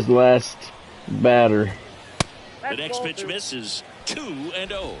going to be his last batter. The next pitch misses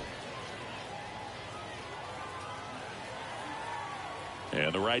 2-0.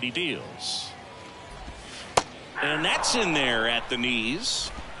 And the righty deals. And that's in there at the knees.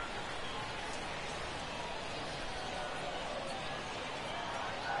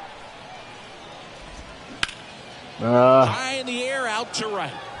 High in the air, out to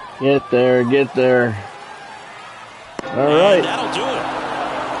right. Get there, get there. All right. That'll do it.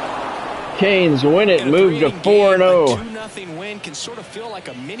 Canes win it, move to 4-0. 2-0 win can sort of feel like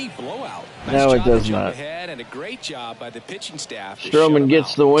a mini blowout. No, it does not. Ahead and a great job by the pitching staff. Stroman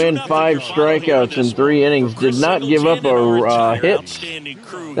gets the win, 5 strikeouts in 3 innings. Did not give up a hit.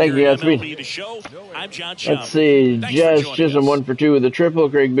 Thank you, Godspeed. Let's see. Jazz Chisholm 1 for 2 with a triple.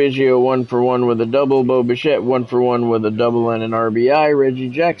 Craig Biggio 1 for 1 with a double. Bo Bichette 1 for 1 with a double and an RBI. Reggie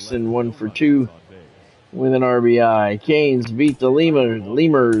Jackson 1 for 2 with an RBI. Canes beat the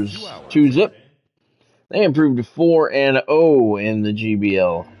Lemurs 2-0. They improved to 4-0 in the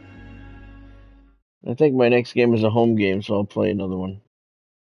GBL. I think my next game is a home game, so I'll play another one.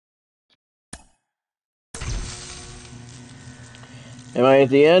 Am I at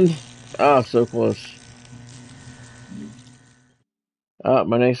the end? Ah, so close.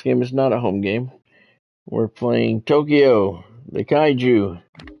 My next game is not a home game. We're playing Tokyo, the Kaiju.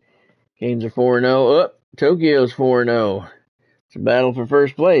 Canes are 4-0. Oh, Tokyo's 4-0. It's a battle for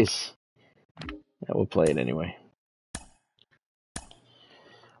first place. I will play it anyway.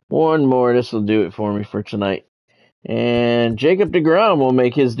 One more. This will do it for me for tonight. And Jacob deGrom will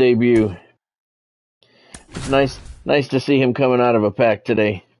make his debut. It's nice to see him coming out of a pack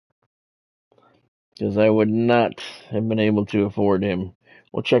today, because I would not have been able to afford him.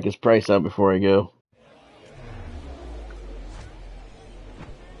 We'll check his price out before I go.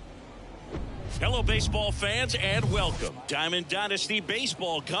 Hello, baseball fans, and welcome. Diamond Dynasty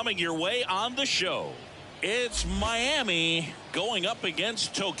Baseball coming your way on the show. It's Miami going up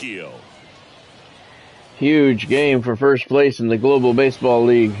against Tokyo. Huge game for first place in the Global Baseball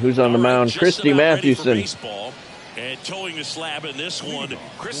League. Who's on the mound? Christy Mathewson. And towing the slab in this one,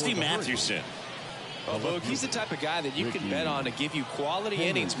 Christy Mathewson. Well, Luke, he's the type of guy that you can bet on to give you quality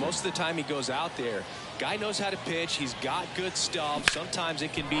innings most of the time he goes out there. Guy knows how to pitch. He's got good stuff. Sometimes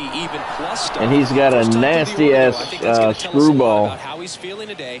it can be even plus stuff. And he's got a nasty-ass screwball. About how he's feeling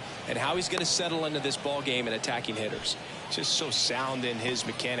today and how he's going to settle into this ball game and attacking hitters. Just so sound in his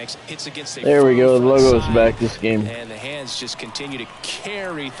mechanics. Hits against a there we go. The logo's back this game. And the hands just continue to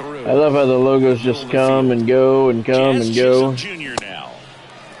carry through. I love how the logos just come and go and come and go. Jr. now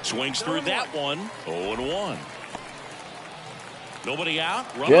swings through that one. 0-1. Nobody out.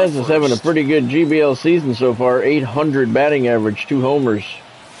 Jazz is having a pretty good GBL season so far. 800 batting average, 2 homers,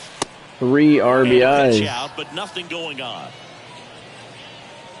 3 RBIs. Out, but nothing going on.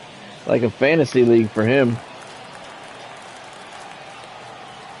 Like a fantasy league for him.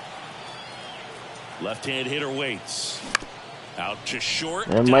 Left-hand hitter waits. Out to short.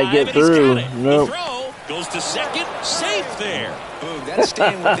 That might get through. Nope. Throw goes to second. Safe there. Boom, that's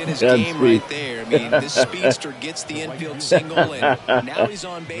staying within his game right there. I mean, this speedster gets the infield single, and now he's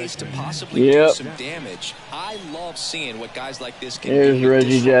on base to possibly do some damage. I love seeing what guys like this can do. Here's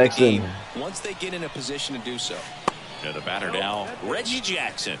Reggie Jackson. Once they get in a position to do so. And the batter now, Reggie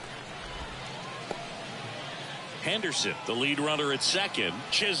Jackson. Henderson, the lead runner at second.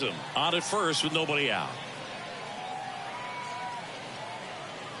 Chisholm on at first with nobody out.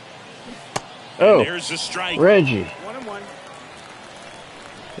 Oh, and there's a strike. Reggie. 1-1.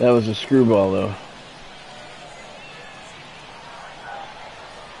 That was a screwball, though.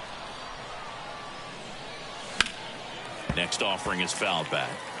 Next offering is fouled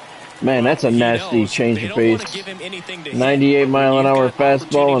back. Man, that's a nasty change of pace. 98-mile-an-hour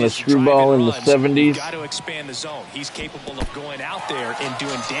fastball and a screwball in the 70s. Got to expand the zone. He's capable of going out there and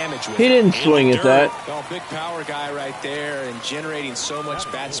doing damage with He didn't swing at that. Well, big power guy right there and generating so much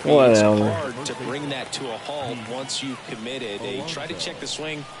bat speed. Whatever. It's hard to bring that to a halt once you've committed. They try to check the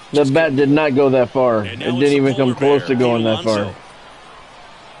swing. The bat did not go that far. It didn't even come close to going that far.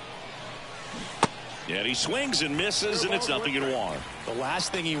 Yeah, he swings and misses, and it's 0-1. The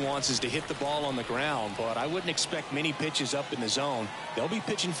last thing he wants is to hit the ball on the ground, but I wouldn't expect many pitches up in the zone. They'll be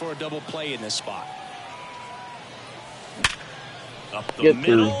pitching for a double play in this spot. Up the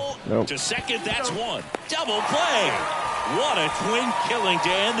middle to second, that's one. Double play. What a twin killing to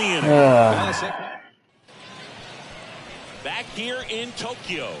end the inning. back here in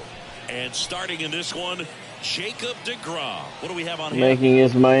Tokyo. And starting in this one, Jacob deGrom. What do we have on him? Making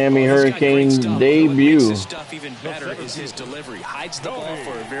his Miami Hurricanes debut. What makes this stuff even better is his delivery. Hides the ball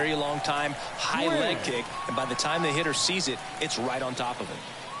for a very long time. High leg kick. And by the time the hitter sees it, it's right on top of him.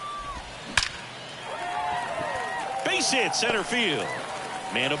 Base hit center field.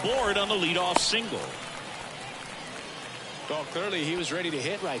 Man aboard on the leadoff single. Well, clearly he was ready to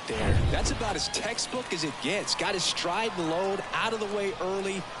hit right there. That's about as textbook as it gets. Got his stride and load out of the way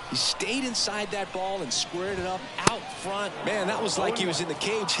early. He stayed inside that ball and squared it up out front. Man, that was like he was in the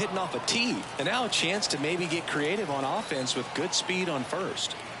cage hitting off a tee. And now a chance to maybe get creative on offense with good speed on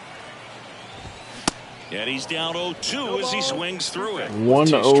first. And he's down 0-2 as he swings through it.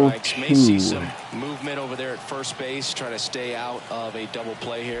 1-0-2. May see some movement over there at first base. Try to stay out of a double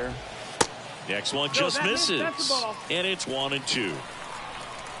play here. Next one just misses. And it's 1-2.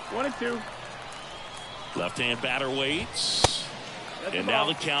 1-2. Left-hand batter waits. And now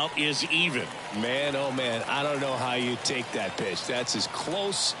the count is even. Man, oh man, I don't know how you take that pitch. That's as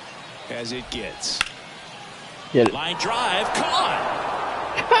close as it gets. Get it. Line drive,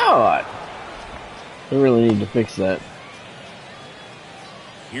 caught. Caught. They really need to fix that.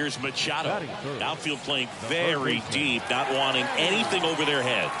 Here's Machado. Outfield playing very deep, not wanting anything over their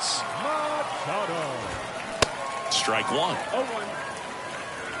heads. Strike one. 0-1.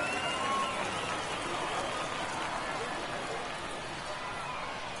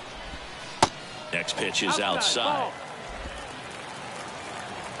 Next pitch is outside.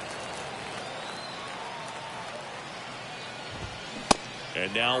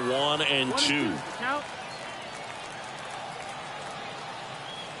 And now 1-2. Count.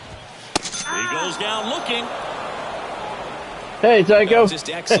 He goes down looking. Hey, Tycho.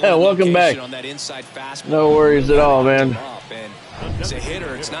 Welcome back. On that inside fastball. No worries at all, man. As a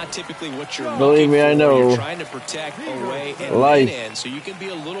hitter, it's not typically what you're Believe me, I know. You're trying to protect away and Life. in, so you can be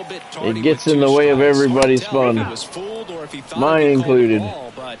a little bit tardy. It gets with in the two way of strikes. everybody's Hard to tell fun. if he was fooled or if he thought Mine he called the included.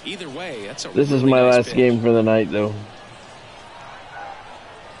 ball, but either way, that's a This is really my nice last pitch. game for the night, though.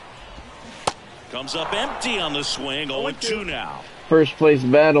 Comes up empty on the swing. 0-2 now. First place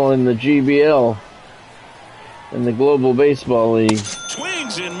battle in the GBL. In the Global Baseball League.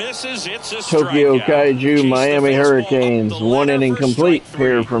 Swings and misses. It's a Tokyo strikeout. Kaiju, Chase the Miami fastball Hurricanes. up the One ladder inning for complete strike three.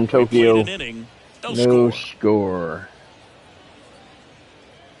 here from We played Tokyo. an inning. No No score. score.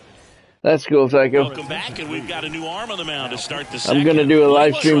 That's cool, Tycho. Welcome back, and we've got a new arm on the mound to start the second. I'm going to do a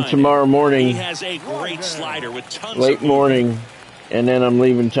live stream tomorrow He morning, has a great slider with tons late of morning, and then I'm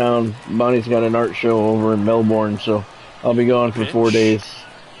leaving town. Bonnie's got an art show over in Melbourne, so I'll be gone for 4 days.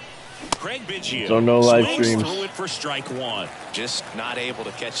 Craig Biggio. So no live Swings streams. through it for strike one. Just not able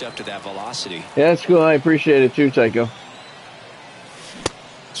to catch up to that velocity. Yeah, that's cool. I appreciate it too, Tycho.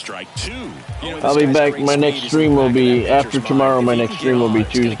 Strike two. You know, I'll this be guy's back. great My speed next is in stream the will back of be that after pitcher's tomorrow. mind. My If he next can stream get will be on,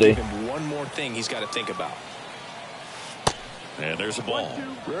 it's gonna Tuesday. give him one more thing he's got to think about. And there's a ball.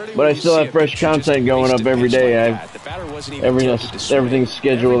 But I still have fresh content going up every day. Everything's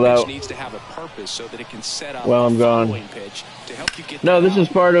scheduled out while I'm gone. No, this is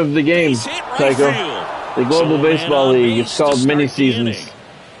part of the game, Base hit right Tycho. field. The Global So Baseball man on League. base It's to called start mini the seasons. inning.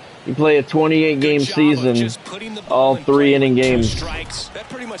 You play a 28-game Good job of season, just putting the ball all in 3 play inning with two games. strikes. That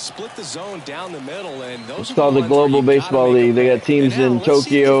pretty much split the zone down the middle, and those It's are called the ones where Global you gotta Baseball make a League. They got play. teams And now, in let's see if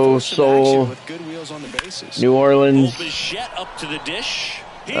they Tokyo, force some action Seoul, with good wheels on the bases. New Orleans, Bichette up to the dish.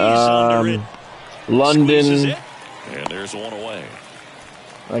 He's under it. Squeezes London. it. And there's one away.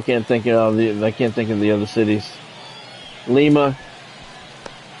 I can't think of the other cities. Lima.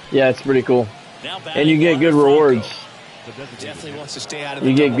 Yeah, it's pretty cool. Now And you get batting good Wander rewards. Franco. Definitely wants to stay out of the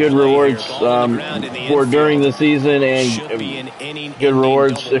You get double good play rewards here. Ball on the ground in the for infield. during the season, Should be and an inning good ending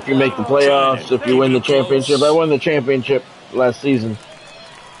rewards double if you make the play. playoffs, if you win the championship. I won the championship last season.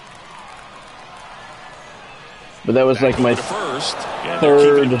 But that was like my To first. And they're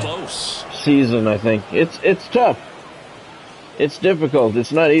keeping it third close. season, I think. It's tough. It's difficult.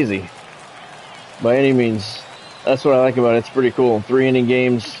 It's not easy. By any means. That's what I like about it. It's pretty cool. 3 inning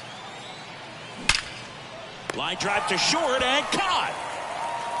games. Line drive to short and caught.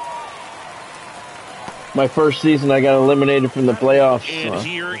 My first season, I got eliminated from the playoffs And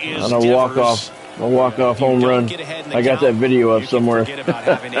here is on a Devers. walk-off home Don't run. get ahead in the I got that count, video up you can somewhere. forget about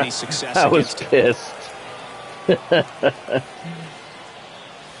having any success I was against him. pissed.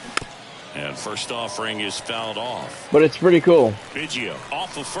 And first offering is fouled off. But it's pretty cool. Biggio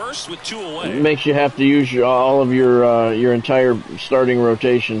off of first with 2 away. It makes you have to use all of your entire starting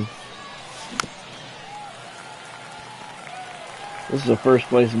rotation. This is a first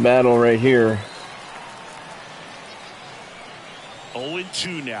place battle right here.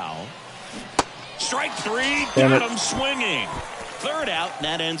 0-2 now. Strike three. Damn Got it. him swinging. Third out, and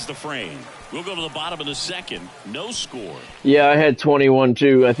that ends the frame. We'll go to the bottom of the second. No score. Yeah, I had 21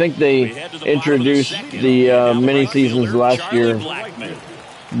 too. I think they introduced the mini seasons last year,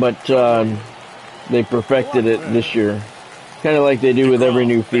 but they perfected it this year. Kind of like they do with every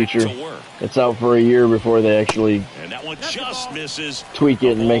new feature. It's out for a year before they actually And that one just misses. tweak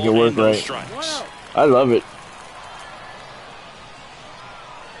it and make it work right. I love it.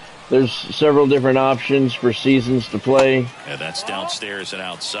 There's several different options for seasons to play. And that's downstairs and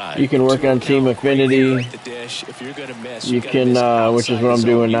outside. You can work on team affinity. You can, which is what I'm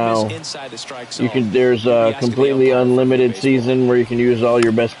doing now. You can. There's a completely unlimited season where you can use all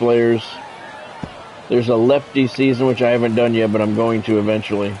your best players. There's a lefty season, which I haven't done yet, but I'm going to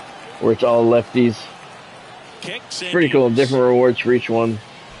eventually, where it's all lefties. It's pretty cool. Different rewards for each one.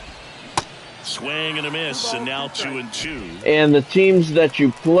 Swing and a miss, and now 2-2. And the teams that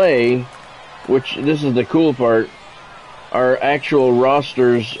you play, which this is the cool part, are actual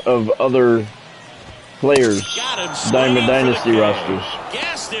rosters of other players, Diamond Dynasty rosters.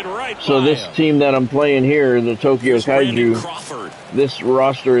 So this team that I'm playing here, the Tokyo Kaiju, this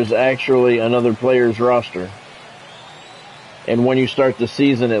roster is actually another player's roster. And when you start the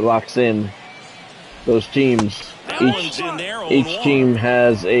season, it locks in those teams. Each team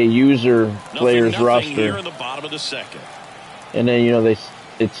has a user player's roster, and then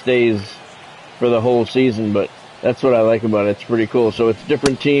it stays for the whole season. But that's what I like about it. It's pretty cool. So it's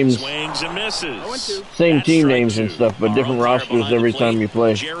different teams, same team names and stuff, but different rosters every time you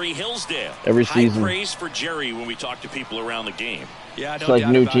play. Every season. High praise for Jerry when we talk to people around the game. Yeah, it's like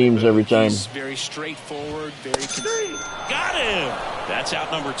new teams every time. He's very straightforward, Got him. That's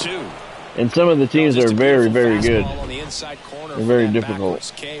out number 2. And some of the teams are very, very good. They're very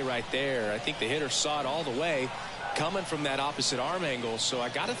difficult. K right there. I think the hitter saw it all the way coming from that opposite arm angle. So I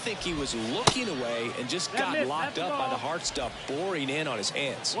got to think he was looking away and just got locked up by the hard stuff boring in on his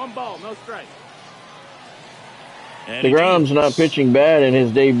hands. 1 ball, no strike. DeGrom's not pitching bad in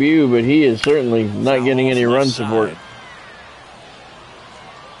his debut, but he is certainly not getting any run support.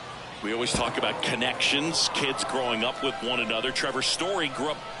 We always talk about connections, kids growing up with one another. Trevor Story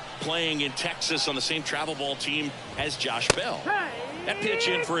grew up playing in Texas on the same travel ball team as Josh Bell. That pitch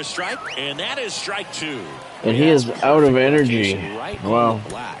in for a strike, and that is strike 2. And he is out of energy. Wow.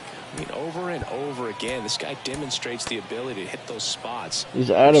 I mean, over and over again, this guy demonstrates the ability to hit those spots. He's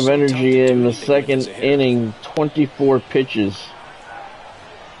out of energy in the second inning, 24 pitches.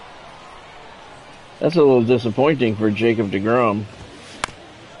 That's a little disappointing for Jacob deGrom.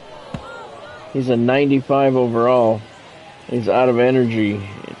 He's a 95 overall. He's out of energy,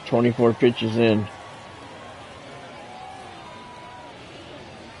 24 pitches in.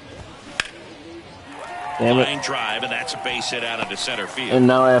 Damn it. Line drive, and that's a base hit out into center field. And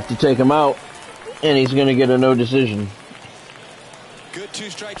now I have to take him out, and he's going to get a no decision. Good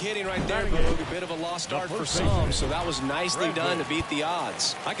 2-strike hitting right there, Boog. A bit of a lost start for some, so that was nicely done to beat the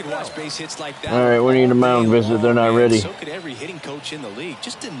odds. I could watch base hits like that. All right, we need a mound visit. They're not ready. So could every hitting coach in the league.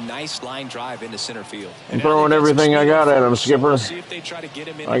 Just a nice line drive into center field. I'm throwing everything I got at him, Skipper.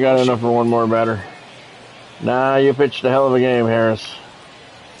 I got enough for one more batter. Nah, you pitched a hell of a game, Harris.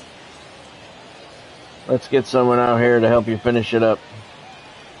 Let's get someone out here to help you finish it up.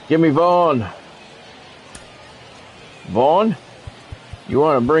 Give me Vaughn. Vaughn? You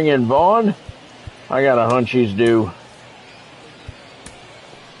want to bring in Vaughn? I got a hunch he's due.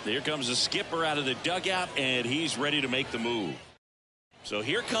 Here comes the skipper out of the dugout, and he's ready to make the move. So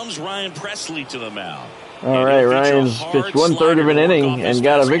here comes Ryan Presley to the mound. All right, Ryan's pitched 1/3 of an inning and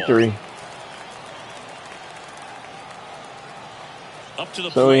got a victory.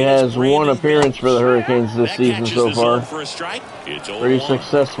 So he has one appearance for the Hurricanes this season so far. Pretty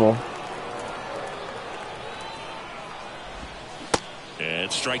successful.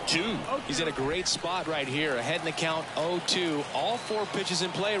 And strike 2. He's in a great spot right here. Ahead in the count 0-2. All 4 pitches in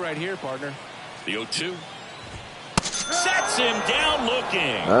play right here, partner. The 0-2. Sets him down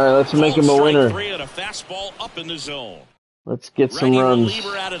looking. All right, let's make him a winner. 3 and a fastball up in the zone. Let's get some runs.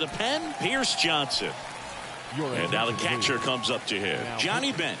 Reliever out of the pen, Pierce Johnson. And now the catcher comes up to him.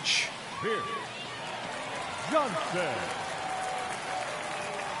 Johnny Bench. Pierce Johnson.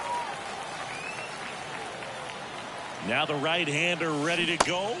 Now the right-hander ready to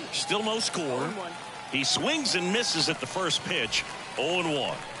go. Still no score. He swings and misses at the first pitch.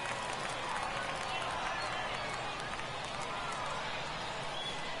 0-1.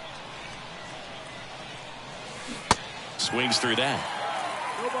 Swings through that.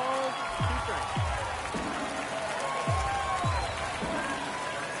 No balls, 2 strikes.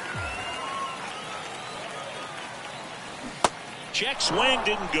 Check swing,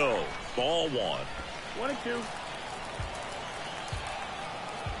 didn't go. Ball 1. 1-2.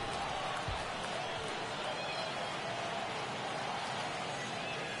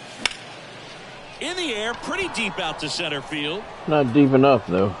 In the air, pretty deep out to center field. Not deep enough,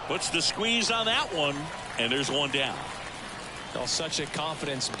 though. Puts the squeeze on that one, and there's one down. Well, such a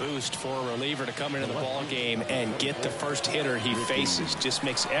confidence boost for a reliever to come into the ball game and get the first hitter he faces. Just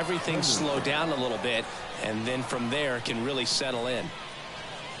makes everything slow down a little bit, and then from there can really settle in.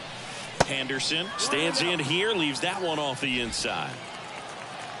 Henderson stands in here, leaves that one off the inside.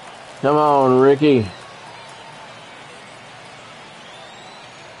 Come on, Ricky.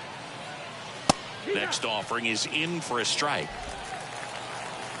 Next offering is in for a strike.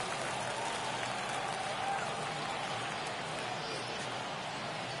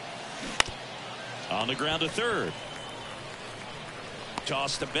 On the ground to third.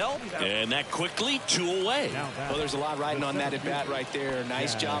 Toss the belt, and that quickly 2 away. Well, there's a lot riding on that at bat right there.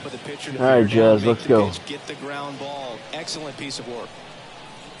 Nice job of the pitcher. All right, Jazz, let's go. Get the ground ball. Excellent piece of work.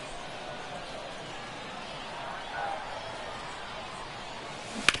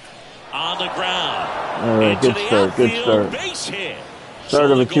 On the ground. All right, good start, good start. Base hit.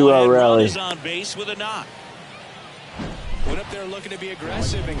 Start of a 2-out rally. Is on base with a knock. Went up there looking to be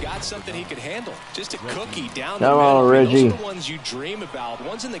aggressive and got something he could handle. Just a cookie down the middle. on, Reggie. Those are the ones you dream about.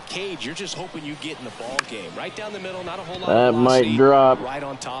 Ones in the cage, you're just hoping you get in the ball game. Right down the middle, not a whole lot that of velocity, might drop. right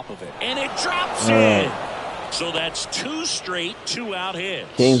on top of it. And it drops in. So that's 2 straight 2-out hits.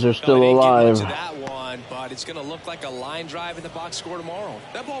 Canes are still No, alive. to that one, but it's going to look like a line drive in the box score tomorrow.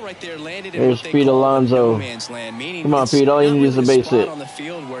 That ball right there landed in There's what they Pete call Alonso. no man's land, meaning Come on, it's Pete, all you not need is a really base spot hit. on the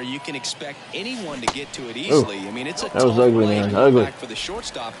field where you can expect anyone to get to it easily. I mean, it's a that was tough ugly, play man. to go Ugly. back for the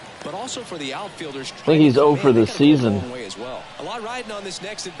shortstop, but also for the outfielders. I think he's 0 for the season. As well. A lot riding on this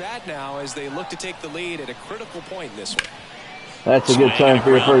next at bat now as they look to take the lead at a critical point in this one. That's a good time for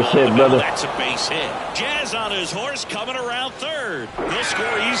your first hit, brother. That's a base hit. Jazz on his horse coming around third. He'll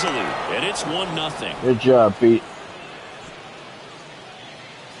score easily, and it's 1-0. Good job, Pete.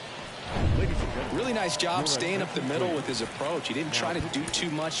 Really nice job staying up the middle with his approach. He didn't try to do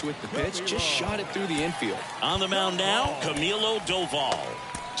too much with the pitch, just shot it through the infield. On the mound now, Camilo Doval.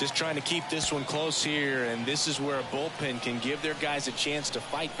 Just trying to keep this one close here, and this is where a bullpen can give their guys a chance to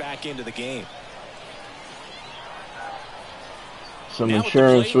fight back into the game. Some Now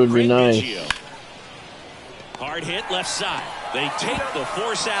insurance would be nice. Hard hit left side. They take the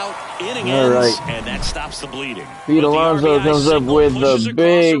force out, inning All ends, right. and that stops the bleeding. Pete Alonso comes up with the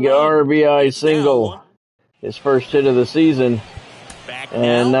big RBI single. His first hit of the season.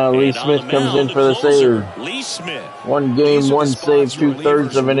 And now Lee Smith comes in for the save. Lee Smith. 1 game, 1 save,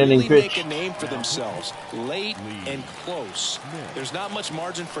 2/3 of an inning pitched. Make a name for themselves, late and close. There's not much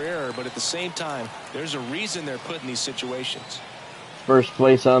margin for error, but at the same time, there's a reason they're put in these situations. First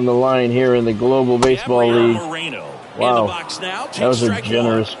place on the line here in the Global Baseball League. Moreno. Wow, In the box now, that was a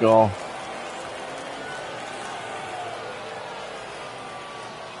generous call.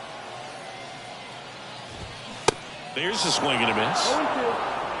 There's a swing and a miss. 0-2.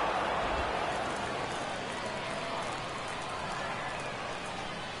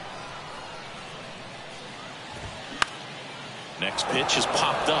 Next pitch is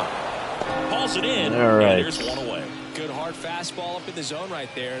popped up. Calls it in. All right. And there's 1 away. Good hard fastball up in the zone right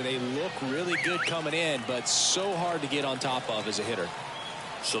there. They look really good coming in, but so hard to get on top of as a hitter.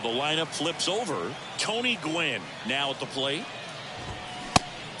 So the lineup flips over. Tony Gwynn now at the plate.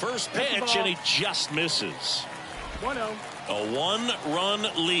 First pitch, and he just misses. 1-0. A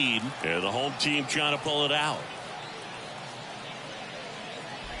 1-run lead, and the home team trying to pull it out.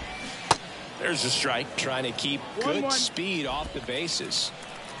 There's a strike. Trying to keep good 1-1. speed off the bases.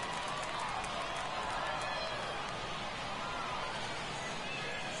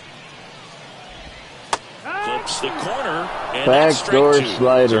 Clips the corner, and that's strike Backdoor 2.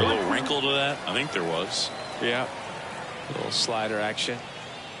 slider. Is there a little wrinkle to that? I think there was. Yeah. A little slider action.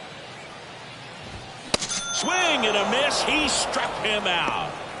 Swing and a miss. He struck him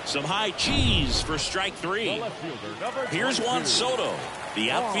out. Some high cheese for strike 3. Here's Juan Soto.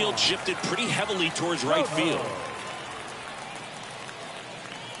 The outfield shifted pretty heavily towards right field.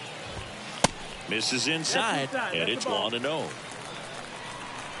 Misses inside, and it's 1-0.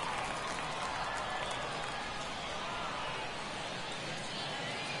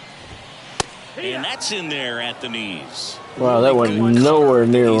 And that's in there at the knees. Wow, that went nowhere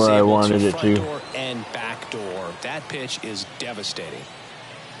near where I wanted it to. Front door and back door. That pitch is devastating.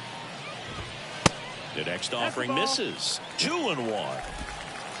 The next offering misses. 2-1.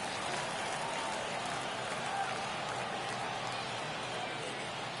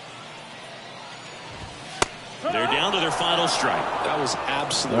 They're down to their their final strike. That was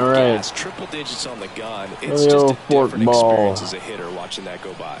absolute All right. gas. Triple digits on the gun. It's The just old a different forkball. experience as a hitter watching that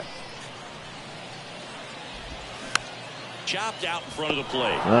go by. Chopped out in front of the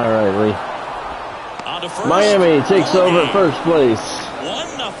plate. All right, Lee. On to first. Miami takes Ball over game. at first place.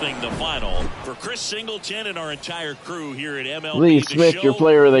 1-0 the final for Chris Singleton and our entire crew here at MLB Lee The Smith, Show. your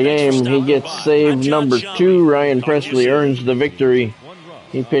player of the Thanks for game. He stopping gets by. save I'm John number Shelby. 2. Ryan Talk to you Presley soon. earns the victory.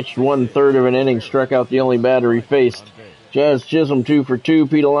 He pitched 1/3 of an inning, struck out the only batter he faced. Jazz Chisholm 2 for 2.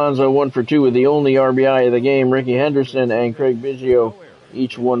 Pete Alonso 1 for 2 with the only RBI of the game. Ricky Henderson and Craig Biggio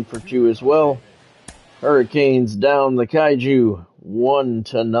each 1 for 2 as well. Hurricanes down the Kaiju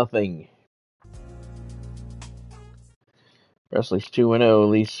 1-0. Presley's 2-0.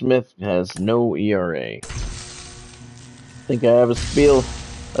 Lee Smith has no ERA. Think I have a spiel.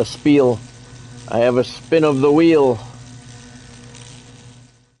 I have a spin of the wheel.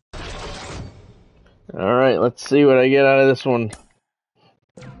 All right, let's see what I get out of this one.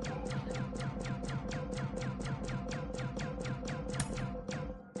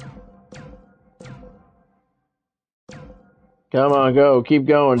 Come on, go. Keep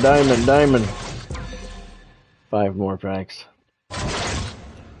going. Diamond. 5 more packs.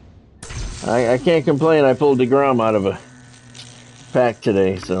 I can't complain. I pulled DeGrom out of a pack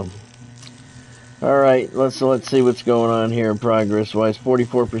today, so. All right, let's see what's going on here progress-wise.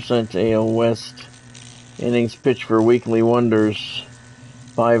 44% AL West. Innings pitched for weekly wonders.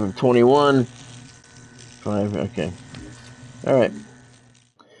 5 of 21. 5, okay. All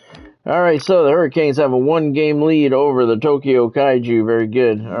right, so the Hurricanes have a 1-game lead over the Tokyo Kaiju. Very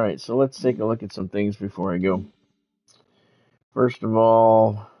good. All right, so let's take a look at some things before I go. First of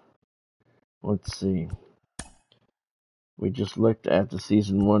all, let's see. We just looked at the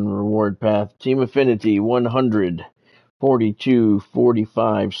Season 1 reward path. Team Affinity, 100, 42,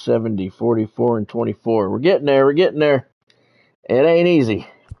 45, 70, 44, and 24. We're getting there. It ain't easy.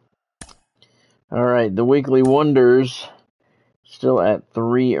 All right, the Weekly Wonders, still at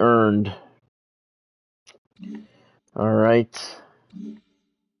 3 earned. All right.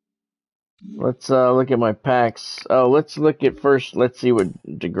 Let's look at my packs. Oh, let's look at first. Let's see what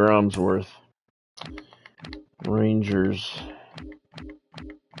DeGrom's worth. Rangers.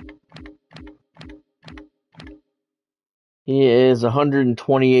 He is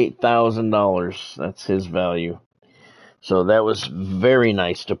 $128,000. That's his value. So that was very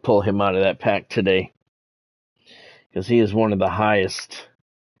nice to pull him out of that pack today, because he is one of the highest.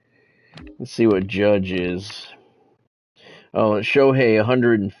 Let's see what Judge is. Oh, Shohei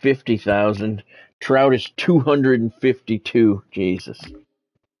 150,000. Trout is 252. Jesus.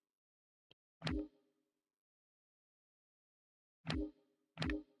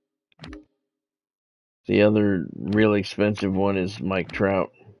 The other really expensive one is Mike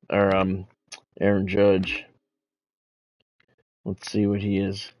Trout, or Aaron Judge. Let's see what he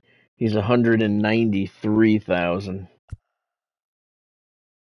is. He's 193,000.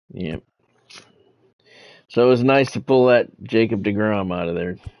 Yep. So it was nice to pull that Jacob deGrom out of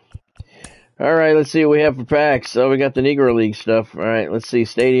there. All right, let's see what we have for packs. Oh, we got the Negro League stuff. All right, let's see.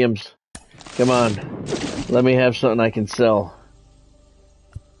 Stadiums. Come on. Let me have something I can sell.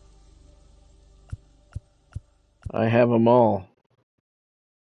 I have them all.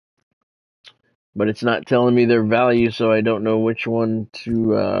 But it's not telling me their value, so I don't know which one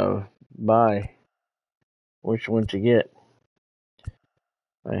to buy. Which one to get.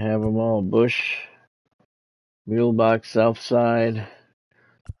 I have them all. Bush, Mulebox, Southside.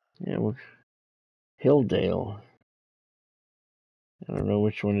 Yeah, Hilldale. I don't know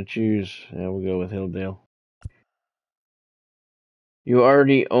which one to choose. Yeah, we'll go with Hilldale. You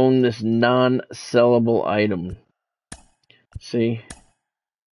already own this non-sellable item. See?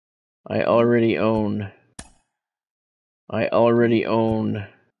 I already own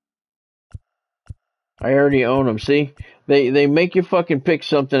them. See? They make you fucking pick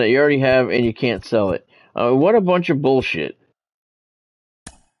something that you already have and you can't sell it. What a bunch of bullshit.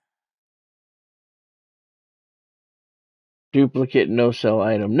 Duplicate no sell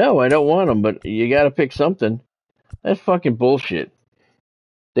item. No, I don't want them, but you gotta pick something. That's fucking bullshit.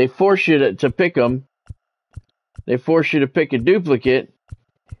 They force you to pick them. They force you to pick a duplicate,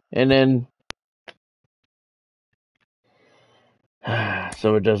 and then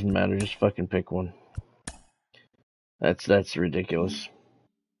so it doesn't matter. Just fucking pick one. That's ridiculous.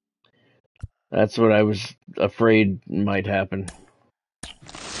 That's what I was afraid might happen.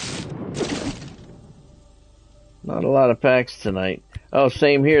 Not a lot of packs tonight. Oh,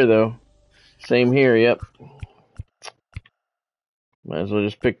 same here though. Same here. Yep. Might as well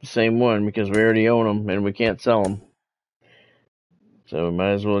just pick the same one because we already own them and we can't sell them. So we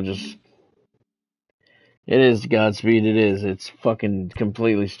might as well just It is Godspeed. It is. It's fucking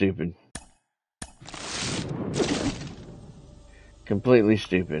completely stupid. Completely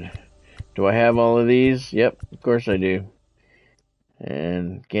stupid. Do I have all of these? Yep, of course I do.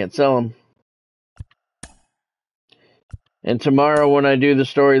 And can't sell them. And tomorrow when I do the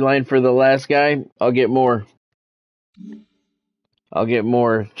storyline for the last guy, I'll get more. I'll get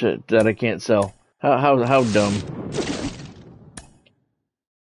more that I can't sell. How dumb.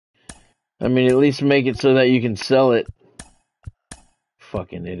 I mean, at least make it so that you can sell it.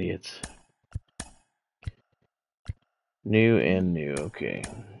 Fucking idiots. New and new, okay.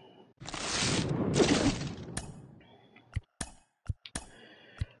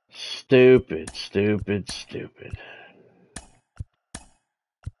 Stupid, stupid, stupid.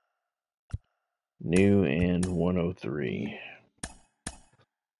 New and 103.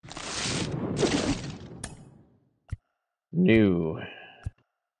 New.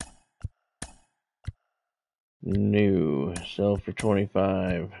 New. Sell for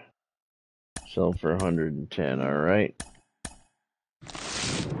 25. Sell for 110, alright.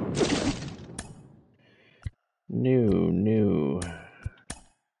 New, new.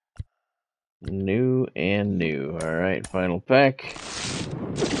 New and new. Alright, final pack.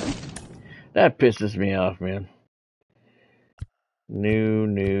 That pisses me off, man. New,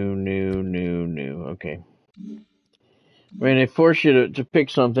 new, new, new, new. Okay. I mean, they force you to pick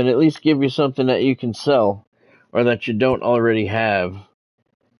something, at least give you something that you can sell, or that you don't already have.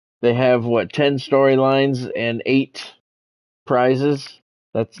 They have, 10 storylines and 8 prizes?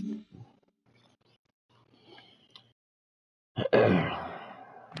 That's...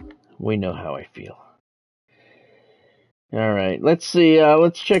 We know how I feel. Alright, let's see,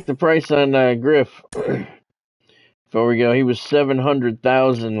 let's check the price on Griff. Before we go, he was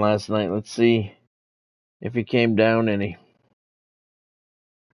 700,000 last night. Let's see if he came down any.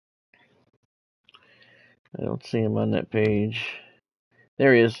 I don't see him on that page.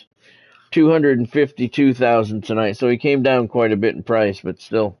 There he is. 252,000 tonight. So he came down quite a bit in price, but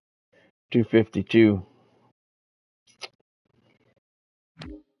still 252.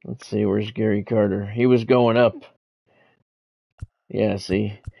 Let's see, where's Gary Carter? He was going up. Yeah,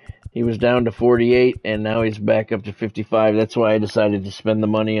 see. He was down to 48 and now he's back up to 55. That's why I decided to spend the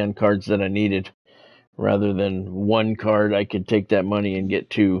money on cards that I needed. Rather than one card, I could take that money and get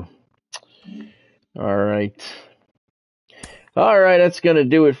 2. Alright. Alright, that's going to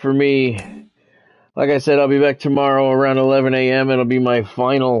do it for me. Like I said, I'll be back tomorrow around 11 a.m. It'll be my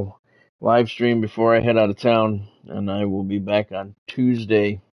final live stream before I head out of town. And I will be back on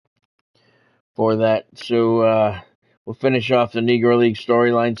Tuesday for that. So we'll finish off the Negro League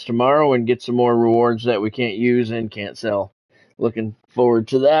storylines tomorrow and get some more rewards that we can't use and can't sell. Looking forward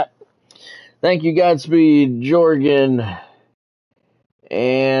to that. Thank you, Godspeed, Jorgen,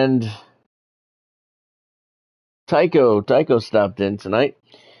 and Tycho. Tycho stopped in tonight.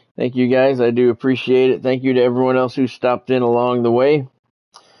 Thank you, guys. I do appreciate it. Thank you to everyone else who stopped in along the way.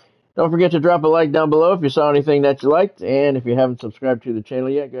 Don't forget to drop a like down below if you saw anything that you liked. And if you haven't subscribed to the channel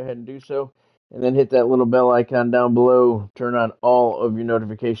yet, go ahead and do so. And then hit that little bell icon down below. Turn on all of your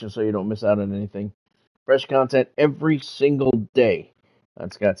notifications so you don't miss out on anything. Fresh content every single day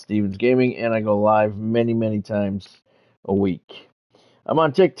on Scott Stevens Gaming. And I go live many, many times a week. I'm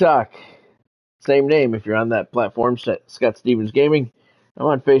on TikTok. Same name if you're on that platform, Scott Stevens Gaming. I'm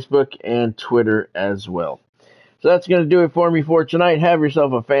on Facebook and Twitter as well. So that's going to do it for me for tonight. Have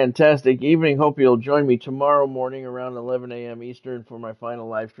yourself a fantastic evening. Hope you'll join me tomorrow morning around 11 a.m. Eastern for my final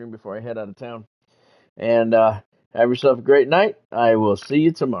live stream before I head out of town. And have yourself a great night. I will see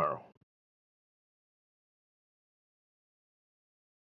you tomorrow.